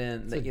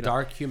accident. It's a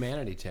dark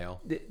humanity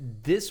tale.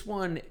 This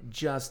one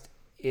just...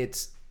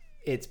 It's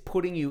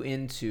putting you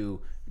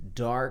into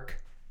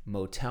dark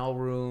motel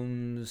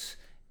rooms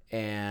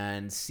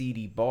and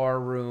seedy bar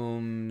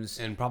rooms,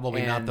 and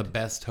probably not the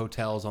best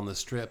hotels on the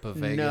strip of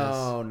Vegas.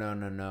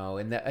 No.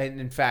 And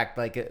in fact,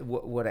 like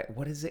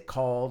what is it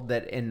called?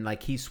 That and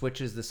like he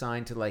switches the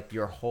sign to like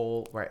your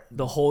whole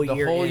the whole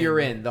year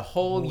in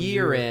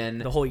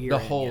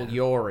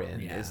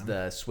is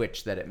the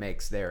switch that it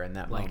makes there in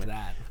that moment. Like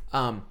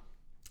that.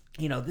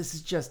 You know, this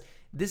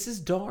is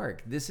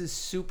dark. This is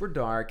super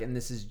dark, and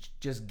this is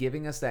just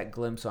giving us that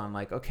glimpse on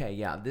like, okay,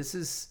 yeah, this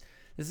is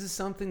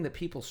something that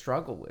people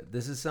struggle with.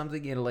 This is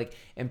something, you know, like,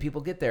 and people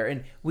get there.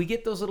 And we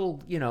get those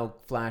little, you know,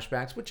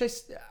 flashbacks, which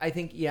I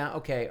think, yeah,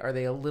 okay, are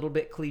they a little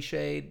bit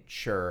cliched?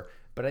 Sure.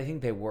 But I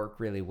think they work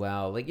really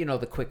well. Like, you know,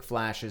 the quick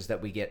flashes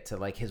that we get to,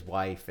 like, his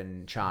wife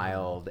and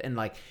child. And,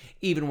 like,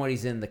 even when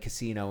he's in the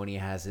casino and he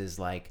has his,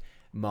 like,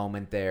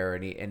 moment there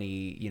and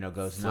he you know,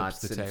 goes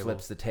nuts and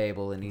flips the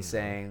table and he's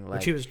saying,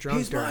 like, he was drunk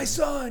he's my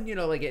son, you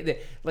know,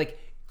 like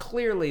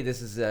clearly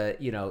this is a,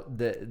 you know,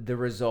 the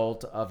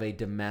result of a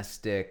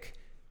domestic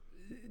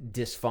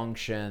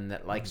dysfunction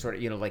that like sort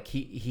of, you know, like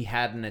he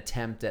had an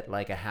attempt at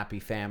like a happy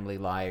family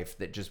life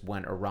that just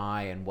went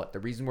awry, and what the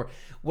reason were.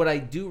 What I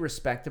do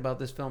respect about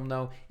this film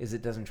though is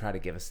it doesn't try to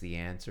give us the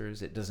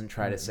answers. It doesn't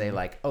try to say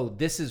like, oh,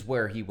 this is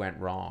where he went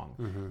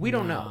wrong. We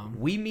don't know.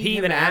 We meet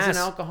him as an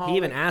alcoholic. He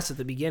even asked at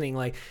the beginning,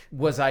 like,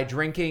 was I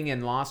drinking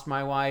and lost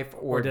my wife,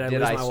 or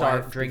did I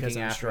start drinking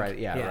after right,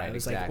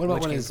 exactly. What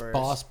about when his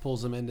boss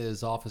pulls him into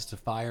his office to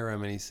fire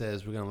him and he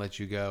says, we're going to let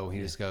you go? He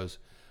just goes,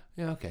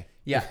 yeah, okay.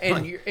 Yeah,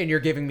 and you're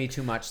giving me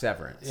too much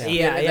severance.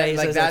 Yeah, he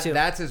like says that too.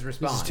 That's his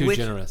response. This is too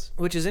generous.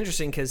 Which is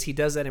interesting because he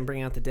does that in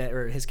Bringing Out the Dead,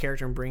 or his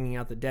character in Bringing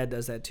Out the Dead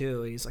does that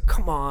too. He's like,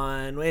 "Come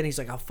on," and he's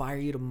like, "I'll fire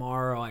you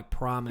tomorrow. I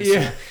promise.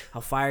 Yeah.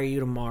 I'll fire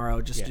you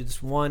tomorrow. Just do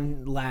this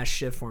one last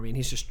shift for me." And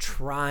he's just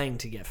trying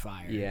to get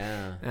fired.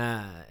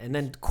 Yeah. And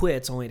then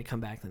quits only to come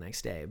back the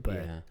next day.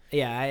 But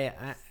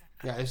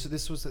So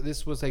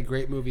this was a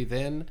great movie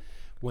then.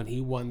 When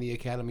he won the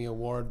Academy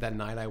Award that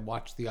night, I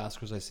watched the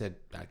Oscars. I said,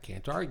 I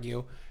can't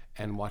argue.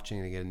 And watching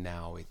it again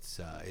now,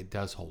 it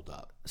does hold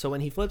up. So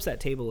when he flips that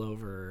table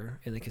over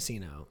in the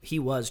casino, he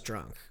was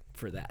drunk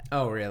for that.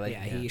 Oh, really?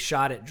 Yeah, he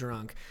shot it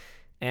drunk,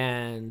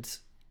 and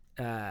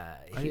I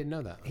didn't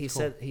know that. He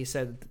said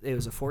it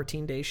was a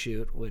 14-day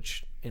shoot,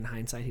 which in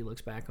hindsight he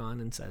looks back on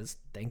and says,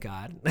 "Thank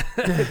God,"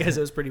 because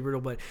it was pretty brutal.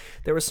 But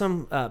there was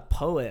some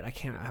poet.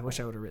 I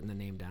wish I would have written the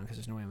name down because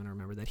there's no way I'm gonna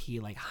remember that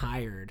he like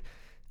hired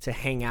to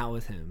hang out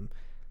with him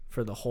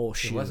for the whole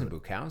shoot. It wasn't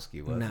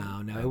Bukowski, was it?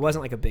 No, Okay. It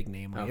wasn't like a big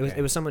name. Okay.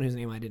 It was someone whose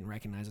name I didn't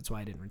recognize. That's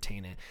why I didn't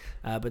retain it.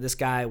 But this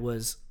guy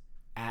was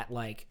at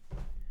like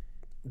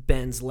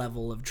Ben's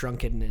level of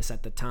drunkenness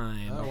at the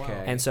time. Oh, wow.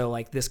 Okay. And so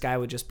like this guy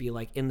would just be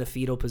like in the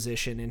fetal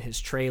position in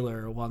his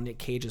trailer while Nick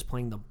Cage is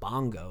playing the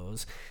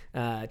bongos,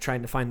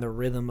 trying to find the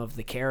rhythm of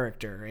the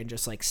character and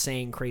just like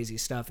saying crazy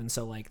stuff. And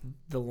so like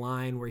the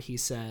line where he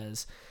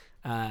says,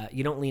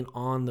 You don't lean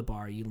on the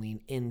bar, you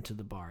lean into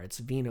the bar. It's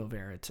vino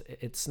veritas.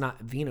 It's not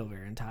vino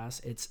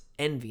veritas, it's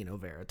en vino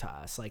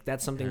veritas. Like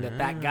that's something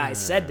that guy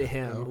said to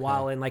him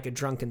while in like a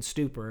drunken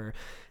stupor,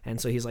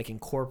 and so he's like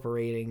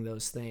incorporating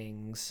those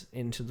things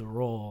into the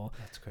role.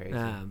 That's crazy.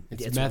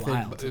 It's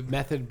wild.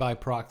 method by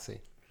proxy.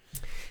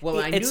 Well,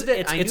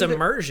 it's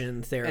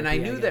immersion therapy, and I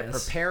knew that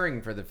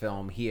preparing for the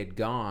film, he had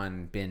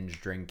gone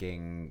binge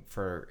drinking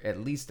for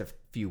at least a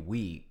few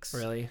weeks.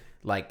 Really,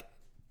 like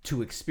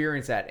to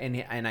experience that,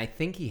 and I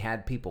think he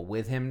had people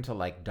with him to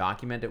like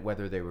document it,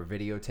 whether they were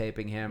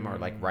videotaping him or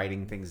like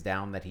writing things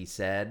down that he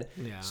said,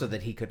 so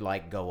that he could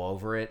like go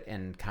over it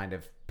and kind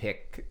of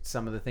pick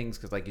some of the things,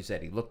 because like you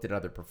said, he looked at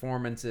other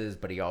performances,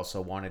 but he also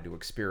wanted to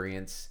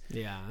experience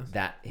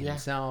that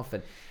himself.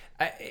 And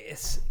he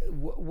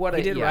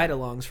did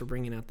ride-alongs for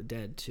Bringing Out the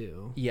Dead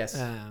too.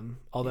 Yes.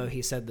 Although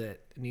he said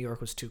that New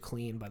York was too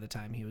clean by the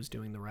time he was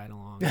doing the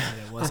ride-along, and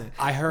it wasn't.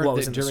 I heard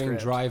that during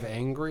Drive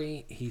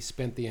Angry, he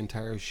spent the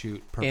entire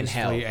shoot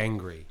purposefully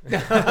angry.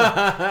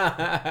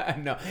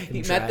 No,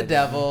 he met the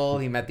devil.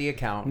 He met the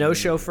accountant. No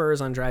chauffeurs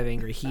on Drive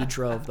Angry. He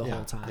drove the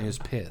whole time. He was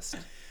pissed.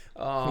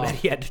 Oh, that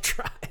he had to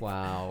drive.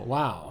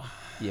 Wow.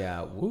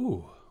 Yeah.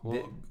 Ooh.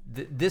 Well,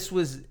 this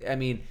was. I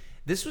mean.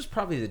 This was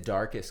probably the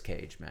darkest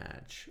Cage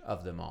match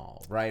of them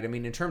all, right? I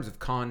mean, in terms of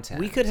content,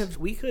 we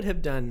could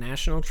have done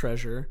National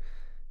Treasure,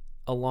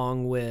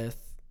 along with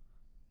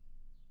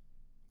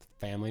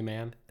Family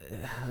Man.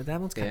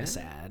 That one's kind of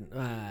sad.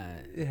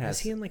 Is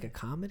he in like a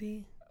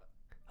comedy?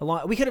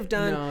 We could have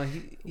done. No,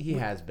 he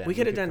has been. We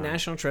could have done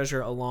National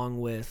Treasure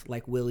along with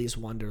like Willy's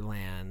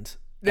Wonderland.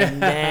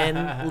 And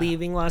then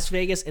Leaving Las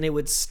Vegas, and it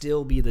would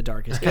still be the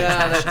darkest.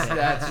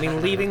 That's I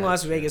mean, Leaving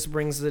Las Vegas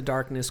brings the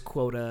darkness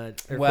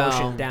quotient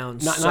down.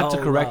 Not to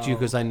correct you,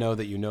 because I know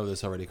that you know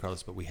this already,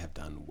 Carlos, but we have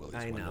done Willy's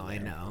Wonderland. I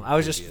know. I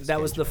was just that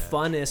was the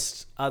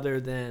funnest, other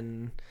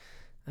than.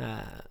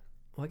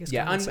 Well, I guess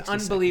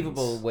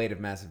Unbelievable Seconds. Weight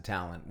of Massive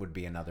Talent would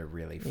be another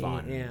really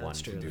fun one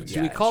to do.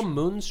 Do we call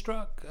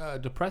Moonstruck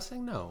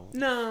depressing? No.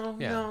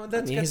 No.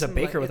 That's he's a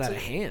baker without a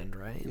hand,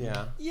 right?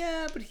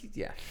 Yeah, but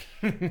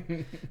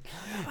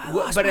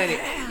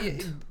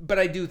but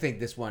I do think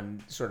this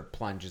one sort of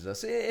plunges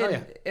us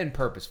in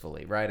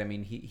purposefully, right? I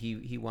mean,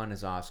 he won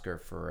his Oscar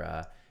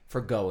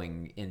for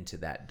going into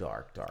that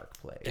dark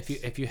place.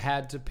 If you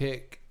had to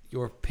pick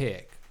your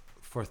pick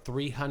for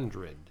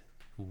 300.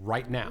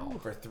 Right now,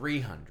 for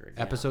 300,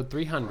 episode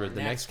 300,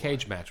 the next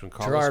Cage match when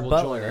Carlos Gerard will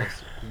Butler. join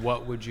us,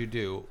 what would you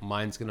do?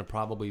 Mine's going to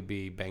probably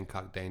be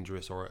Bangkok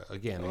Dangerous, or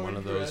again one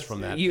of those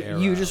from that era.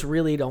 You just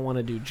really don't want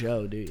to do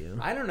Joe, do you?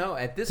 I don't know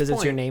at this because point.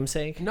 It's your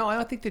namesake. No, I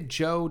don't think that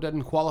Joe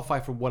doesn't qualify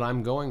for what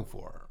I'm going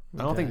for.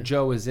 I don't think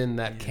Joe is in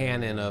that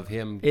canon of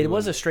him. It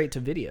was a straight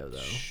to video though.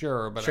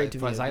 Sure, but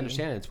as I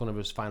understand it, it's one of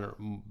his finer.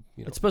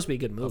 It's supposed to be a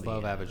good movie.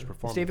 Above average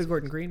performance. David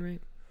Gordon Green,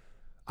 right?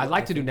 I'd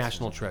like to do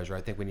National Treasure.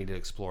 I think we need to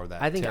explore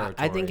that. I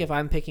think if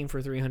I'm picking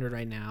for 300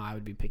 right now, I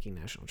would be picking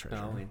National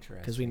Treasure. Oh, interesting.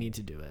 Because we need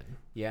to do it.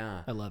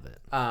 Yeah, I love it.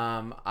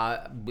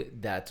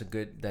 That's a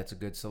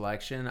good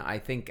selection. I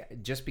think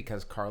just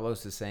because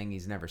Carlos is saying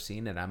he's never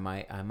seen it, I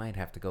might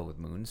have to go with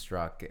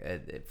Moonstruck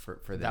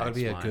for that. Would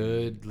be a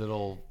good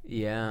little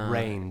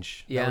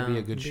range. Yeah, that would be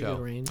a good show.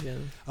 Good range, yeah.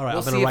 All right,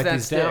 I'm going to write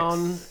these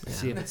down.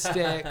 See if it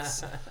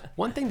sticks.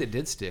 One thing that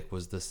did stick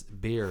was this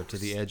beer to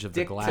the edge of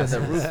the glass. To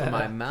the roof of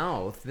my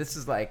mouth. This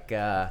is like,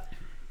 they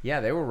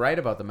were right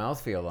about the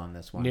mouthfeel on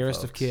this one.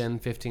 Nearest folks. of Kin,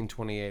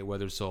 1528.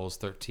 Weathered Souls,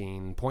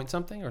 13 point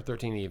something or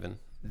 13 even.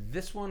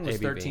 This one was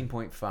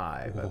 13.5,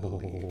 I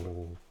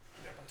believe.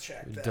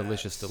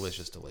 Delicious.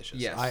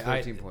 Yes,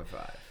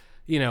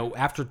 13.5.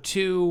 After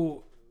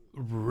two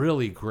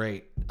really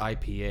great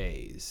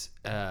IPAs,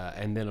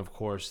 and then of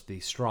course the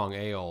strong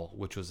ale,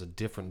 which was a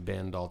different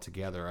bend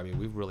altogether. I mean,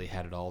 we've really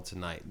had it all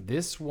tonight.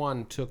 This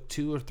one took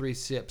 2 or 3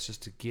 sips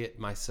just to get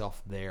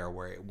myself there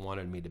where it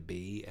wanted me to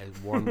be.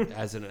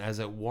 As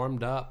it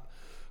warmed up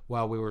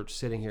while we were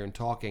sitting here and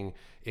talking,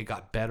 it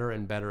got better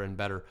and better and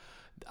better.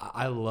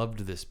 I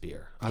loved this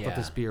beer. I thought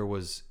this beer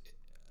was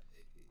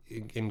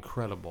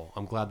incredible.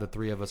 I'm glad the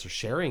three of us are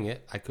sharing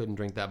it. I couldn't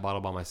drink that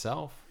bottle by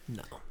myself.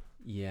 No.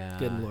 Yeah.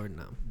 Good Lord,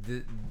 no.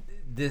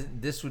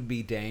 This would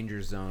be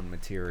danger zone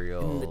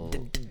material.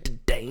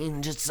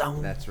 Danger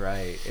zone. That's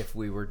right. If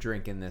we were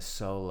drinking this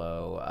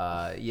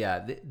solo,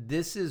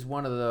 this is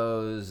one of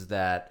those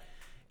that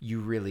you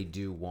really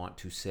do want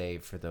to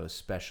save for those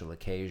special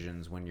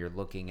occasions when you're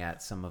looking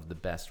at some of the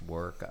best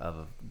work of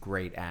a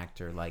great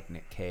actor like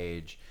Nick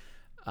Cage,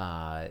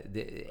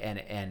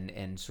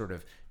 and sort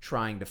of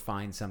trying to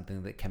find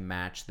something that can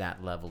match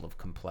that level of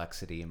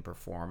complexity and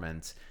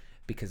performance.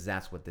 Because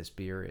that's what this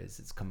beer is.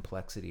 It's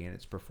complexity and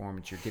its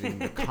performance. You're getting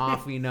the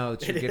coffee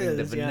notes. You're getting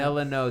the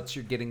vanilla notes.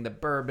 You're getting the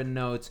bourbon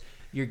notes.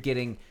 You're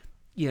getting,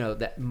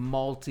 that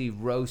malty,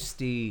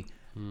 roasty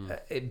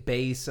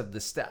base of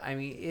the stuff. I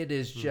mean, it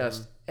is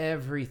just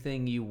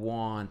everything you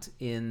want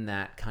in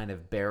that kind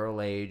of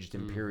barrel-aged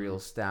imperial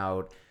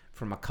stout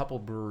from a couple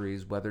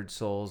breweries, Weathered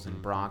Souls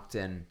and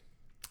Brockton.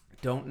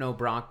 Don't know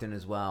Brockton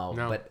as well,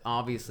 but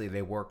obviously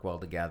they work well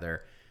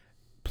together.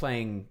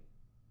 Playing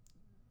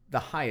the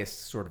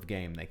highest sort of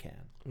game they can.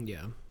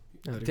 Yeah.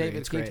 I would agree. David,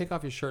 It's can you great. take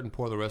off your shirt and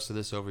pour the rest of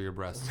this over your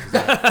breasts? 'Cause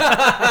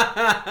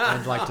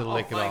I'd like to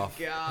lick it my off.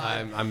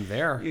 God. I'm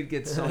there. You'd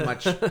get so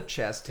much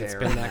chest hair. It's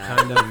been in that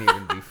kind It wouldn't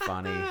even be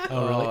funny.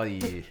 Oh,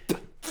 yeah.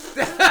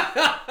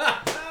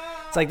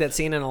 It's like that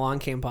scene in Along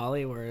Came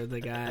Polly where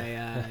the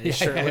guy is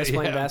shirtless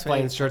playing basketball.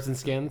 Playing shirts and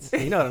skins.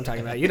 You know what I'm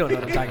talking about. You don't know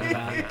what I'm talking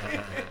about.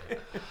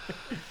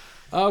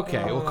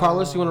 Okay. Well,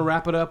 Carlos, you want to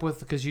wrap it up with,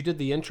 because you did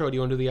the intro. Do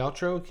you want to do the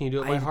outro? Can you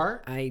do it by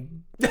heart? I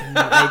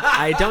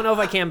don't know if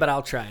I can, but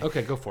I'll try.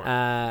 Okay, go for it.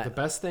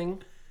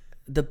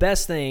 The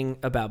best thing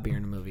about Beer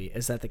in a Movie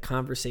is that the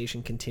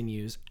conversation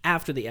continues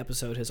after the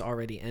episode has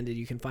already ended.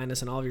 You can find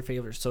us on all of your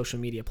favorite social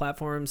media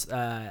platforms,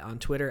 on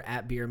Twitter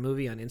at Beer in a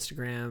Movie, on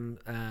Instagram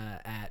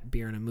at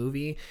Beer in a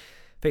Movie,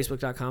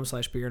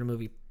 Facebook.com/Beer in a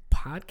Movie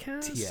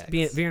Podcast.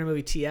 TX. Beer in a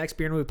Movie TX.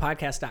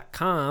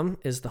 BeerInAMoviePodcast.com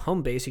is the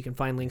home base. You can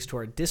find links to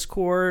our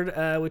Discord,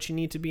 which you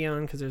need to be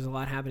on because there's a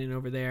lot happening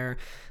over there.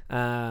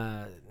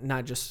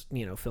 Not just,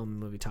 film and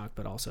movie talk,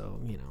 but also,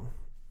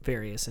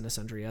 various and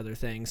sundry other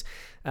things.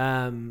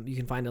 You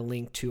can find a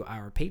link to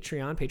our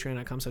Patreon,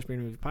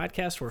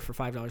 patreon.com/beerindamoviepodcast, where for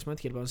 $5 a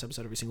month you get a bonus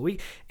episode every single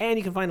week. And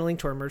you can find a link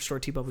to our merch store,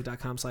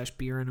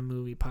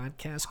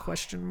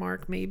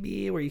 tpublic.com/beerindamoviepodcast,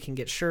 maybe, where you can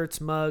get shirts,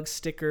 mugs,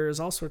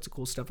 stickers, all sorts of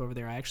cool stuff over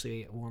there. I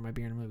actually wore my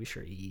Beer in a Movie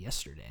shirt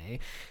yesterday,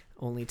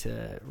 only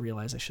to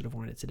realize I should have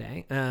worn it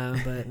today.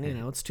 But,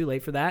 it's too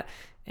late for that.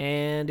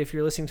 And if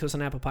you're listening to us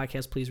on Apple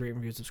Podcasts, please rate,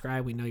 review, and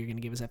subscribe. We know you're going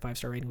to give us that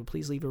 5-star rating, but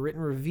please leave a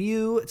written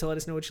review to let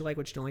us know what you like,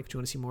 what you don't like, what you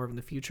want to see more of in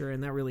the future.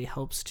 And that really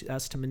helps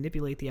us to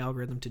manipulate the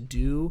algorithm to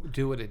do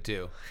what it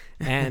do.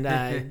 And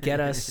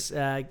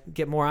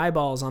get more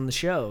eyeballs on the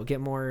show, get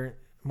more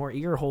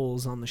ear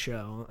holes on the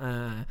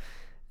show,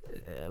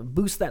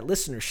 boost that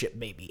listenership,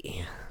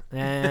 baby.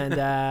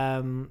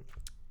 And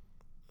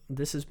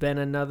this has been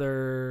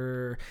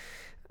another,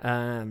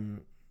 I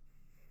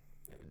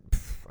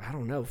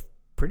don't know,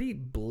 pretty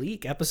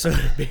bleak episode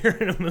of Beer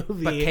in a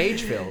Movie. But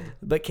Cage-filled.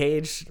 But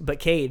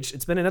Cage.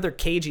 It's been another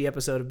cagey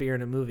episode of Beer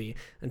in a Movie.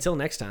 Until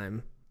next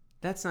time.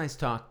 That's nice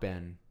talk,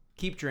 Ben.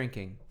 Keep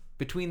drinking.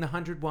 Between the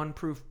 101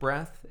 proof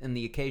breath and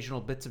the occasional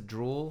bits of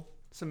drool,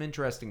 some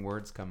interesting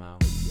words come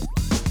out.